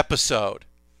one episode.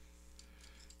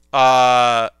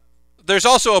 There's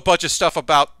also a bunch of stuff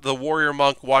about the warrior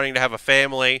monk wanting to have a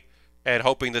family and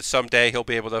hoping that someday he'll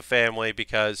be able to have a family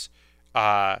because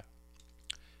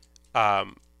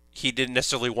he didn't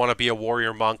necessarily want to be a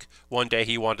warrior monk. One day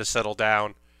he wanted to settle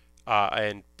down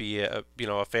and be a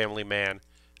family man,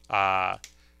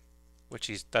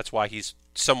 that's why he's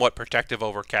somewhat protective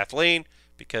over Kathleen,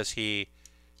 because he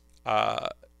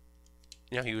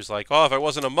was like, oh, if I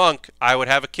wasn't a monk, I would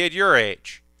have a kid your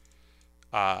age.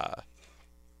 I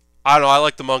don't know. I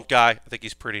like the monk guy. I think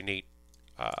he's pretty neat.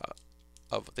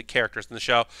 Of the characters in the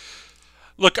show.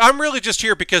 Look, I'm really just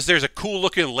here because there's a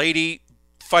cool-looking lady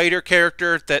fighter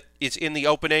character that is in the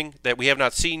opening that we have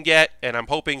not seen yet, and I'm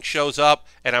hoping shows up,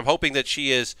 and I'm hoping that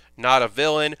she is not a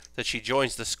villain, that she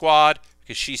joins the squad,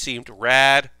 because she seemed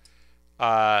rad.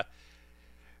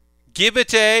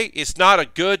 GIBIATE is not a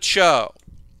good show.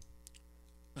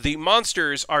 The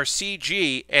monsters are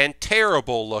CG and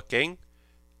terrible looking.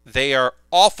 They are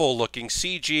awful looking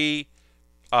CG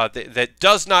that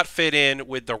does not fit in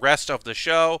with the rest of the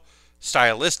show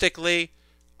stylistically.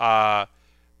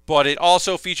 But it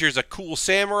also features a cool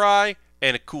samurai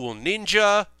and a cool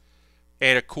ninja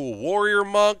and a cool warrior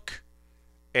monk.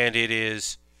 And it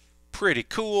is pretty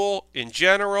cool in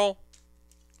general.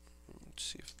 Let's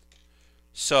see.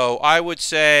 So I would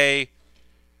say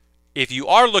if you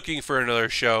are looking for another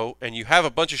show and you have a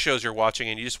bunch of shows you're watching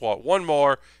and you just want one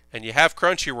more and you have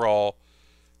Crunchyroll,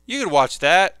 you can watch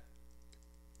that.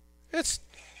 It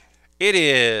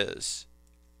is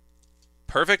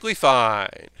perfectly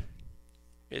fine.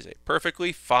 It is a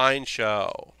perfectly fine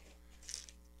show.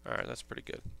 Alright, that's pretty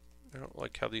good. I don't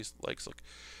like how these legs look.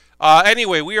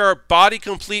 Anyway, we are body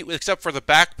complete except for the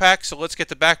backpack, so let's get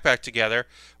the backpack together.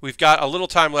 We've got a little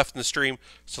time left in the stream,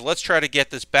 so let's try to get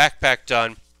this backpack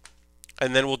done.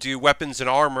 And then we'll do weapons and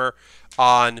armor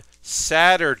on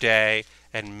Saturday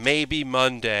and maybe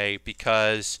Monday,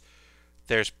 because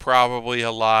there's probably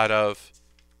a lot of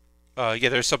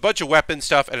there's a bunch of weapon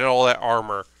stuff and all that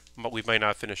armor, but we might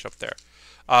not finish up there.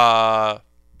 Well,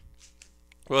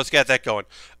 let's get that going.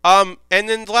 And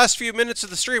then the last few minutes of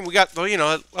the stream, we got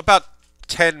about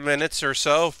 10 minutes or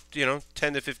so,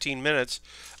 10 to 15 minutes.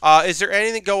 Is there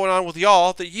anything going on with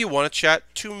y'all that you want to chat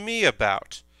to me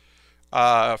about?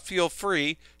 Feel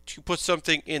free to put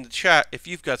something in the chat if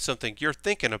you've got something you're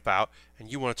thinking about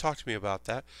and you want to talk to me about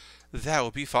that. That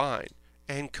would be fine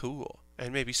and cool.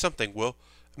 And maybe something will.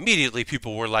 Immediately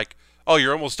people were like, oh,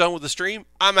 you're almost done with the stream?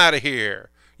 I'm out of here.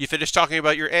 You finished talking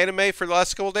about your anime for the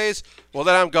last couple of days? Well,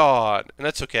 then I'm gone. And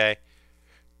that's okay.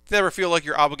 Never feel like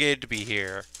you're obligated to be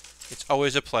here. It's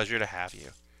always a pleasure to have you.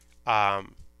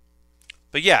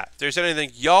 But yeah, if there's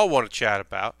anything y'all want to chat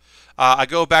about, I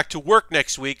go back to work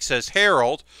next week, says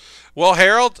Harold. Well,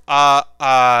 Harold,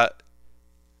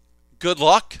 good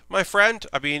luck, my friend.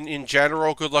 I mean, in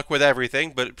general, good luck with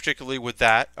everything, but particularly with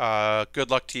that.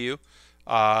 Good luck to you.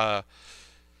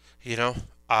 You know,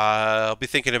 I'll be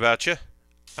thinking about you.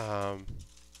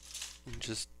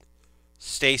 Just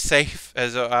stay safe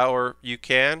as hour you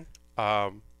can,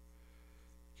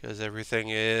 because everything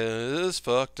is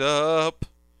fucked up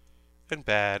and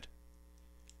bad.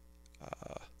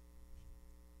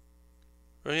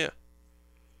 Oh yeah.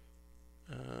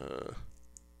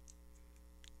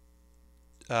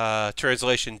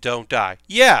 Translation: don't die.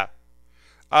 Yeah.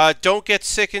 Don't get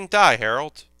sick and die,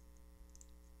 Harold.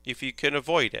 If you can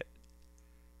avoid it.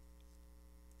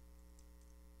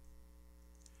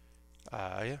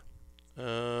 Yeah.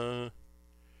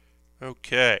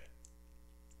 Okay.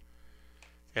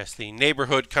 Yes, the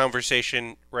neighborhood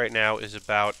conversation right now is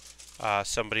about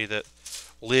somebody that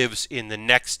lives in the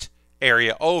next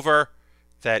area over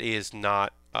that is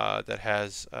not, that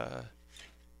has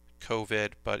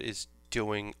COVID, but is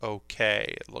doing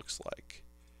okay, it looks like.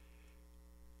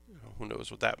 Who knows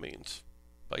what that means.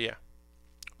 But yeah.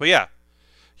 But yeah.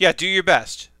 Yeah, do your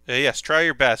best. Yes, try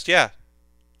your best. Yeah.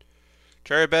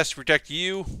 Try your best to protect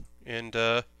you and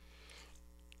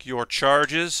your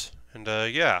charges. And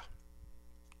yeah.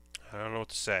 I don't know what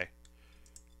to say.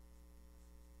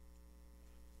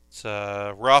 It's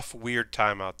a rough, weird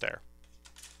time out there.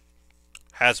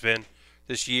 Has been.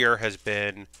 This year has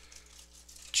been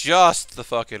just the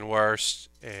fucking worst.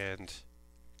 And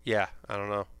yeah, I don't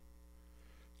know.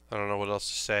 I don't know what else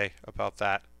to say about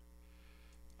that.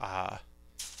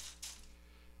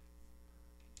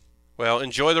 Well,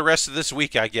 enjoy the rest of this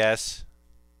week, I guess.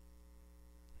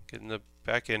 Getting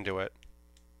back into it.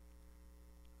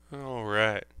 All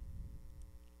right.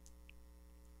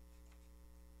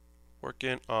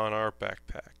 Working on our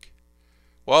backpack.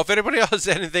 Well, if anybody else has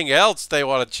anything else they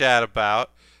want to chat about,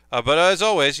 but as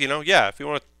always, you know, yeah, if you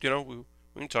want to, you know, we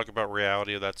can talk about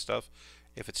reality of that stuff.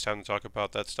 If it's time to talk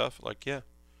about that stuff, like, yeah.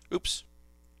 Oops.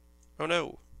 Oh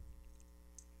no.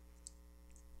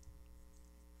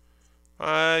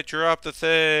 I dropped the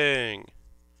thing.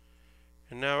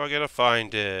 And now I gotta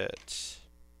find it.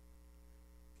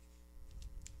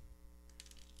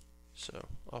 So,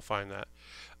 I'll find that.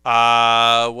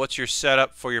 What's your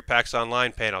setup for your PAX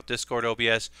Online panel? Discord,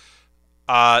 OBS.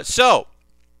 So,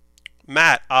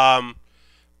 Matt, oh,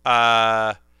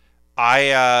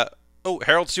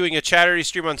 Harold's doing a Chattery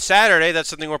stream on Saturday. That's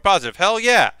something more positive. Hell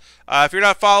yeah. If you're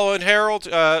not following Harold,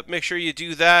 make sure you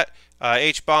do that.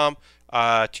 H-Bomb.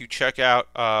 To check out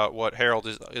what Harold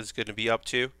is going to be up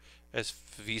to as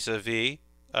vis-a-vis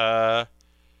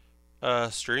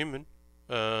streaming,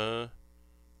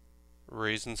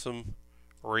 raising some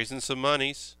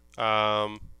monies.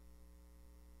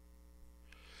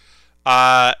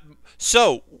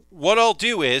 So what I'll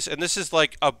do is, and this is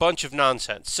like a bunch of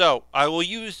nonsense. So I will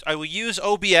use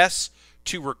OBS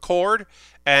to record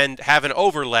and have an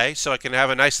overlay, so I can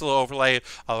have a nice little overlay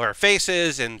of our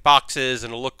faces and boxes,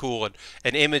 and it'll look cool, and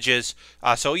images.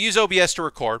 So I'll use OBS to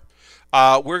record.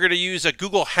 We're going to use a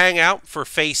Google Hangout for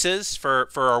faces, for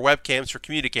our webcams, for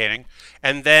communicating.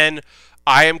 And then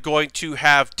I am going to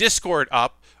have Discord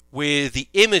up with the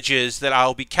images that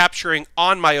I'll be capturing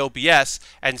on my OBS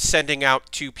and sending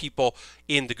out to people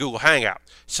in the Google Hangout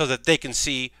so that they can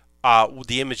see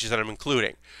the images that I'm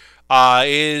including.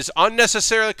 Is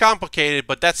unnecessarily complicated,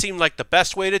 but that seemed like the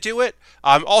best way to do it.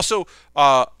 I'm also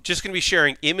just going to be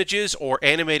sharing images or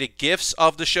animated GIFs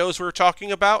of the shows we're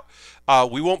talking about.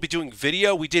 We won't be doing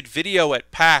video. We did video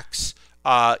at PAX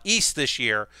East this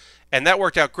year, and that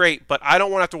worked out great, but I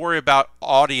don't want to have to worry about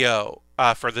audio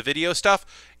for the video stuff.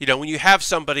 You know, when you have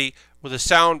somebody with a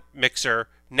sound mixer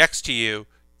next to you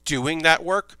doing that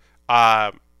work,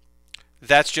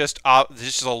 that's just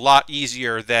this is a lot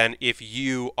easier than if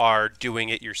you are doing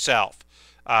it yourself,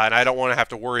 and I don't want to have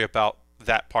to worry about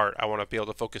that part. I want to be able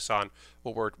to focus on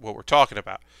what we're talking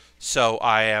about. So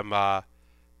I am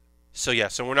so yeah.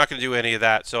 So we're not going to do any of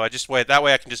that. So I just that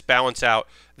way I can just balance out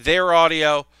their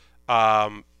audio,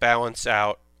 balance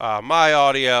out my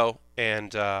audio,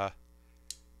 and yeah,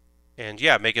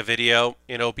 make a video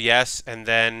in OBS, and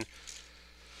then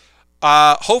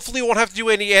Hopefully, won't have to do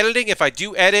any editing. If I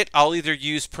do edit, I'll either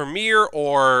use Premiere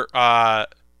or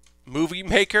Movie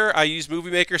Maker. I use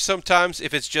Movie Maker sometimes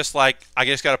if it's just like I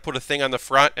just got to put a thing on the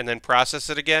front and then process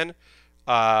it again,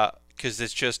 because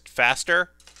it's just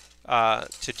faster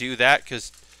to do that,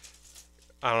 because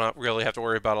I don't really have to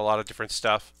worry about a lot of different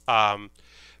stuff.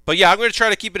 But yeah, I'm going to try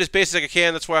to keep it as basic as I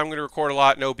can. That's why I'm going to record a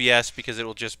lot in OBS, because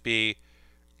it'll just be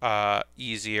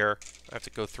easier. I have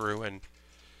to go through and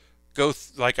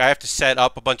I have to set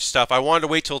up a bunch of stuff. I wanted to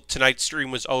wait till tonight's stream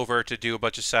was over to do a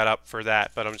bunch of setup for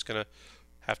that, but I'm just going to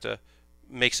have to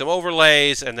make some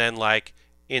overlays, and then like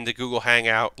in the Google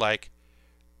Hangout, like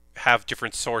have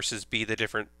different sources be the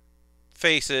different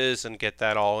faces and get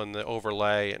that all in the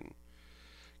overlay and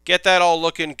get that all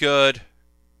looking good,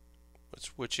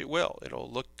 which it will. It'll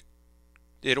look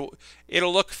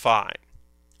fine.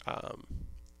 I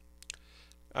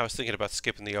was thinking about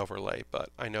skipping the overlay, but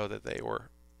I know that they weren't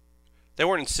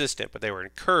insistent, but they were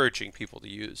encouraging people to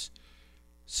use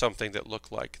something that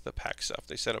looked like the pack stuff.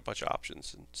 They sent a bunch of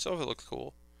options, and some of it looked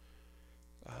cool.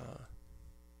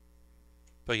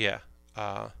 But yeah,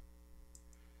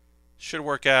 should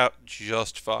work out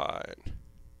just fine.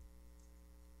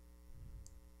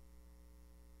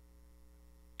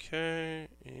 Okay,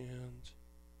 and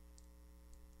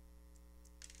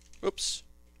oops.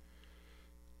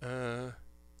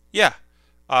 Yeah.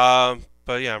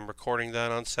 But yeah, I'm recording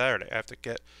that on Saturday. I have to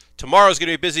get tomorrow's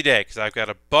gonna be a busy day because I've got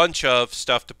a bunch of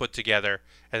stuff to put together,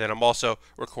 and then I'm also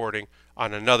recording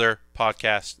on another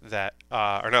podcast that,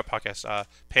 or not podcast,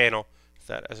 panel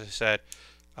that, as I said,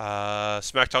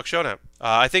 Smack Talk Showdown.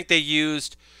 I think they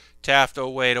used to have a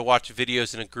way to watch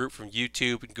videos in a group from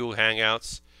YouTube and Google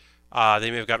Hangouts.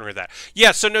 They may have gotten rid of that.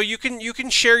 Yeah, so no, you can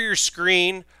share your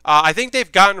screen. I think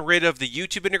they've gotten rid of the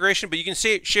YouTube integration, but you can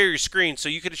share your screen, so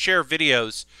you could share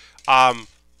videos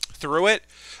through it.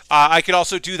 I could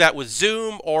also do that with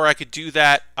Zoom, or I could do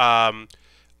that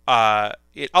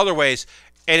in other ways.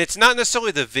 And it's not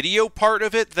necessarily the video part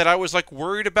of it that I was like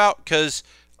worried about, because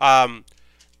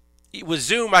with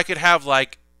Zoom I could have I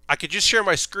could just share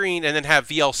my screen and then have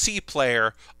VLC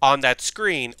player on that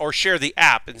screen, or share the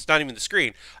app, and it's not even the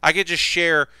screen. I could just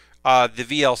share the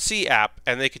VLC app,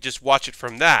 and they could just watch it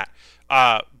from that.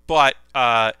 But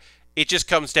it just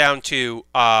comes down to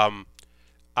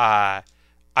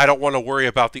I don't want to worry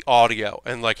about the audio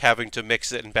and like having to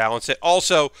mix it and balance it.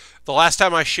 Also, the last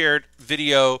time I shared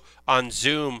video on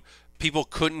Zoom, people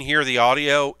couldn't hear the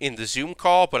audio in the Zoom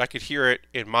call, but I could hear it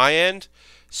in my end.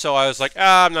 So I was like,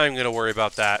 I'm not even going to worry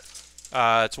about that.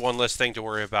 It's one less thing to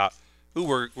worry about. Ooh,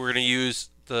 we're going to use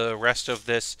the rest of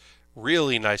this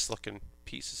really nice looking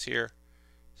pieces here.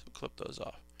 So clip those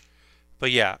off.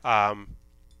 But yeah,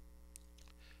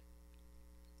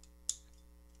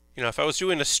 you know, if I was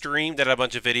doing a stream that had a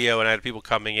bunch of video and I had people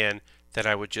coming in, then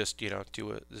I would just, you know,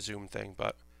 do a Zoom thing.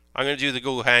 But I'm going to do the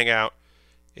Google Hangout.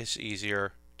 It's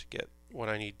easier to get what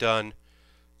I need done.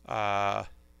 Where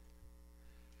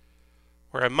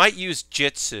I might use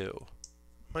Jitsu.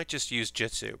 I might just use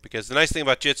Jitsu, because the nice thing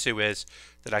about Jitsu is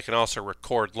that I can also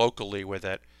record locally with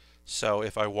it. So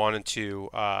if I wanted to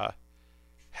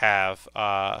have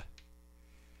that,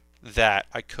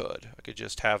 I could. I could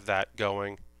just have that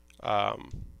going.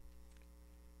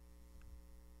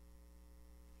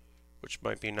 Which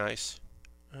might be nice.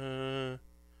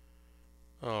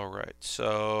 Alright,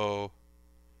 so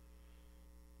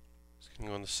it's going to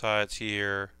go on the sides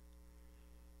here.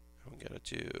 I'm going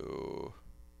to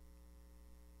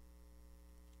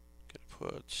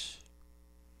put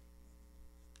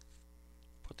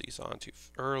these on too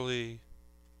early.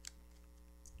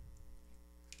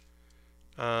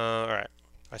 Alright,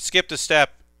 I skipped a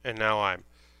step, and now I'm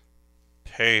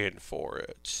paying for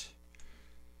it.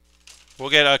 We'll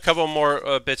get a couple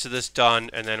more bits of this done,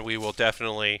 and then we will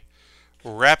definitely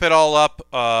wrap it all up,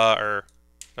 or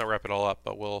not wrap it all up,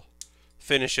 but we'll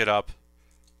finish it up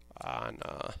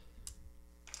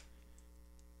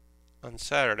on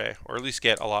Saturday, or at least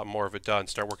get a lot more of it done.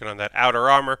 Start working on that outer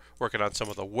armor, working on some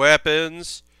of the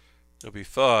weapons. It'll be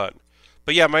fun.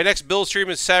 But yeah, my next build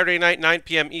stream is Saturday night, 9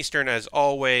 p.m. Eastern, as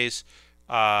always.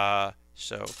 So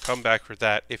come back for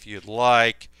that if you'd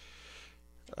like.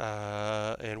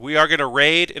 And we are going to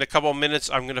raid in a couple of minutes.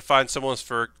 I'm going to find someone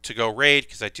to go raid,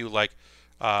 because I do like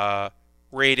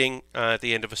raiding at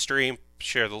the end of a stream.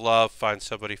 Share the love, find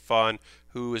somebody fun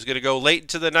who is going to go late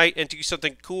into the night and do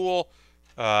something cool.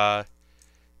 And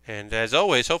as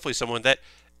always, hopefully someone that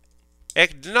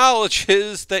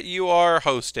acknowledges that you are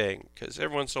hosting, because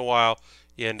every once in a while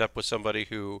you end up with somebody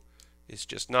who is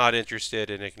just not interested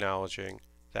in acknowledging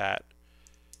that,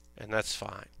 and that's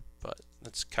fine. But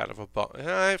that's kind of a bummer.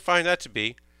 I find that to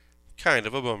be kind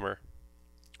of a bummer.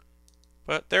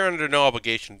 But they're under no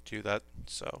obligation to do that,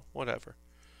 so whatever.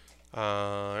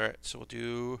 Alright, so we'll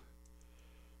do...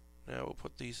 Now we'll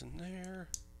put these in there.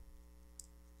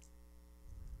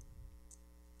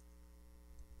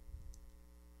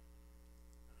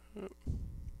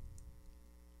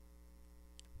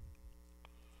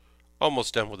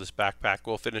 Almost done with this backpack.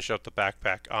 We'll finish up the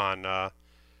backpack on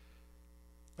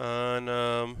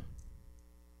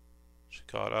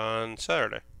on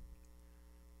Saturday.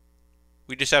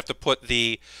 We just have to put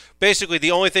basically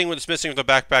the only thing that's missing with the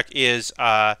backpack is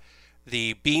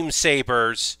the beam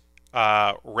sabers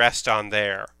rest on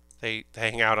there. They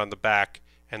hang out on the back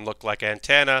and look like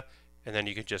antenna, and then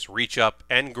you can just reach up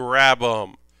and grab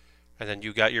them, and then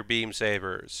you got your beam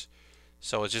sabers.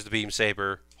 So it's just the beam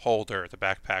saber holder. The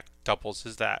backpack doubles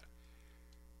as that.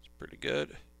 It's pretty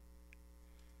good.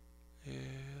 And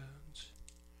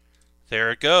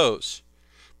there it goes.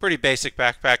 Pretty basic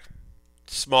backpack.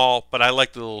 Small, but I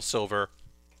like the little silver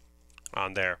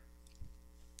on there.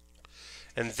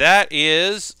 And that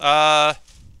is that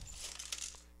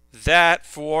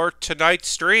for tonight's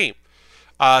stream.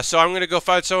 So I'm going to go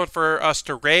find someone for us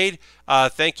to raid.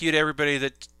 Thank you to everybody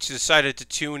that decided to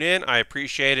tune in. I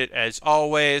appreciate it as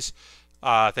always.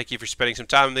 Thank you for spending some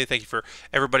time with me. Thank you for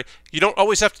everybody. You don't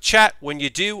always have to chat. When you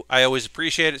do, I always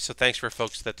appreciate it. So thanks for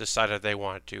folks that decided they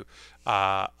wanted to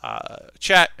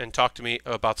chat and talk to me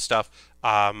about stuff.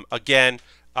 Again,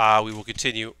 we will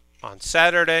continue on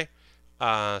Saturday.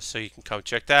 So you can come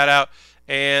check that out.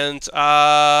 And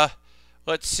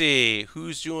let's see.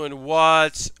 Who's doing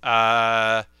what?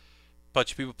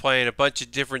 Bunch of people playing a bunch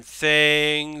of different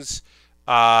things.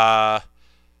 Well,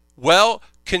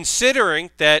 considering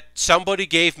that somebody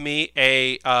gave me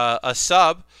a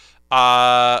sub,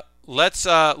 let's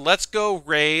go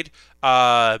raid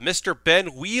Mr. Ben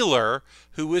Wheeler,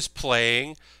 who is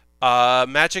playing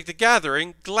Magic the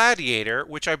Gathering Gladiator,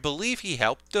 which I believe he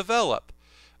helped develop.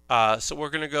 So we're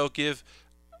gonna go give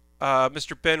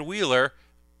Mr. Ben Wheeler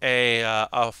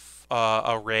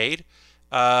a raid,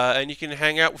 and you can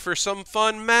hang out for some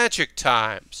fun Magic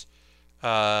times,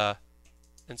 and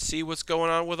see what's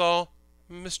going on with all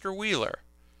Mr. Wheeler.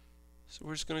 So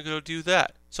we're just going to go do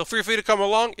that. So feel free to come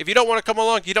along. If you don't want to come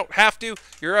along, you don't have to.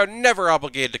 You're never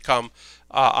obligated to come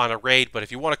on a raid. But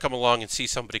if you want to come along and see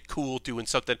somebody cool doing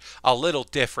something a little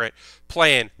different,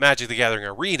 playing Magic the Gathering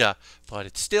Arena, but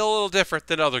it's still a little different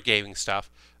than other gaming stuff,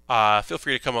 feel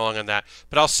free to come along on that.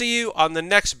 But I'll see you on the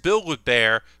next build with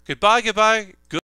Baer. Goodbye, goodbye.